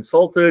not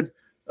consulted.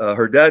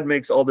 Her dad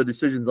makes all the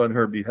decisions on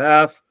her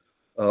behalf,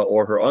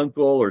 or her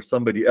uncle or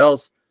somebody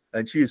else,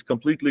 and she is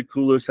completely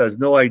clueless, has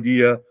no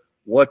idea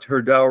what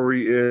her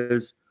dowry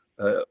is,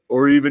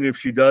 or even if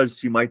she does,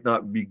 she might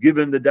not be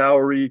given the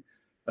dowry,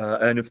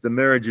 and if the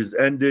marriage is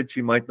ended,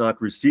 she might not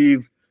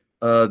receive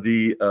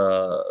the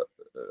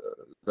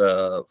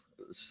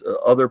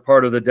other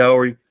part of the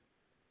dowry.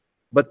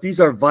 But these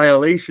are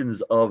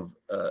violations of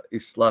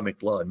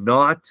Islamic law,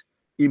 not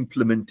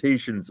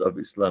implementations of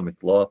Islamic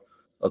law,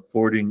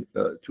 according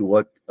to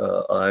what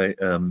I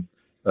am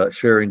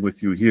sharing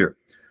with you here.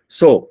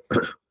 So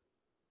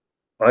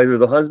either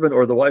the husband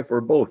or the wife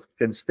or both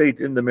can state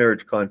in the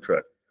marriage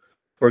contract.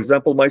 For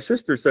example, my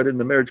sister said in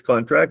the marriage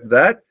contract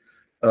that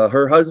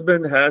her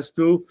husband has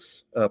to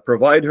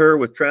provide her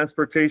with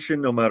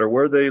transportation no matter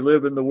where they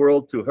live in the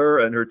world, to her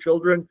and her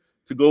children,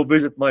 to go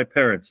visit my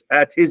parents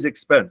at his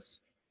expense.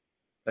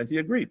 And he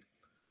agreed.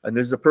 And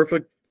this is a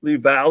perfectly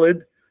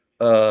valid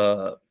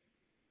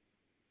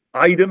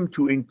item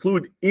to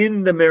include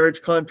in the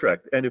marriage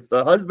contract. And if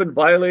the husband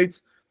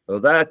violates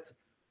that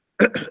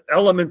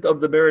element of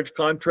the marriage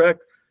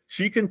contract,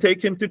 she can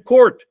take him to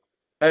court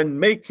and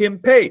make him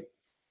pay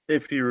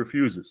if he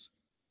refuses.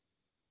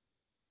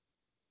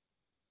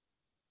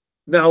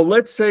 Now,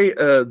 let's say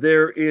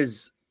there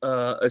is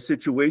a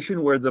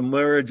situation where the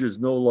marriage is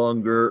no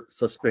longer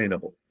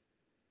sustainable,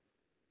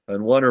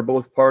 and one or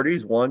both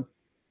parties want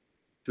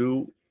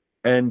to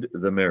end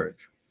the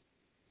marriage.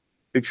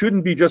 It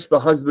shouldn't be just the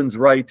husband's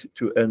right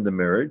to end the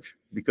marriage,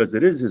 because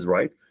it is his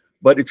right,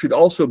 but it should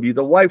also be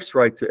the wife's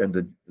right to end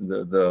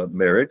the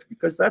marriage,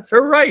 because that's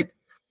her right.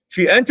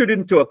 She entered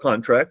into a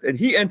contract, and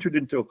he entered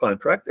into a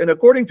contract, and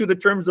according to the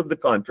terms of the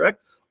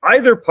contract,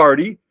 either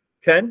party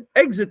can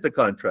exit the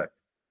contract.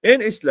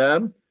 In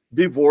Islam,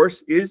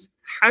 divorce is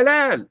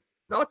halal,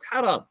 not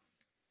haram.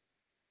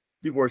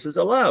 Divorce is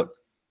allowed.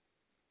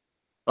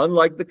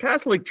 Unlike the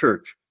Catholic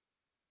Church,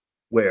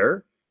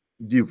 where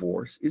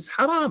divorce is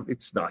haram.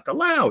 It's not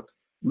allowed.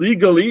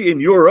 Legally in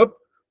Europe,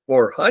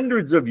 for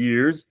hundreds of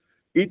years,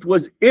 it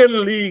was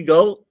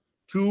illegal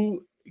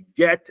to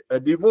get a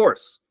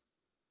divorce.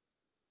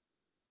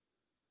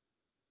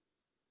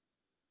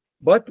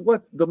 But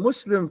what the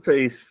Muslim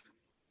faith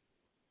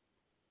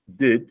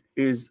did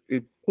is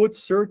it put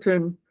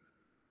certain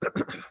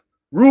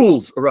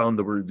rules around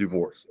the word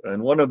divorce.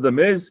 And one of them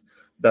is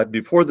that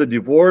before the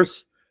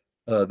divorce,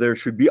 there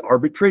should be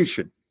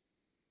arbitration.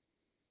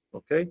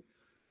 Okay?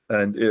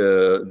 And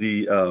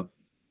the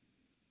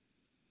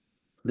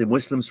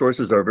Muslim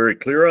sources are very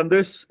clear on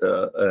this.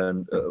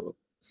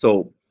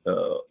 So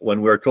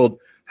when we're told,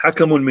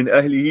 حَكَمٌ مِّنْ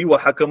أَهْلِهِ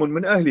وَحَكَمٌ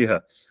مِّنْ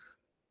أَهْلِهَا,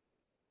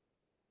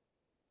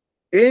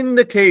 in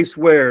the case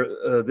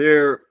where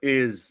there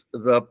is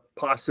the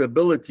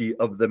possibility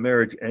of the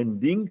marriage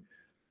ending,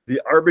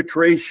 the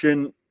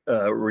arbitration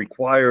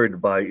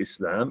required by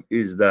Islam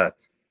is that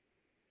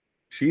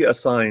she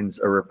assigns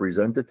a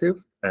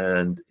representative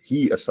and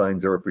he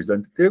assigns a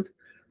representative,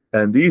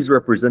 and these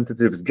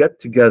representatives get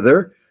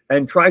together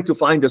and try to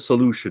find a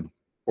solution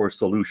or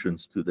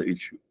solutions to the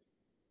issue.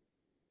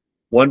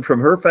 One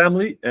from her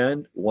family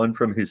and one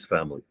from his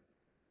family.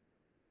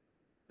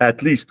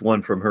 At least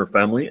one from her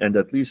family and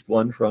at least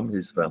one from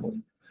his family.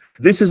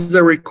 This is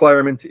a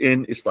requirement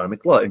in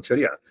Islamic law, in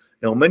Sharia.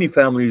 Now, many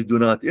families do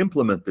not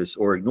implement this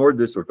or ignore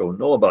this or don't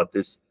know about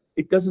this.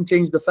 It doesn't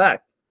change the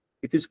fact.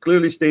 It is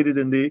clearly stated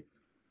in the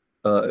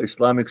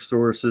Islamic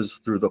sources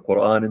through the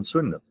Quran and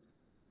Sunnah.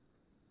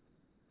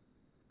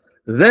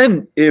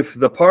 Then, if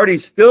the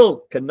parties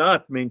still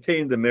cannot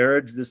maintain the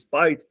marriage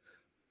despite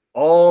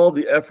all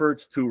the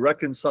efforts to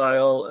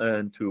reconcile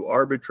and to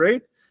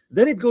arbitrate,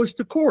 then it goes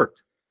to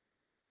court.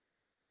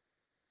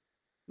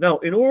 Now,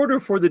 in order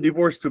for the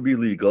divorce to be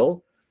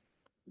legal,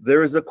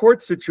 there is a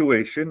court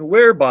situation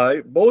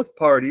whereby both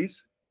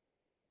parties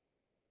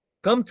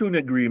come to an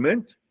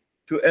agreement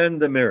to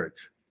end the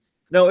marriage.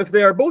 Now, if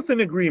they are both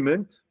in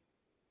agreement,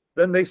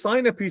 then they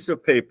sign a piece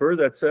of paper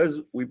that says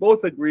we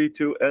both agree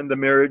to end the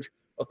marriage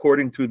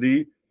according to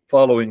the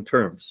following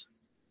terms.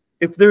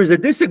 If there is a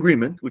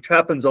disagreement, which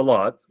happens a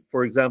lot,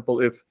 for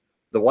example, if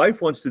the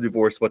wife wants to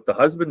divorce but the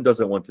husband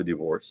doesn't want to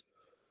divorce,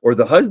 or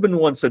the husband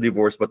wants a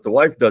divorce but the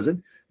wife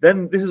doesn't,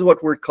 then this is what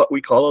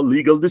we call a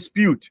legal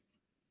dispute.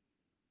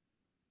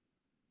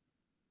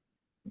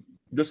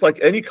 Just like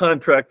any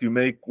contract you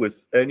make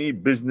with any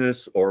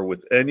business or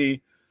with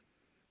any,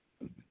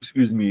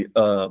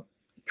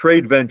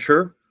 trade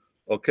venture,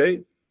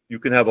 okay? You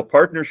can have a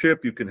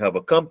partnership, you can have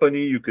a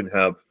company, you can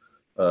have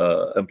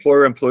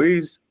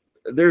employer-employees.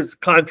 There's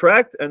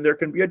contract and there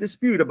can be a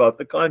dispute about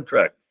the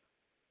contract.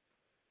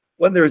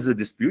 When there's a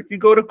dispute, you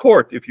go to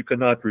court if you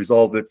cannot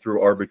resolve it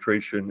through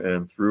arbitration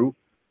and through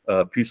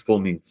peaceful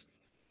means.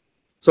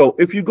 So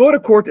if you go to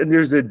court and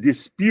there's a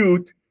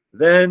dispute,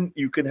 then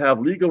you can have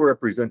legal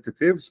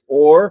representatives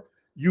or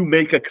you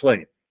make a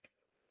claim.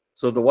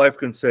 So the wife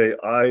can say,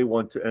 I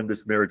want to end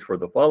this marriage for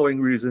the following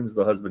reasons.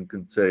 The husband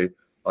can say,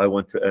 I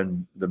want to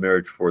end the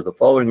marriage for the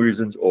following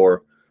reasons.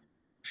 Or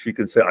she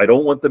can say, I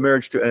don't want the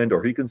marriage to end.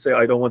 Or he can say,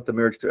 I don't want the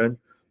marriage to end.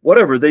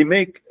 Whatever, they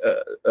make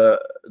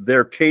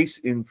their case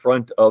in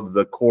front of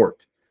the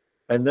court.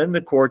 And then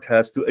the court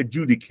has to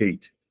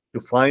adjudicate, to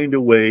find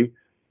a way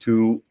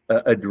to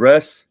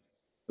address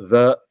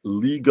the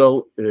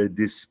legal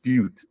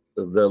dispute,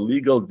 the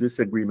legal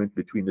disagreement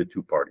between the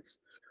two parties.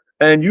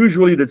 And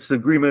usually the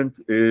disagreement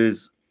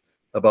is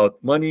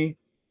about money,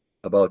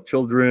 about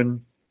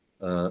children,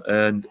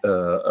 and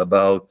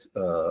about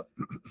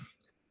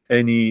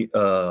any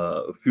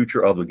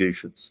future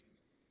obligations.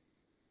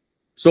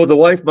 So the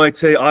wife might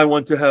say, I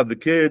want to have the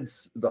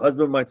kids. The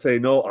husband might say,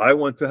 no, I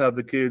want to have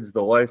the kids.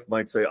 The wife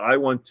might say, I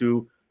want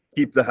to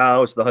keep the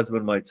house. The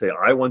husband might say,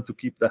 I want to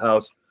keep the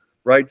house,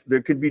 right?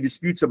 There could be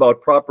disputes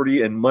about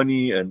property and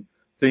money and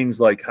things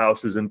like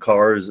houses and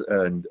cars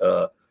and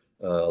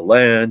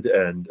land,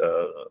 and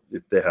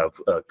if they have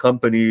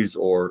companies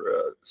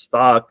or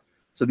stock.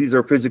 So these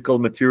are physical,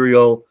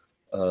 material,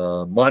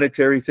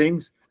 monetary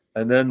things.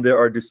 And then there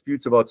are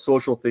disputes about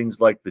social things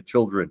like the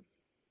children.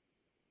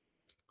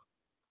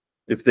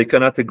 If they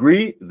cannot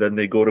agree, then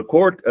they go to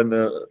court and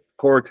the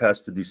court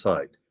has to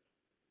decide.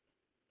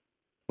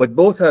 But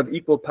both have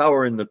equal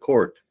power in the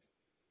court.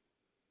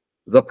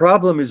 The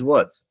problem is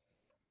what?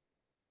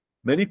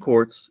 Many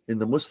courts in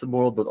the Muslim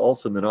world, but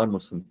also in the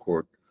non-Muslim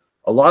court,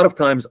 a lot of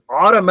times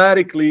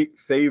automatically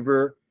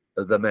favor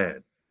the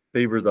man,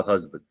 favor the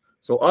husband.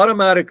 So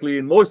automatically,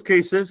 in most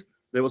cases,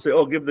 they will say,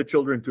 oh, give the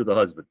children to the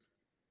husband.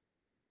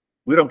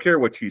 We don't care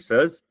what she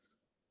says.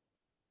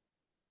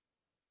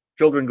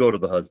 Children go to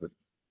the husband.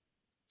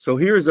 So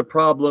here's a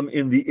problem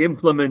in the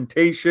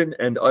implementation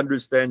and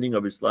understanding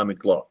of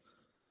Islamic law.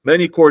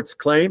 Many courts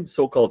claim,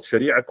 so-called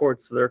Sharia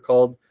courts, they're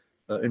called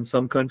in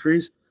some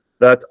countries,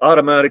 that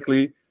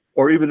automatically,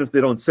 or even if they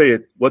don't say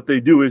it, what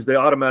they do is they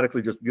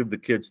automatically just give the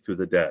kids to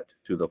the dad,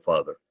 to the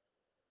father.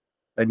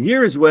 And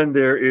here is when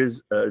there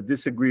is a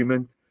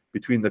disagreement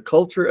between the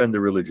culture and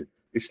the religion.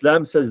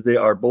 Islam says they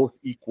are both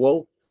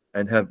equal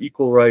and have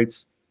equal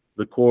rights.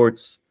 The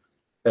courts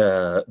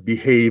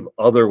behave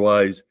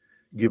otherwise,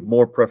 give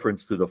more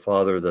preference to the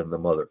father than the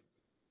mother.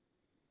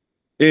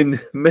 In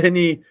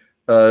many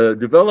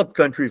developed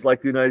countries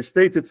like the United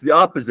States, it's the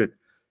opposite.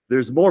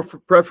 There's more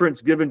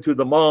preference given to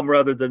the mom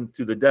rather than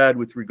to the dad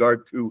with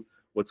regard to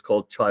what's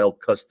called child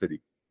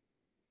custody.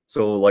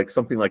 So like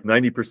something like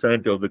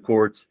 90% of the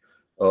courts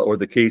or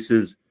the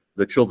cases,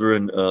 the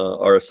children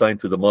are assigned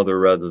to the mother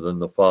rather than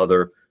the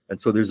father. And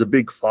so there's a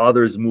big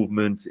fathers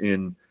movement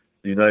in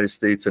the United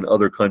States and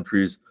other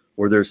countries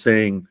where they're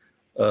saying,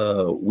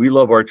 we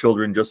love our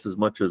children just as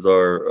much as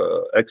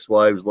our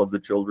ex-wives love the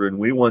children.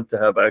 We want to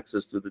have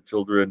access to the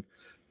children.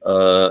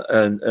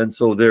 And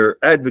so they're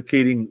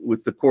advocating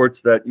with the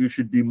courts that you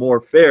should be more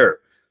fair,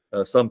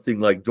 something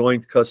like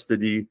joint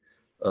custody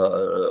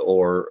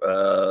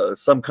or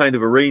some kind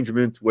of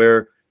arrangement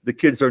where the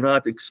kids are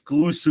not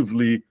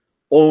exclusively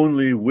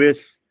only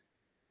with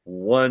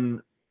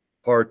one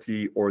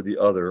party or the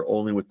other,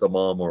 only with the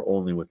mom or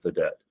only with the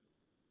dad.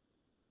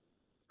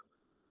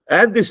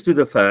 Add this to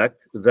the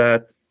fact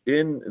that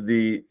in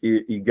the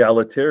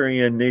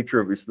egalitarian nature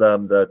of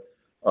Islam that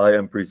I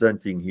am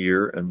presenting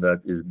here and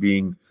that is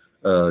being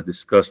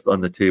discussed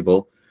on the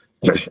table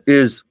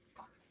is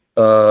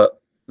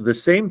the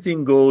same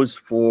thing goes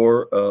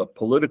for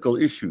political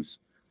issues.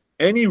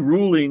 Any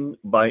ruling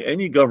by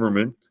any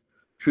government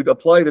should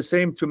apply the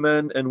same to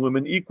men and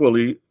women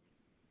equally.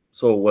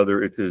 So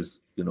whether it is,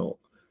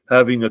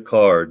 having a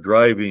car,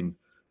 driving,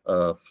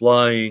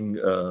 flying,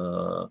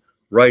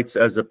 rights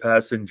as a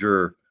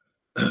passenger,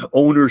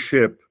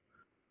 ownership,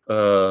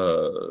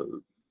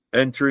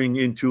 entering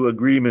into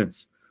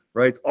agreements,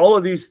 right? All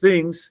of these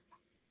things,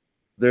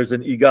 there's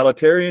an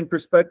egalitarian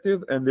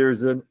perspective and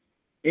there's an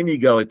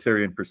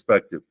inegalitarian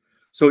perspective.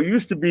 So it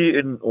used to be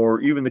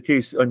or even the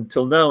case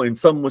until now in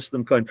some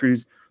Muslim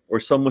countries or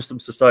some Muslim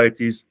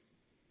societies,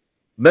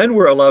 men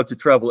were allowed to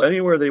travel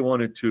anywhere they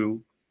wanted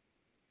to,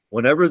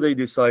 whenever they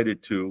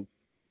decided to,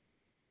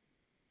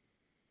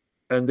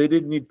 and they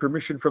didn't need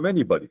permission from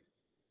anybody.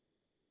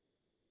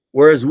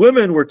 Whereas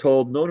women were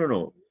told, no, no,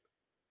 no.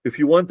 If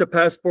you want the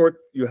passport,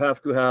 you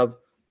have to have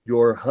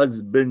your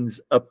husband's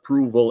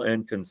approval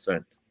and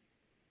consent.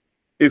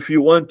 If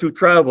you want to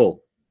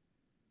travel,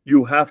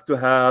 you have to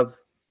have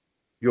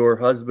your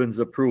husband's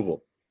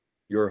approval,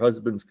 your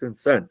husband's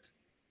consent.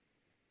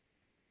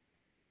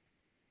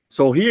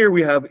 So here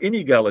we have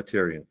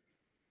inegalitarian.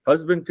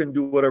 Husband can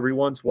do whatever he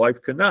wants,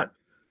 wife cannot.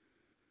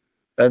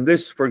 And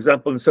this, for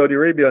example, in Saudi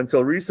Arabia,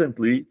 until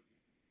recently,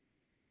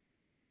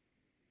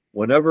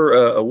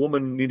 whenever a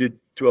woman needed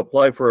to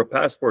apply for a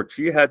passport,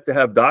 she had to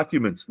have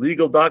documents,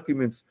 legal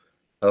documents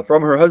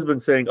from her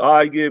husband saying,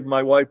 I gave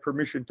my wife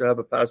permission to have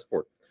a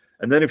passport.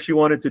 And then if she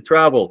wanted to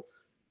travel,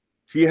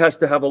 she has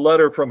to have a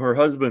letter from her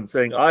husband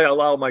saying, I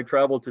allow my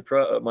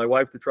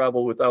wife to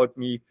travel without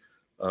me.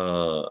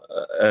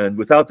 And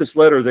without this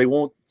letter, they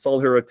won't sell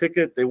her a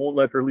ticket. They won't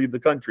let her leave the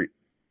country.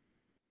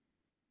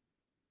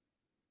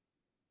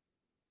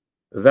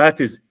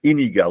 That is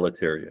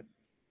inegalitarian.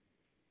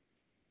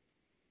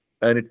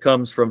 And it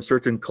comes from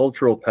certain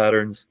cultural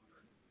patterns,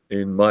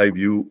 in my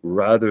view,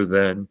 rather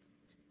than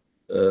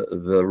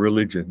the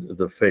religion,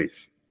 the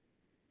faith,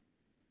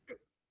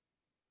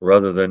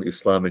 rather than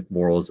Islamic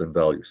morals and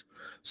values.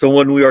 So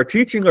when we are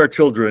teaching our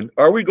children,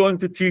 are we going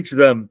to teach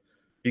them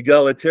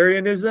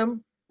egalitarianism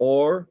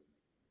or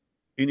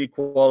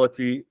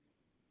inequality,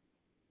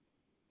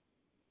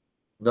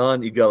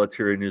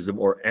 non-egalitarianism,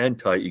 or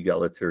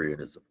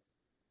anti-egalitarianism?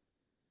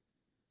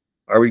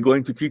 Are we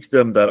going to teach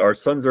them that our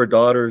sons or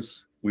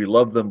daughters, we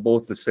love them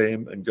both the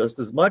same and just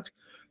as much?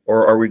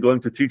 Or are we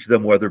going to teach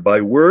them, whether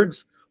by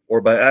words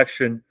or by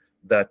action,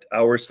 that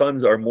our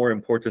sons are more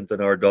important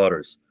than our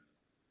daughters?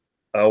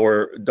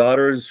 Our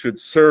daughters should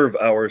serve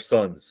our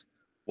sons.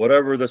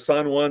 Whatever the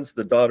son wants,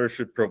 the daughter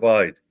should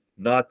provide,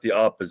 not the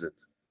opposite.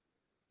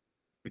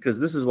 Because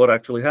this is what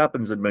actually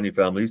happens in many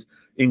families,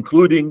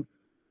 including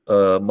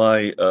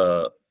my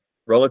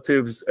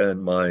relatives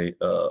and my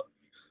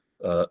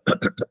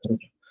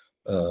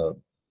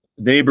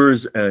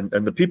neighbors and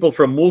the people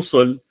from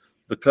Mosul,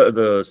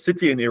 the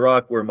city in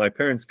Iraq where my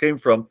parents came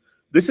from.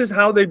 This is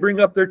how they bring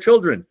up their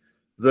children.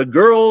 The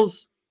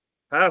girls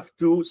have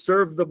to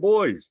serve the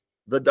boys.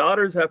 The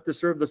daughters have to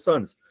serve the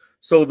sons.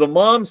 So the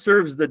mom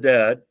serves the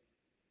dad,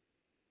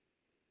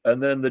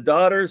 and then the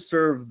daughters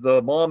serve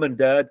the mom and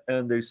dad,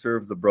 and they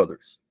serve the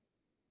brothers.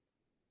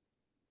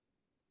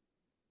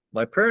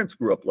 My parents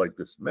grew up like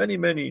this.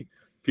 Many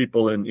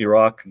people in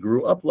Iraq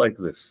grew up like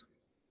this.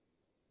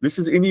 This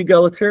is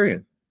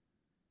inegalitarian.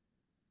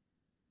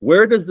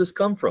 Where does this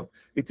come from?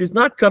 It is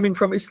not coming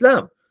from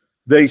Islam.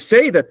 They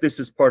say that this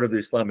is part of the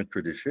Islamic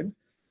tradition,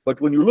 but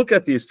when you look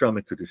at the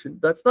Islamic tradition,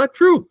 that's not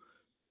true.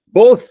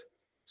 Both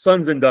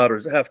sons and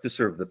daughters have to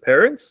serve the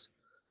parents.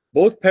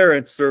 Both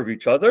parents serve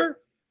each other.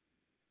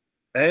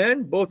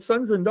 And both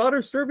sons and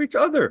daughters serve each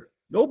other.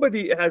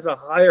 Nobody has a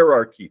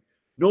hierarchy.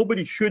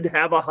 Nobody should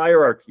have a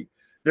hierarchy.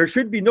 There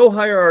should be no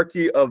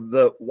hierarchy of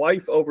the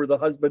wife over the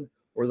husband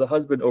or the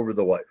husband over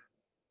the wife.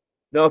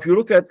 Now, if you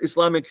look at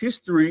Islamic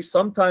history,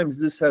 sometimes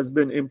this has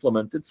been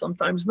implemented,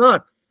 sometimes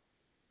not.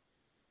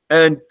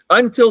 And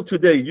until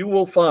today, you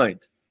will find,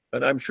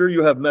 and I'm sure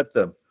you have met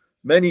them,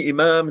 many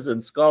imams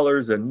and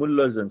scholars and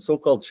mullahs and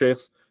so-called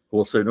sheikhs who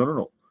will say, no, no,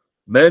 no,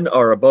 men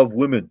are above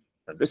women.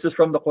 And this is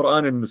from the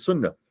Quran and the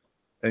Sunnah.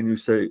 And you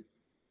say,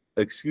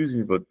 excuse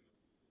me, but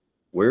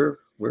where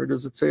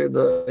does it say in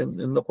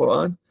the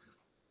Quran?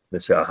 They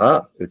say,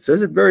 aha, it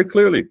says it very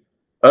clearly.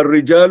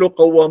 الرجال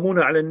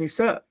قوامون على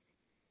النساء.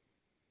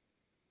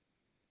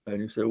 And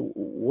you say,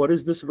 what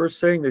is this verse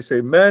saying? They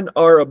say, men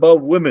are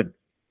above women.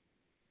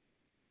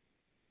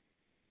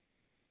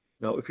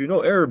 Now, if you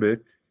know Arabic,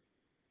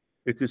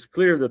 it is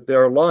clear that they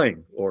are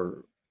lying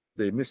or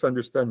they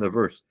misunderstand the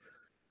verse.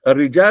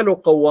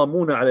 الرجال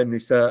قوامون على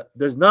النساء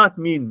does not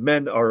mean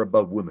men are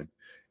above women.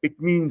 It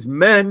means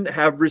men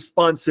have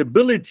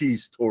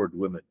responsibilities toward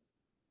women.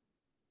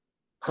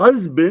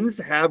 Husbands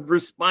have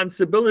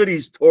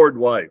responsibilities toward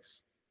wives.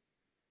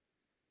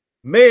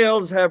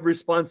 Males have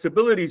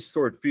responsibilities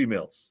toward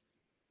females.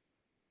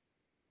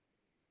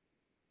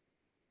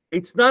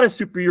 It's not a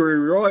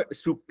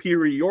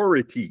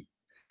superiority.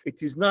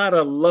 It is not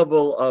a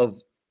level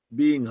of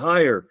being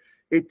higher.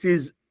 It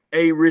is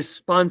a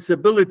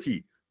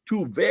responsibility.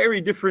 Two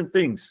very different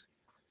things.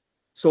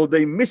 So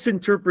they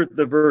misinterpret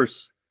the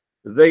verse.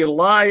 They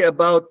lie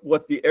about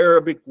what the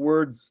Arabic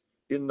words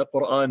in the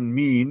Quran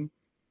mean,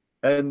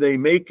 and they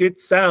make it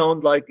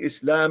sound like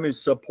Islam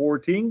is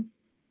supporting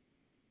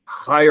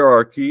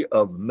hierarchy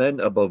of men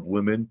above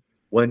women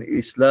when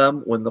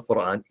the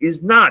Quran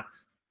is not.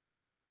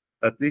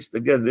 At least,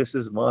 again, this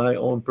is my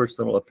own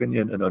personal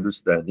opinion and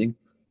understanding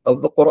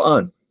of the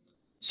Quran.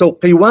 So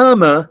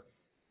qiwama,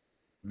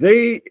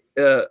 they,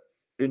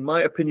 in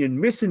my opinion,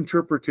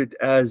 misinterpret it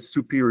as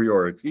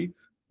superiority,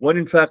 when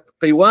in fact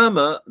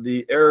qiwama,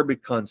 the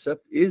Arabic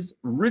concept, is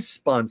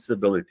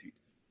responsibility.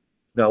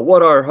 Now,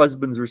 what are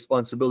husbands'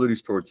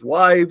 responsibilities towards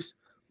wives?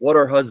 What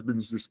are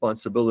husbands'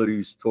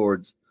 responsibilities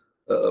towards,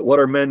 what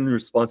are men's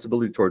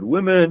responsibility toward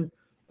women?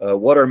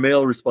 What are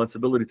male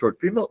responsibility toward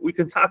female? We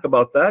can talk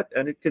about that,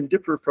 and it can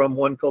differ from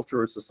one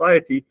culture or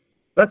society.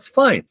 That's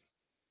fine,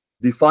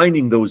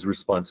 defining those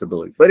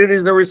responsibilities. But it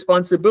is a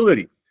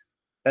responsibility.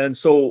 And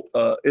so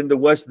in the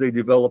West, they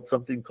developed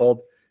something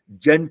called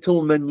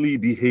gentlemanly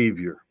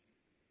behavior,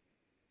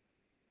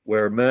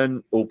 where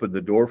men open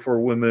the door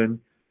for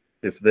women.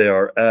 If they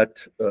are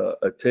at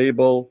a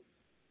table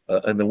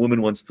and the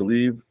woman wants to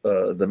leave,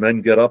 the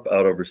men get up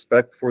out of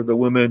respect for the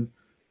women.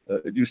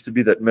 It used to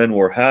be that men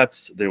wore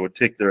hats. They would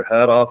take their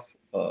hat off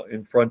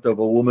in front of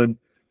a woman.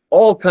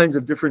 All kinds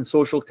of different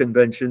social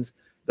conventions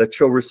that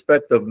show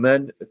respect of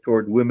men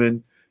toward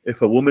women.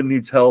 If a woman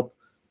needs help,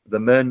 the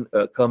men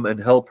come and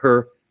help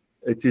her.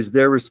 It is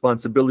their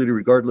responsibility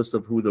regardless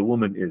of who the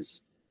woman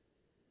is.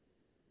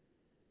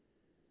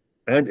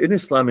 And in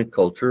Islamic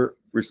culture,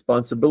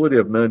 responsibility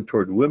of men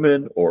toward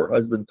women or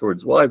husband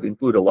towards wife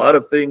include a lot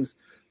of things,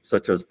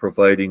 such as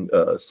providing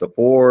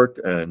support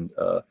and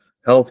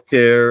health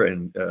care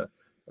and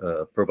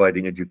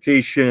providing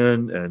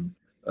education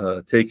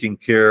and taking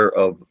care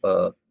of,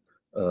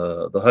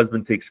 the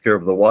husband takes care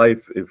of the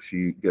wife if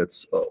she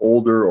gets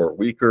older or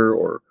weaker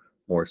or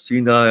more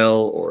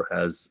senile or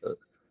has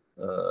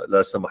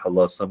la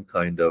samahallah, some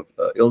kind of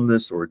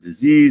illness or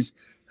disease,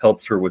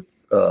 helps her with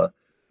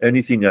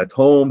anything at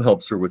home,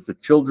 helps her with the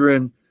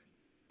children.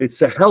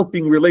 It's a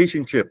helping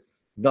relationship,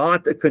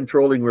 not a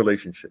controlling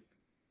relationship.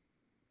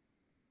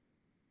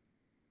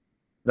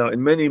 Now,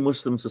 in many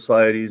Muslim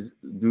societies,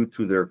 due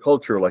to their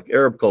culture, like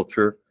Arab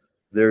culture,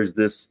 there's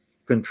this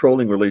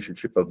controlling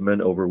relationship of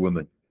men over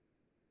women.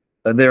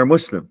 And they are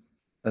Muslim,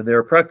 and they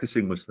are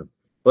practicing Muslim.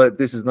 But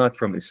this is not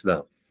from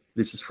Islam.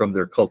 This is from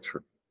their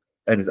culture.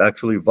 And it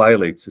actually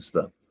violates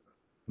Islam.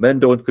 Men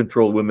don't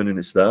control women in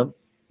Islam.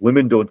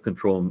 Women don't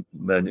control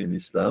men in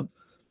Islam.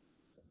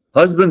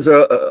 Husband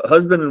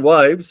and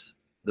wives,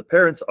 the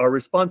parents are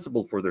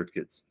responsible for their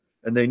kids,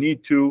 and they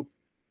need to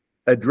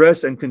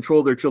address and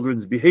control their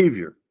children's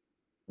behavior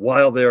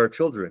while they are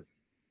children.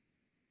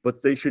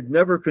 But they should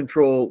never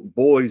control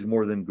boys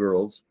more than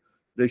girls.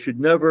 They should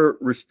never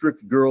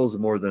restrict girls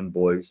more than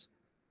boys.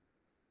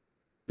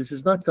 This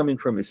is not coming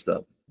from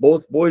Islam.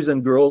 Both boys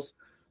and girls,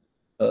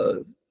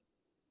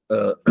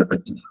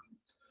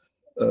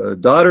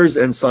 daughters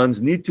and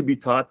sons, need to be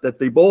taught that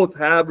they both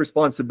have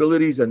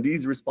responsibilities, and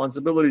these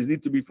responsibilities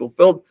need to be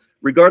fulfilled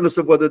regardless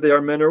of whether they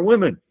are men or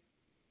women.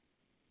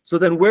 So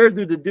then where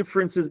do the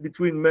differences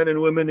between men and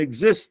women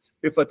exist,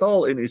 if at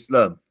all, in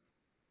Islam?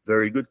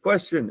 Very good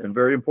question, and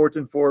very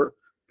important for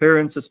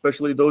parents,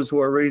 especially those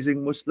who are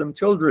raising Muslim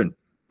children.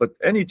 But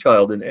any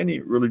child in any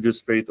religious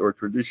faith or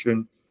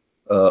tradition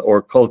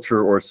or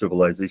culture or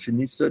civilization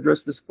needs to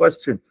address this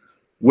question.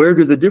 Where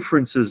do the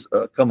differences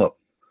come up?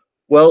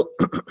 Well,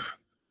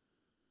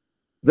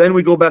 then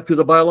we go back to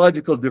the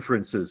biological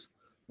differences.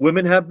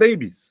 Women have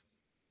babies.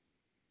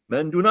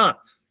 Men do not.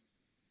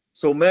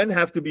 So men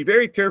have to be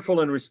very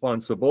careful and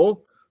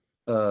responsible,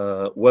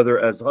 whether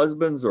as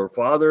husbands or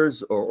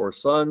fathers or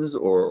sons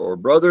or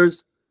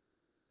brothers,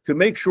 to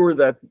make sure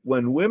that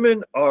when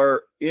women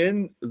are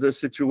in the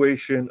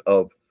situation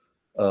of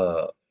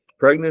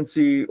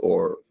pregnancy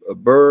or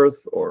birth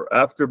or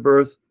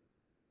afterbirth,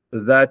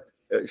 that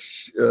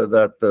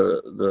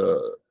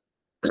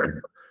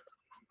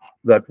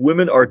that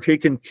women are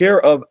taken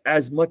care of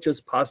as much as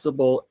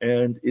possible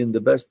and in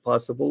the best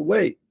possible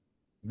way.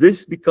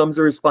 This becomes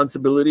a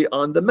responsibility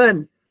on the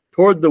men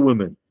toward the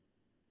women.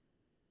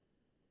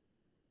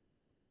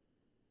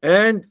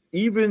 And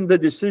even the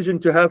decision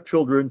to have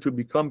children, to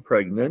become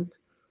pregnant,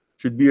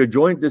 should be a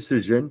joint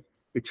decision.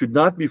 It should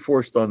not be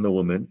forced on the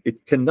woman.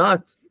 It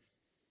cannot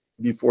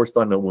be forced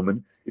on a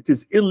woman. It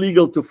is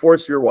illegal to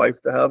force your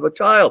wife to have a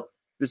child.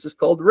 This is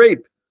called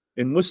rape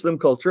in Muslim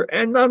culture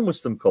and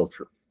non-Muslim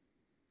culture.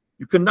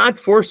 You cannot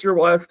force your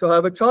wife to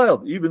have a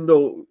child, even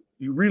though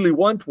you really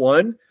want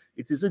one.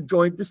 It is a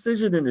joint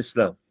decision in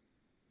Islam.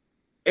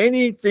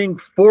 Anything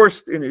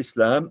forced in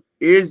Islam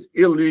is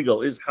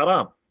illegal, is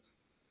haram,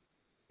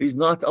 is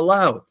not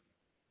allowed.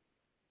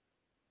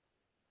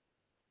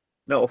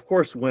 Now, of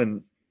course,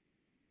 when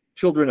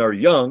children are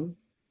young,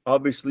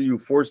 obviously you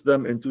force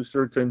them into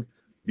certain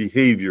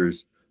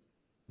behaviors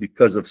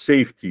because of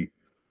safety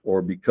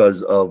or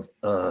because of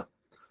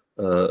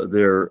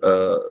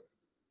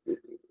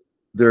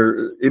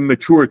their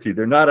immaturity.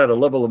 They're not at a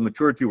level of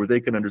maturity where they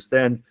can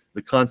understand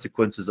the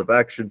consequences of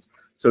actions.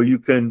 So you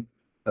can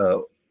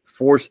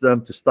force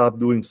them to stop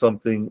doing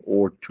something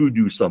or to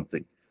do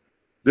something.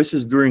 This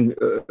is during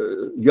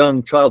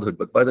young childhood,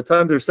 but by the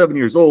time they're 7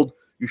 years old,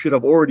 you should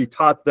have already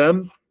taught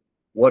them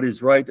what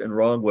is right and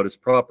wrong, what is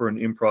proper and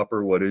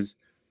improper, what is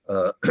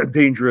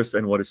dangerous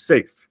and what is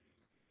safe.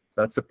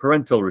 That's a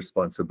parental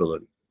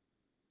responsibility.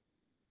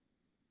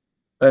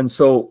 And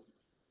so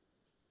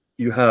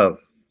you have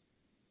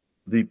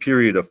the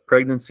period of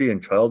pregnancy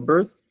and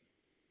childbirth,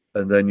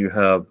 and then you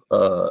have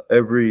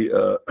every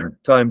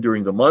time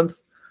during the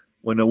month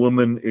when a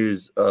woman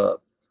is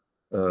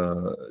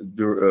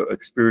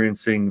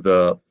experiencing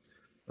the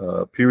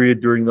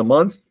period during the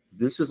month,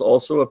 this is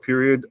also a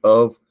period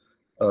of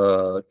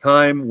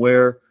time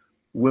where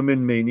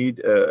women may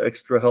need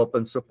extra help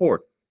and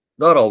support.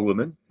 Not all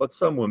women, but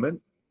some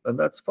women, and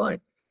that's fine.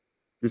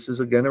 This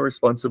is again a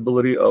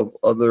responsibility of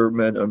other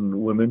men and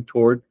women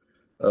toward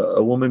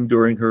a woman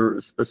during her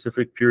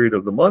specific period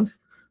of the month.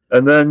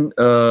 And then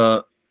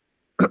other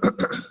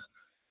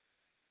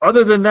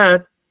than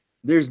that,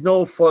 there's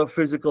no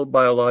physical,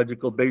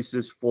 biological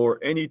basis for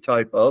any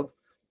type of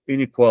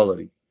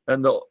inequality.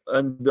 And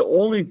the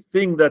only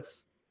thing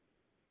that's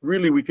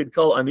really we could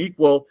call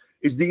unequal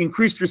is the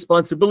increased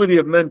responsibility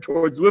of men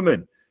towards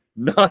women,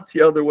 not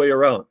the other way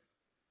around.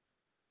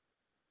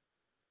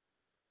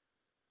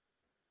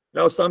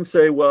 Now, some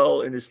say,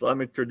 well, in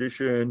Islamic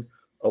tradition,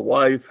 a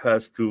wife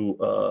has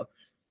to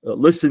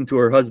listen to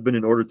her husband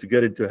in order to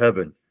get into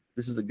heaven.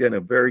 This is, again, a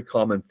very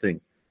common thing.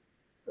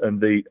 And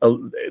they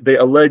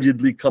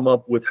allegedly come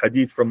up with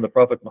hadith from the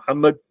Prophet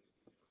Muhammad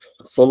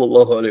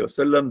sallallahu alaihi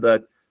wasallam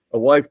that a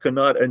wife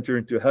cannot enter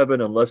into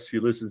heaven unless she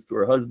listens to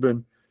her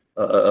husband.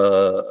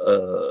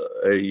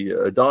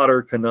 A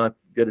daughter cannot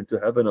get into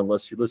heaven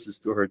unless she listens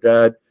to her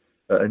dad,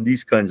 and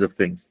these kinds of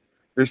things.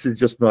 This is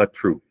just not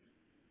true.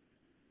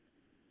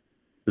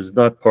 This is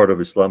not part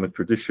of Islamic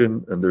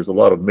tradition, and there's a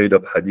lot of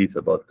made-up hadith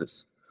about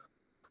this.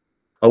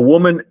 A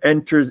woman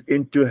enters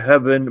into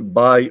heaven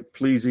by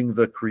pleasing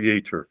the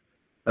Creator.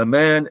 A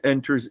man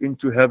enters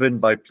into heaven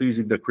by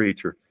pleasing the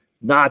Creator,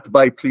 not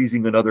by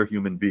pleasing another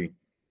human being.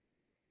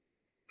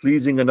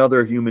 Pleasing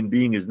another human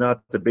being is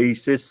not the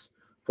basis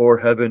for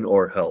heaven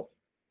or hell.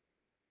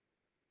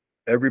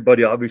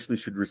 Everybody obviously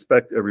should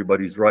respect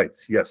everybody's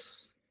rights,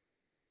 yes.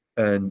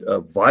 And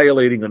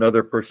violating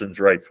another person's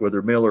rights,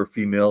 whether male or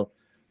female,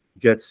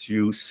 gets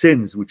you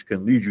sins which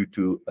can lead you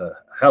to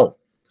hell.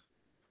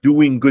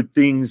 Doing good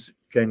things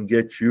can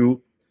get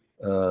you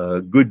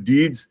good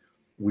deeds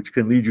which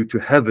can lead you to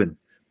heaven.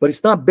 But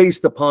it's not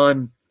based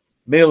upon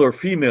male or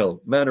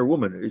female, man or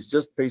woman. It's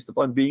just based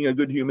upon being a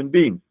good human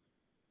being,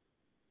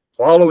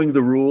 following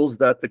the rules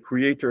that the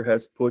Creator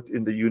has put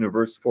in the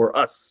universe for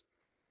us,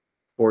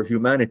 for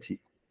humanity.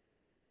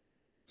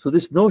 So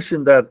this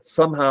notion that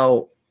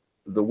somehow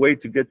the way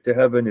to get to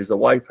heaven is a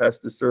wife has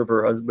to serve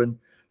her husband,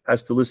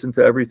 has to listen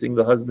to everything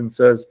the husband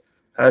says,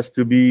 has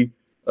to be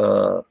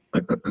a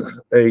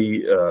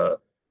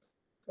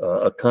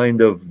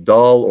kind of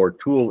doll or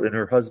tool in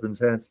her husband's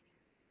hands.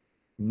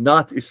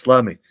 Not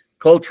Islamic.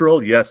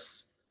 Cultural,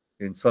 yes,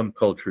 in some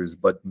cultures,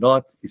 but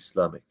not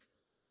Islamic.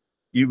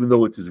 Even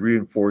though it is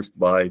reinforced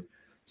by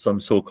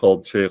some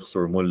so-called sheikhs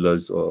or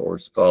mullahs or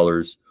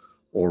scholars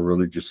or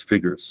religious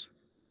figures.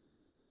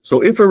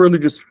 So if a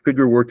religious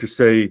figure were to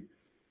say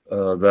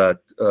that,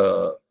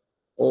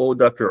 oh,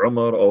 Dr.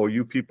 Omar, oh,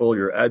 you people,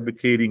 you're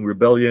advocating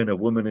rebellion of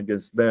women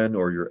against men,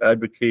 or you're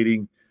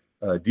advocating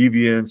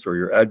deviance, or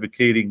you're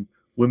advocating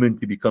women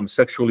to become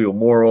sexually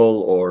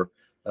immoral or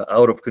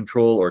out of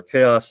control or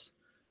chaos,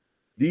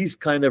 these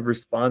kind of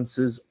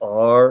responses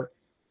are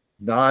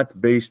not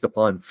based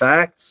upon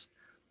facts.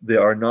 They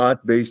are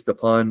not based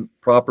upon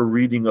proper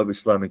reading of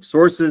Islamic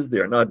sources. They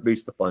are not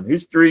based upon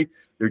history.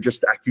 They're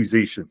just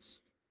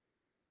accusations.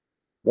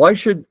 Why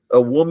should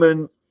a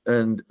woman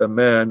and a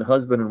man,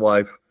 husband and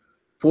wife,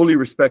 fully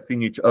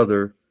respecting each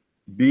other,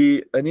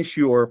 be an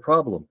issue or a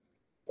problem?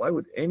 Why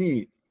would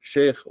any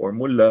sheikh or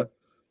mullah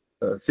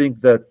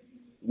think that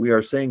we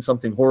are saying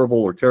something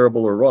horrible or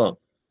terrible or wrong?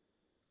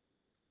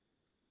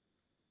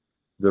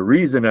 The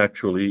reason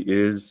actually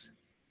is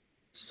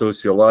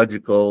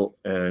sociological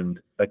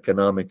and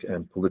economic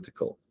and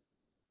political.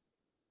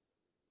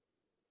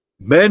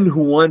 Men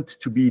who want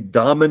to be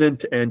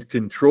dominant and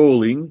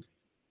controlling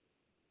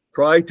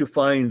try to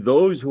find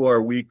those who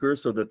are weaker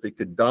so that they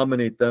could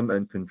dominate them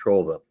and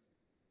control them.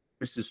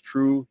 This is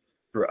true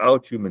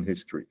throughout human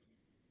history.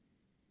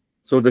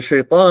 So the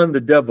shaitan,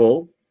 the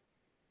devil,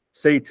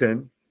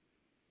 Satan,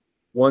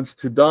 wants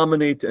to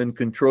dominate and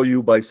control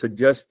you by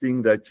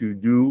suggesting that you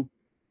do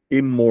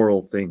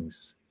immoral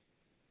things,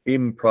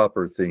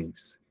 improper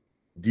things,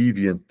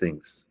 deviant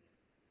things,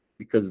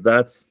 because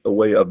that's a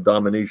way of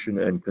domination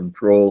and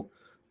control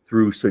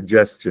through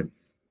suggestion.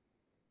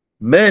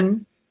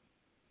 Men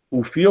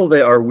who feel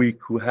they are weak,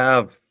 who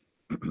have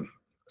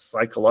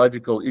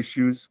psychological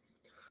issues,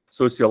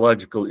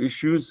 sociological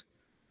issues,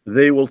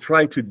 they will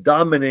try to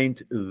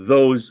dominate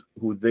those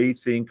who they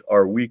think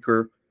are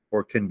weaker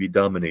or can be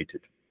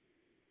dominated.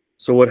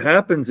 So what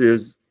happens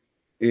is,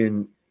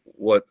 in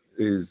what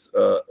is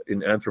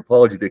in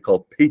anthropology they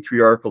call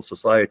patriarchal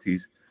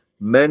societies,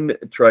 men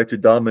try to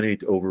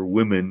dominate over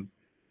women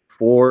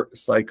for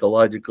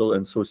psychological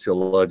and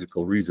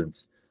sociological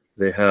reasons.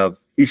 They have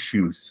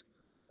issues,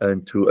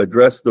 and to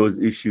address those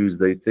issues,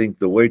 they think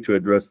the way to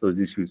address those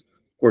issues,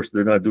 of course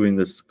they're not doing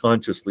this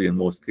consciously in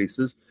most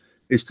cases,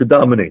 is to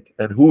dominate.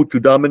 And who to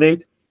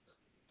dominate?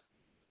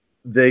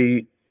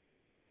 The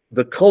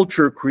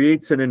culture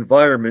creates an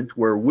environment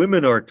where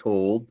women are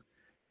told,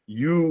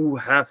 you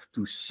have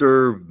to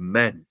serve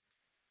men.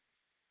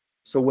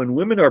 So when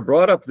women are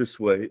brought up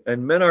this way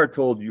and men are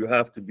told you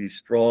have to be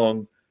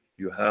strong,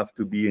 You have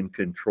to be in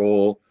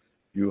control.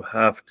 You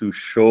have to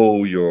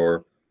show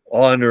your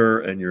honor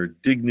and your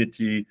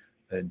dignity,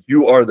 and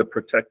you are the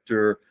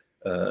protector,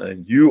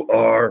 and you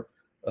are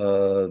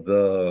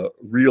the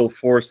real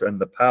force and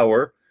the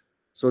power.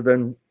 So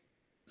then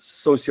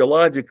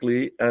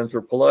sociologically,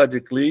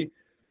 anthropologically,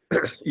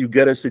 you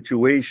get a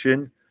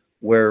situation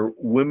where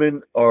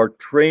women are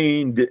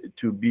trained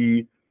to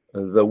be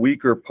the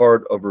weaker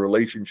part of a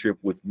relationship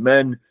with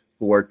men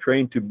who are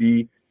trained to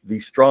be the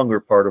stronger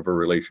part of a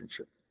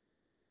relationship.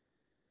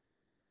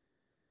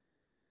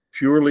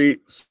 Purely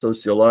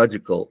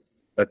sociological,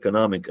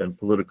 economic, and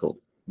political,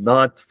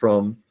 not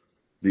from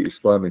the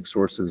Islamic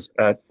sources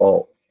at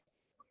all.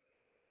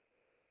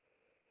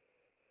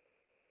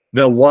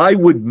 Now, why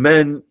would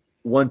men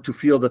want to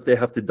feel that they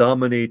have to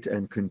dominate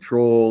and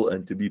control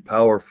and to be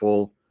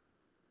powerful?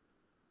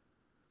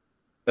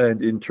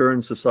 And in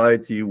turn,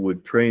 society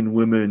would train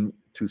women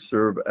to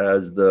serve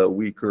as the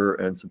weaker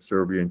and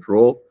subservient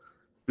role.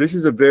 This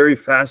is a very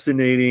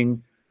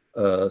fascinating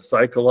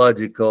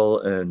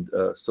psychological and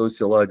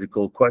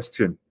sociological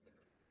question.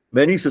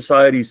 Many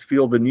societies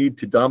feel the need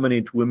to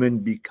dominate women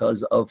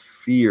because of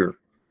fear.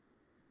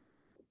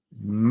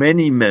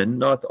 Many men,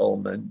 not all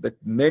men, but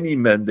many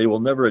men, they will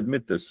never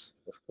admit this,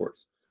 of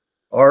course,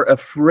 are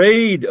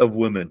afraid of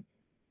women.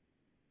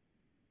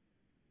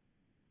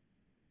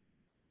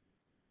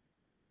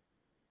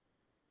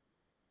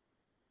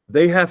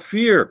 They have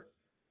fear.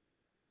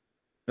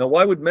 Now,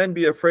 why would men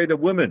be afraid of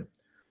women?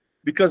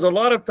 Because a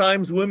lot of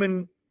times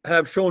women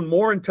have shown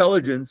more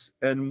intelligence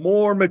and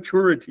more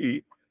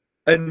maturity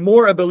and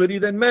more ability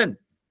than men.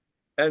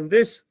 And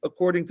this,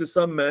 according to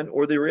some men,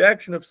 or the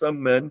reaction of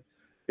some men,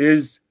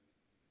 is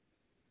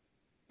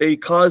a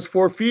cause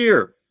for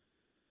fear.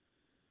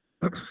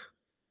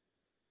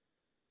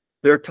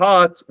 They're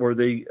taught, or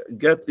they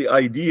get the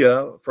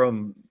idea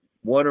from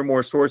one or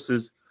more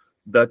sources,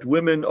 that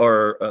women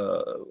are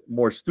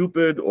more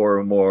stupid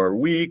or more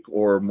weak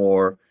or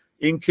more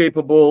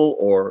incapable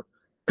or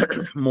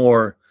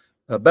more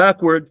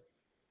backward.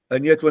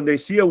 And yet when they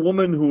see a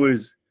woman who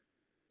is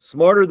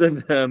smarter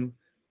than them,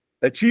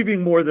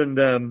 achieving more than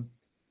them,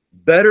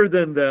 better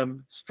than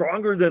them,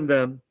 stronger than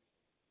them,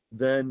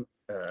 then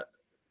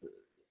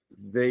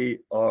they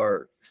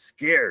are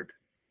scared.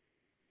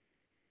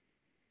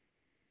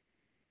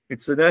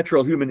 It's a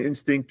natural human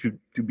instinct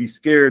to be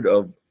scared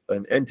of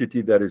an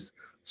entity that is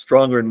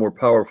stronger and more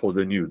powerful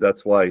than you.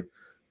 That's why,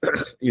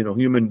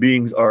 human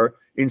beings are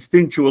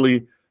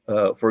instinctually,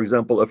 for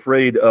example,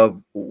 afraid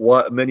of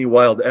many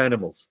wild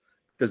animals,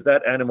 because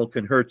that animal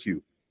can hurt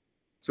you.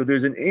 So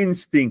there's an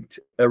instinct,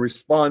 a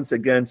response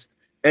against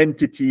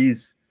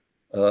entities,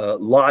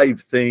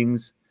 live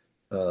things,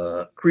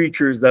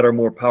 creatures that are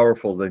more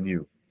powerful than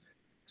you.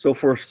 So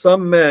for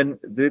some men,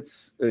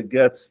 this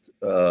gets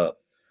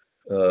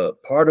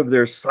part of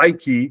their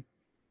psyche,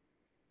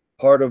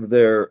 part of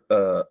their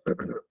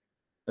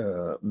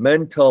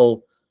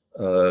mental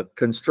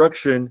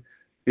construction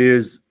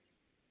is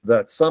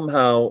that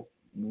somehow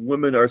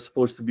women are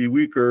supposed to be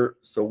weaker.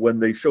 So when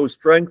they show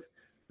strength,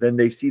 then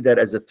they see that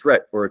as a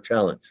threat or a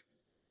challenge.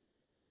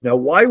 Now,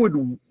 why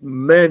would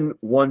men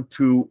want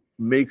to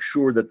make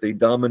sure that they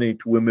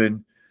dominate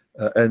women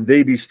and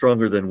they be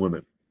stronger than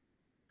women?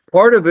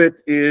 Part of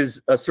it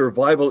is a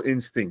survival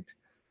instinct.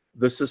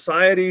 The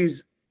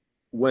societies,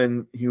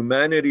 when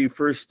humanity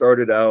first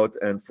started out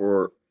and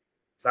for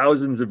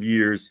thousands of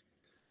years,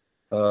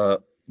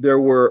 there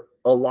were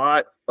a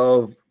lot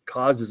of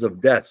causes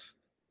of death.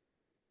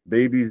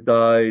 Babies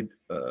died,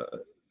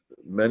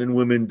 men and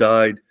women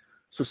died.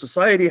 So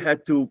society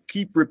had to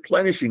keep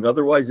replenishing,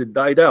 otherwise it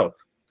died out.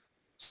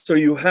 So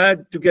you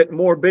had to get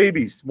more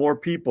babies, more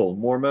people,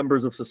 more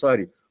members of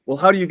society. Well,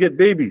 how do you get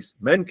babies?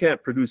 Men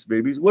can't produce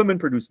babies, women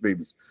produce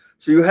babies.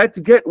 So you had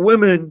to get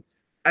women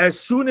as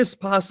soon as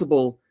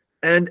possible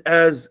and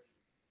as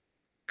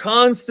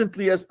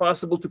constantly as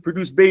possible to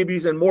produce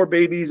babies and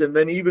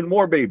then even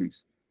more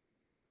babies.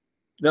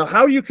 Now,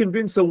 how do you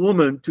convince a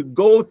woman to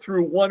go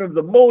through one of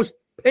the most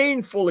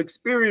painful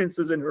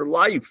experiences in her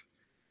life?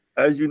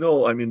 As you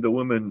know, I mean, the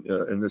women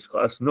in this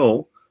class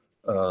know,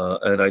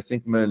 and I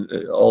think men,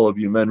 all of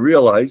you men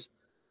realize,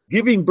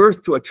 giving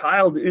birth to a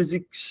child is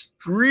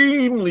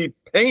extremely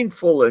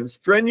painful and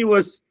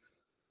strenuous.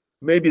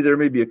 Maybe there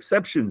may be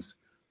exceptions,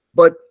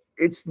 but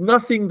it's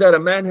nothing that a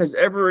man has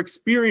ever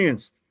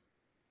experienced.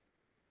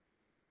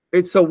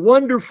 It's a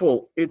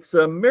wonderful, it's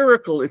a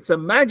miracle, it's a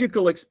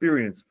magical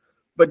experience.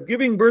 But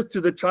giving birth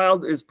to the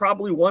child is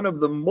probably one of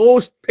the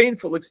most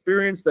painful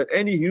experiences that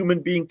any human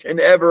being can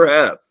ever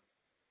have.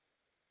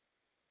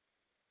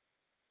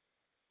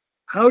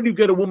 How do you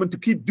get a woman to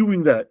keep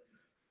doing that?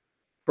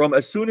 From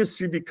as soon as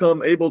she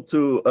become able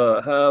to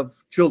have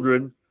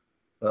children,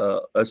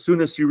 as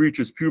soon as she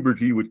reaches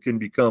puberty, which can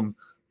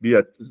be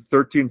at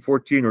 13,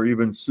 14, or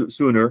even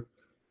sooner,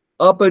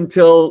 up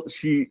until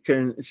she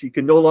can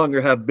no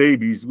longer have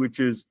babies, which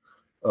is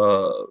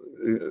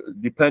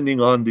depending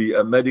on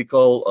the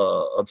medical,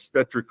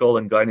 obstetrical,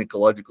 and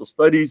gynecological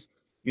studies,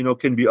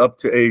 can be up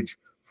to age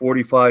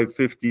 45,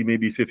 50,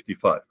 maybe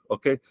 55.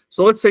 Okay,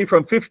 so let's say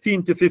from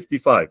 15 to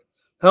 55.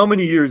 How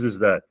many years is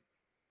that?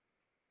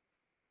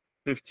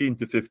 15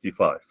 to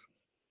 55.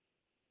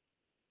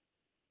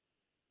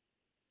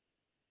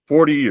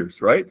 40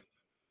 years, right?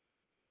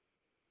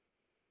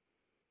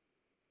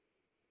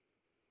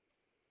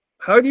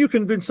 How do you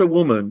convince a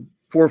woman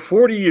for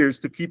 40 years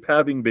to keep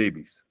having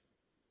babies?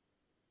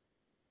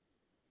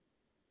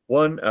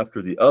 One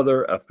after the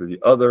other, after the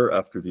other,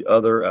 after the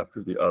other,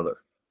 after the other.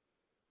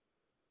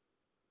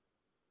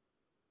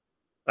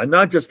 And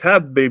not just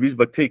have babies,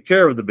 but take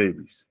care of the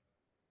babies.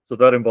 So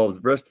that involves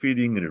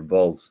breastfeeding, it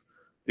involves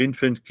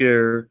infant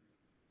care,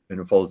 it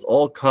involves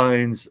all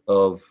kinds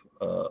of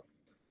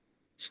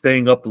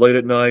staying up late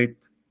at night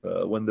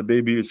when the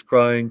baby is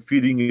crying,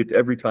 feeding it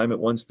every time it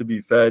wants to be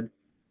fed,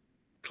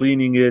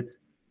 cleaning it,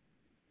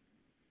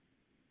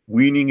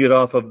 weaning it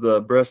off of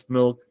the breast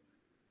milk.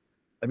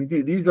 I mean,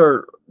 these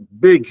are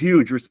big,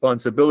 huge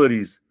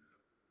responsibilities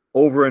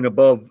over and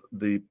above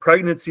the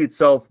pregnancy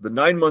itself, the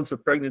 9 months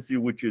of pregnancy,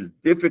 which is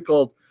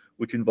difficult,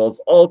 which involves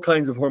all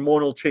kinds of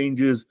hormonal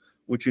changes,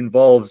 which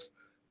involves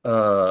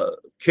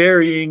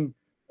carrying,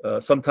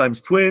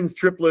 sometimes twins,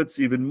 triplets,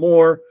 even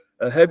more,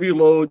 a heavy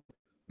load.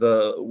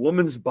 The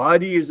woman's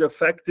body is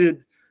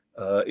affected.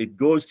 It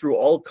goes through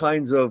all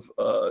kinds of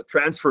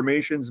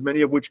transformations,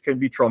 many of which can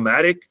be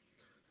traumatic,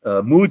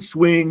 mood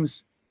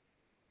swings,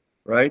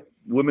 right?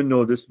 Women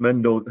know this,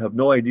 men don't have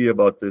no idea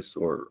about this,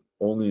 or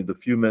only the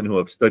few men who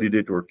have studied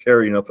it or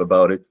care enough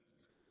about it.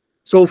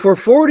 So for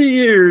 40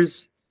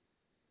 years,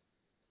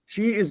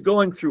 she is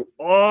going through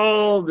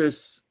all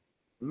this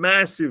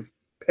massive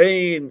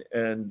pain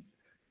and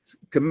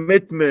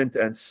commitment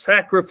and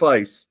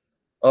sacrifice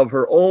of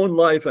her own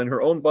life and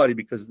her own body,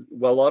 because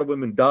well, a lot of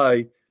women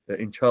die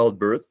in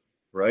childbirth,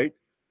 right?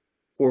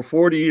 For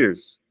 40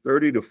 years,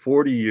 30 to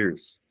 40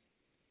 years,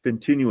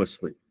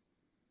 continuously.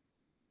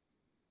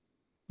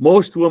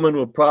 Most women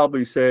will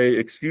probably say,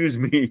 excuse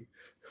me,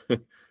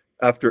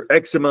 after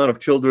X amount of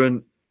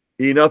children,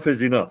 enough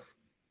is enough.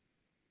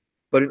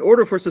 But in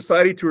order for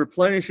society to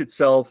replenish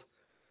itself,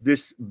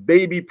 this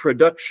baby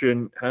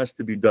production has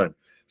to be done.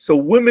 So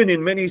women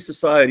in many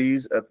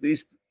societies, at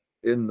least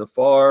in the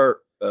far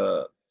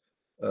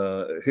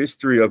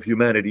history of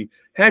humanity,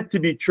 had to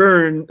be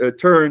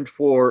turned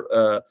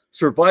for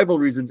survival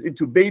reasons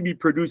into baby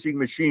producing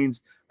machines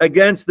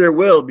against their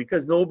will,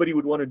 because nobody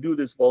would want to do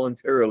this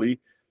voluntarily.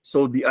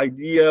 So the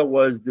idea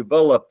was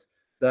developed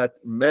that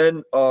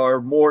men are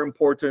more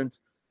important,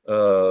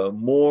 are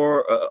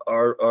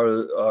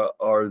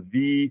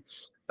the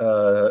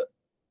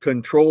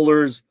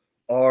controllers,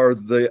 are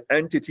the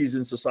entities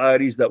in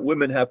societies that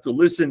women have to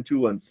listen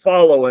to and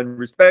follow and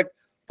respect.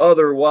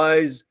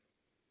 Otherwise,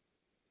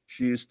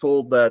 she is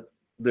told that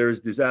there's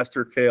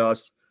disaster,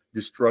 chaos,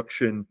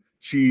 destruction.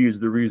 She is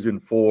the reason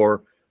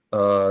for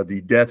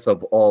the death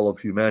of all of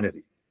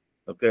humanity.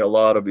 Okay, a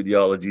lot of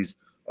ideologies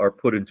are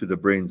put into the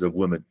brains of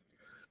women.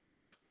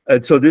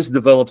 And so this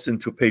develops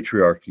into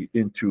patriarchy,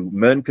 into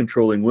men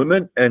controlling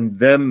women, and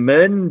them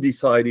men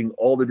deciding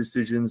all the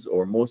decisions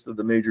or most of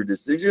the major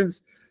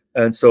decisions.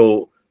 And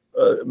so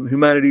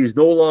humanity is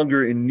no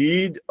longer in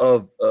need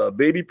of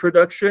baby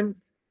production,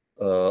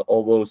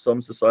 although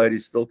some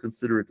societies still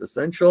consider it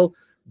essential.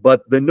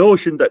 But the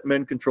notion that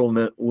men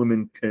control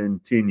women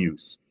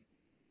continues.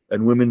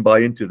 And women buy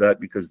into that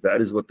because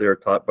that is what they are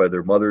taught by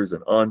their mothers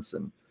and aunts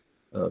and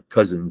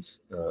cousins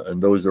and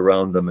those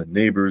around them, and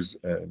neighbors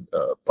and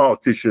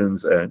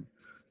politicians, and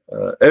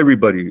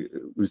everybody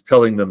was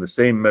telling them the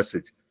same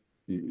message.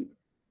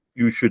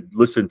 You should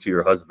listen to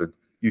your husband.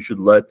 You should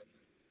let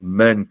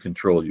men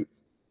control you.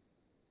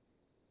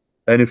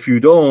 And if you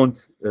don't,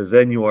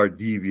 then you are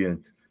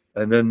deviant.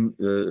 And then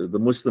the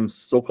Muslims,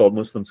 so-called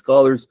Muslim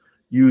scholars,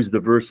 use the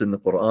verse in the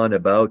Quran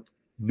about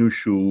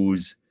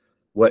nushuz.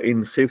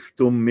 وَإِنْ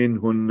خِفْتُم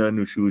مِّنْهُنَّ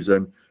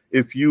نُشُوزًا.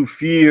 If you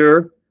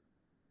fear,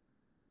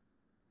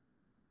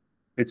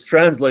 it's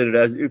translated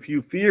as, if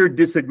you fear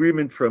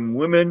disagreement from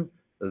women,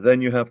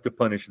 then you have to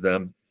punish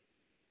them.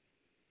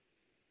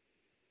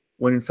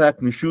 When in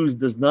fact, nushuz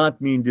does not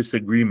mean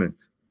disagreement.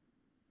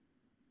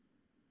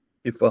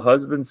 If a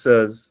husband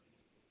says,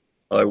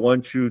 I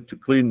want you to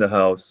clean the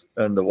house,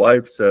 and the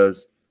wife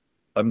says,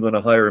 I'm going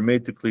to hire a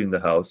maid to clean the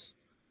house,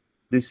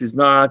 this is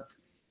not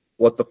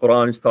what the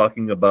Quran is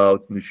talking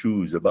about,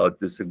 nushuz, about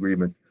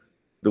disagreement.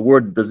 The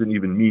word doesn't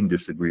even mean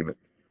disagreement.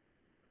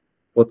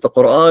 What the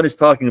Quran is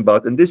talking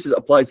about, and this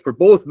applies for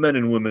both men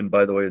and women,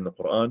 by the way, in the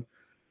Quran,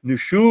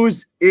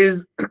 nushuz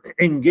is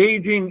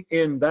engaging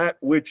in that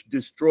which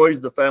destroys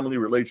the family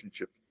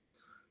relationship.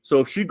 So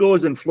if she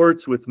goes and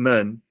flirts with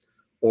men,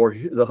 or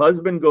the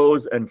husband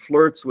goes and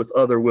flirts with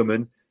other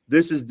women,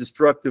 this is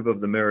destructive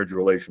of the marriage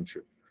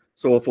relationship.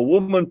 So if a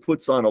woman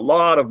puts on a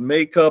lot of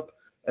makeup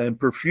and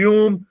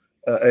perfume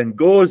and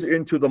goes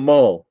into the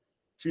mall,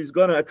 she's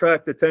going to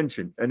attract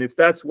attention. And if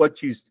that's what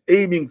she's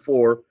aiming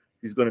for,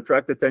 she's going to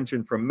attract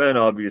attention from men,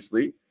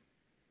 obviously.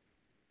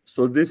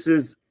 So this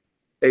is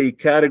a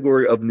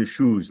category of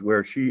nushuz,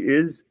 where she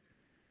is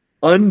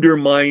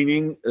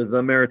undermining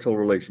the marital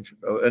relationship.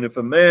 And if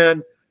a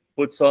man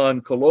puts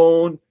on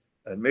cologne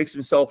and makes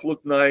himself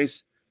look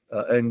nice,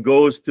 and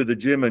goes to the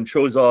gym and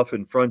shows off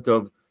in front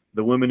of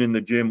the women in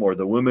the gym or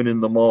the women in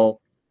the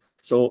mall.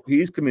 So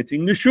he's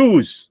committing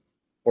nushuz.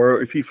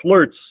 Or if he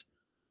flirts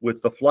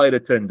with the flight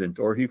attendant,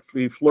 or he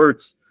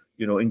flirts,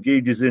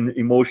 engages in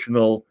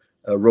emotional,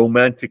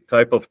 romantic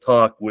type of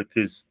talk with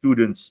his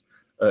students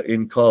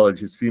in college,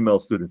 his female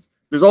students.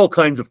 There's all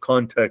kinds of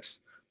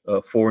contexts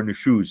for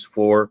nushuz,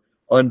 for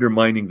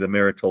undermining the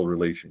marital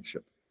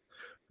relationship.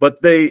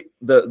 But the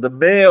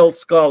male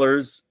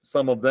scholars,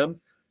 some of them,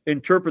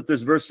 interpret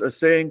this verse as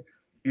saying,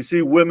 you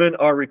see, women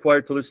are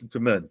required to listen to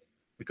men,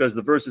 because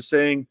the verse is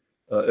saying,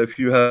 if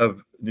you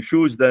have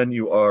nushuz, then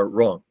you are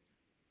wrong.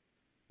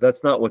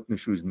 That's not what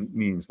nushuz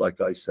means,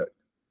 like I said.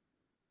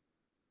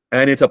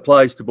 And it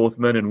applies to both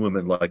men and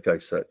women, like I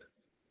said.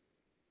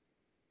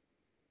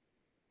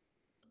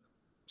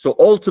 So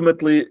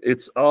ultimately,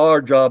 it's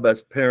our job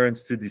as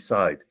parents to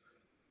decide,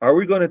 are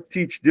we going to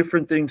teach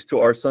different things to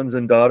our sons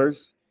and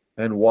daughters,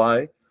 and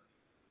why?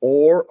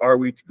 Or are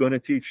we going to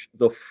teach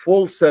the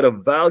full set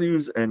of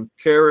values and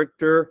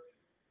character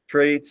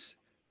traits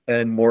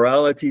and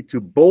morality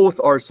to both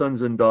our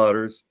sons and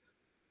daughters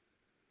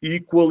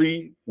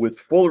equally, with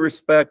full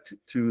respect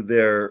to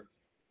the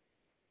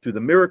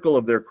miracle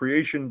of their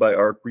creation by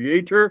our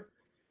Creator?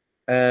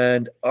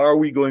 And are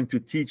we going to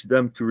teach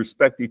them to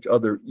respect each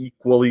other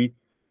equally,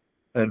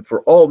 and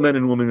for all men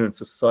and women in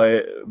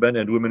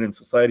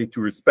society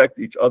to respect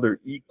each other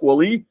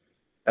equally,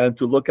 and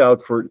to look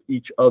out for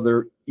each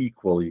other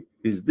equally?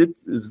 Is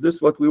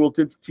this what we will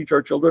teach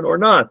our children or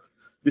not?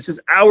 This is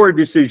our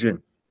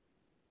decision.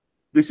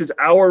 This is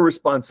our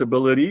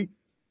responsibility.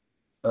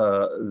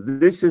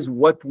 This is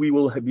what we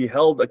will be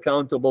held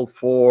accountable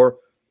for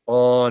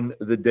on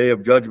the day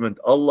of judgment.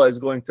 Allah is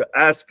going to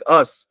ask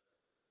us,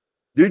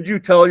 did you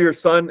tell your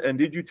son and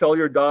did you tell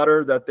your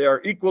daughter that they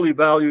are equally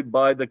valued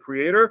by the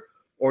Creator?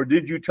 Or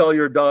did you tell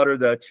your daughter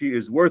that she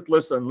is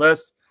worthless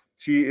unless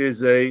she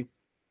is a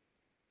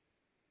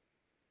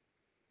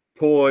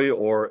toy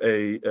or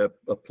a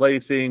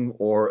plaything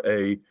or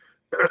an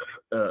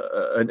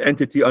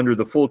entity under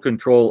the full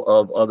control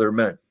of other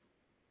men?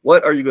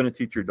 What are you going to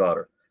teach your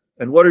daughter?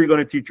 And what are you going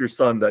to teach your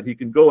son? That he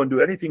can go and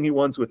do anything he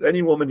wants with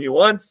any woman he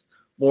wants,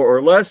 more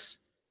or less?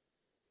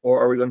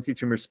 Or are we going to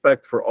teach him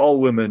respect for all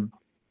women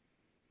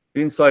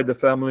inside the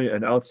family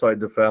and outside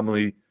the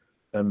family,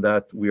 and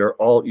that we are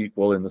all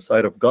equal in the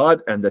sight of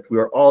God, and that we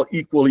are all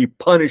equally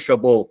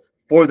punishable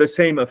for the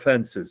same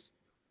offenses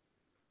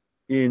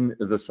in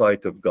the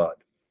sight of God?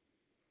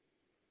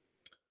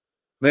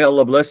 May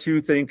Allah bless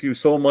you. Thank you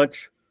so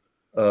much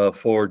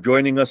for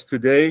joining us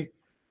today.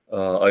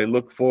 I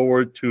look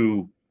forward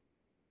to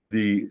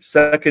the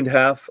second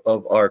half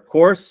of our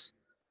course,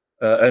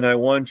 and I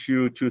want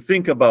you to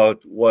think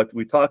about what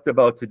we talked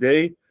about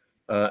today.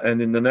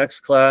 And in the next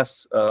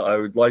class, I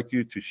would like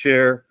you to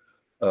share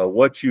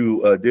what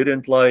you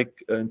didn't like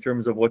in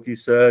terms of what he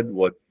said,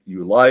 what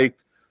you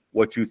liked,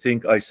 what you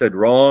think I said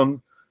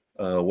wrong,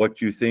 what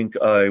you think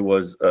I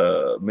was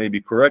maybe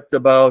correct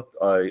about.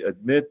 I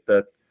admit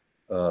that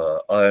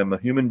I am a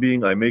human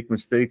being. I make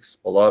mistakes.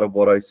 A lot of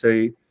what I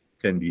say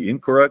can be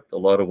incorrect. A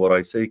lot of what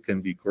I say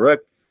can be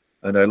correct.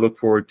 And I look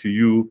forward to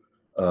you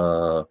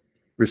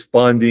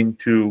responding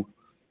to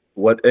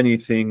what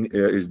anything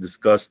is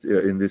discussed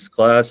in this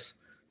class,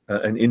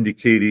 and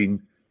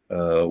indicating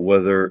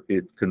whether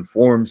it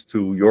conforms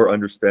to your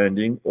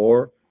understanding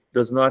or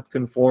does not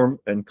conform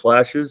and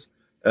clashes.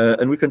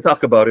 And we can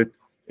talk about it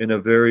in a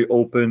very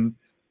open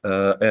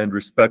and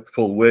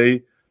respectful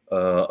way.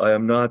 I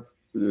am not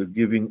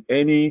giving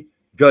any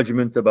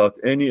judgment about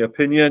any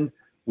opinion.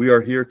 We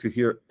are here to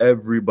hear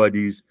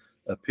everybody's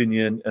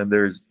opinion, and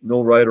there's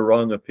no right or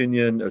wrong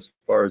opinion as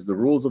far as the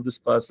rules of this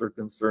class are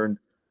concerned.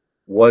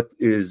 What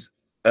is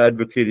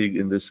advocating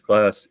in this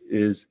class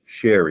is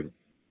sharing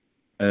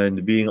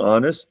and being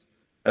honest,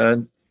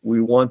 and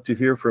we want to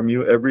hear from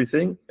you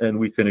everything, and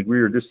we can agree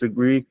or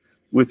disagree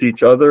with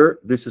each other.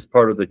 This is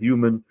part of the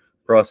human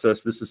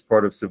process. This is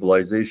part of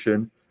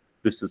civilization.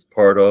 This is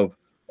part of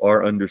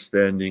our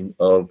understanding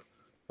of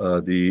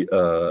the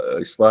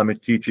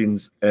Islamic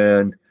teachings,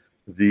 and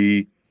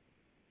the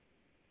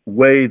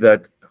way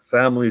that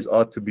families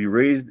ought to be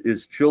raised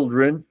is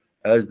children,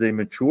 as they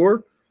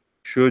mature,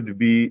 should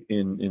be,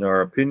 in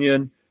our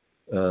opinion,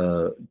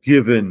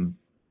 given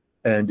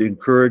and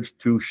encouraged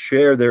to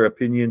share their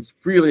opinions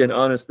freely and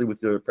honestly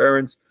with their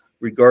parents,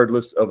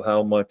 regardless of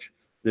how much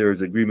there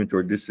is agreement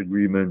or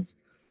disagreement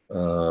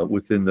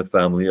within the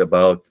family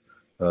about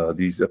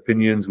these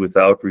opinions,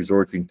 without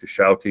resorting to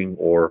shouting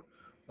or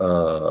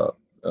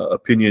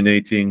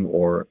opinionating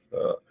or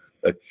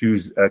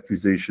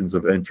accusations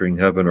of entering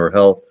heaven or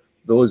hell.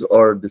 Those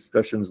are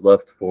discussions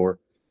left for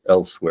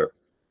elsewhere.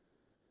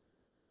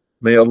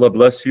 May Allah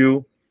bless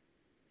you.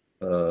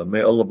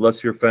 May Allah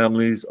bless your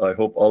families. I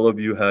hope all of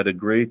you had a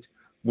great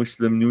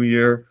Muslim New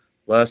Year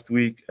last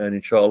week, and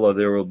inshallah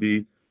there will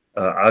be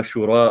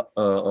Ashura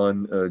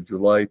on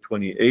July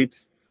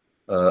 28th.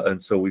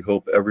 And so we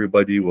hope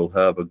everybody will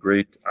have a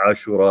great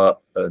Ashura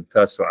and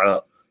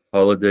Tasu'a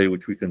holiday,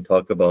 which we can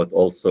talk about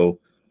also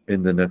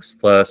in the next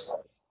class.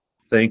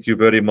 Thank you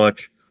very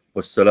much.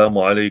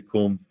 Wassalamu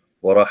alaikum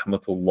wa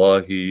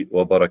rahmatullahi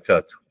wa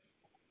barakatuh.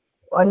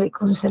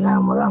 وعليكم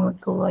السلام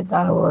ورحمة الله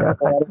تعالى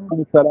وبركاته.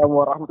 وعليكم السلام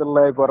ورحمة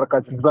الله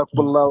وبركاته. جزاكم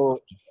الله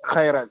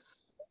khairan.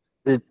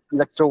 The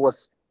lecture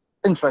was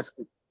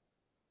interesting.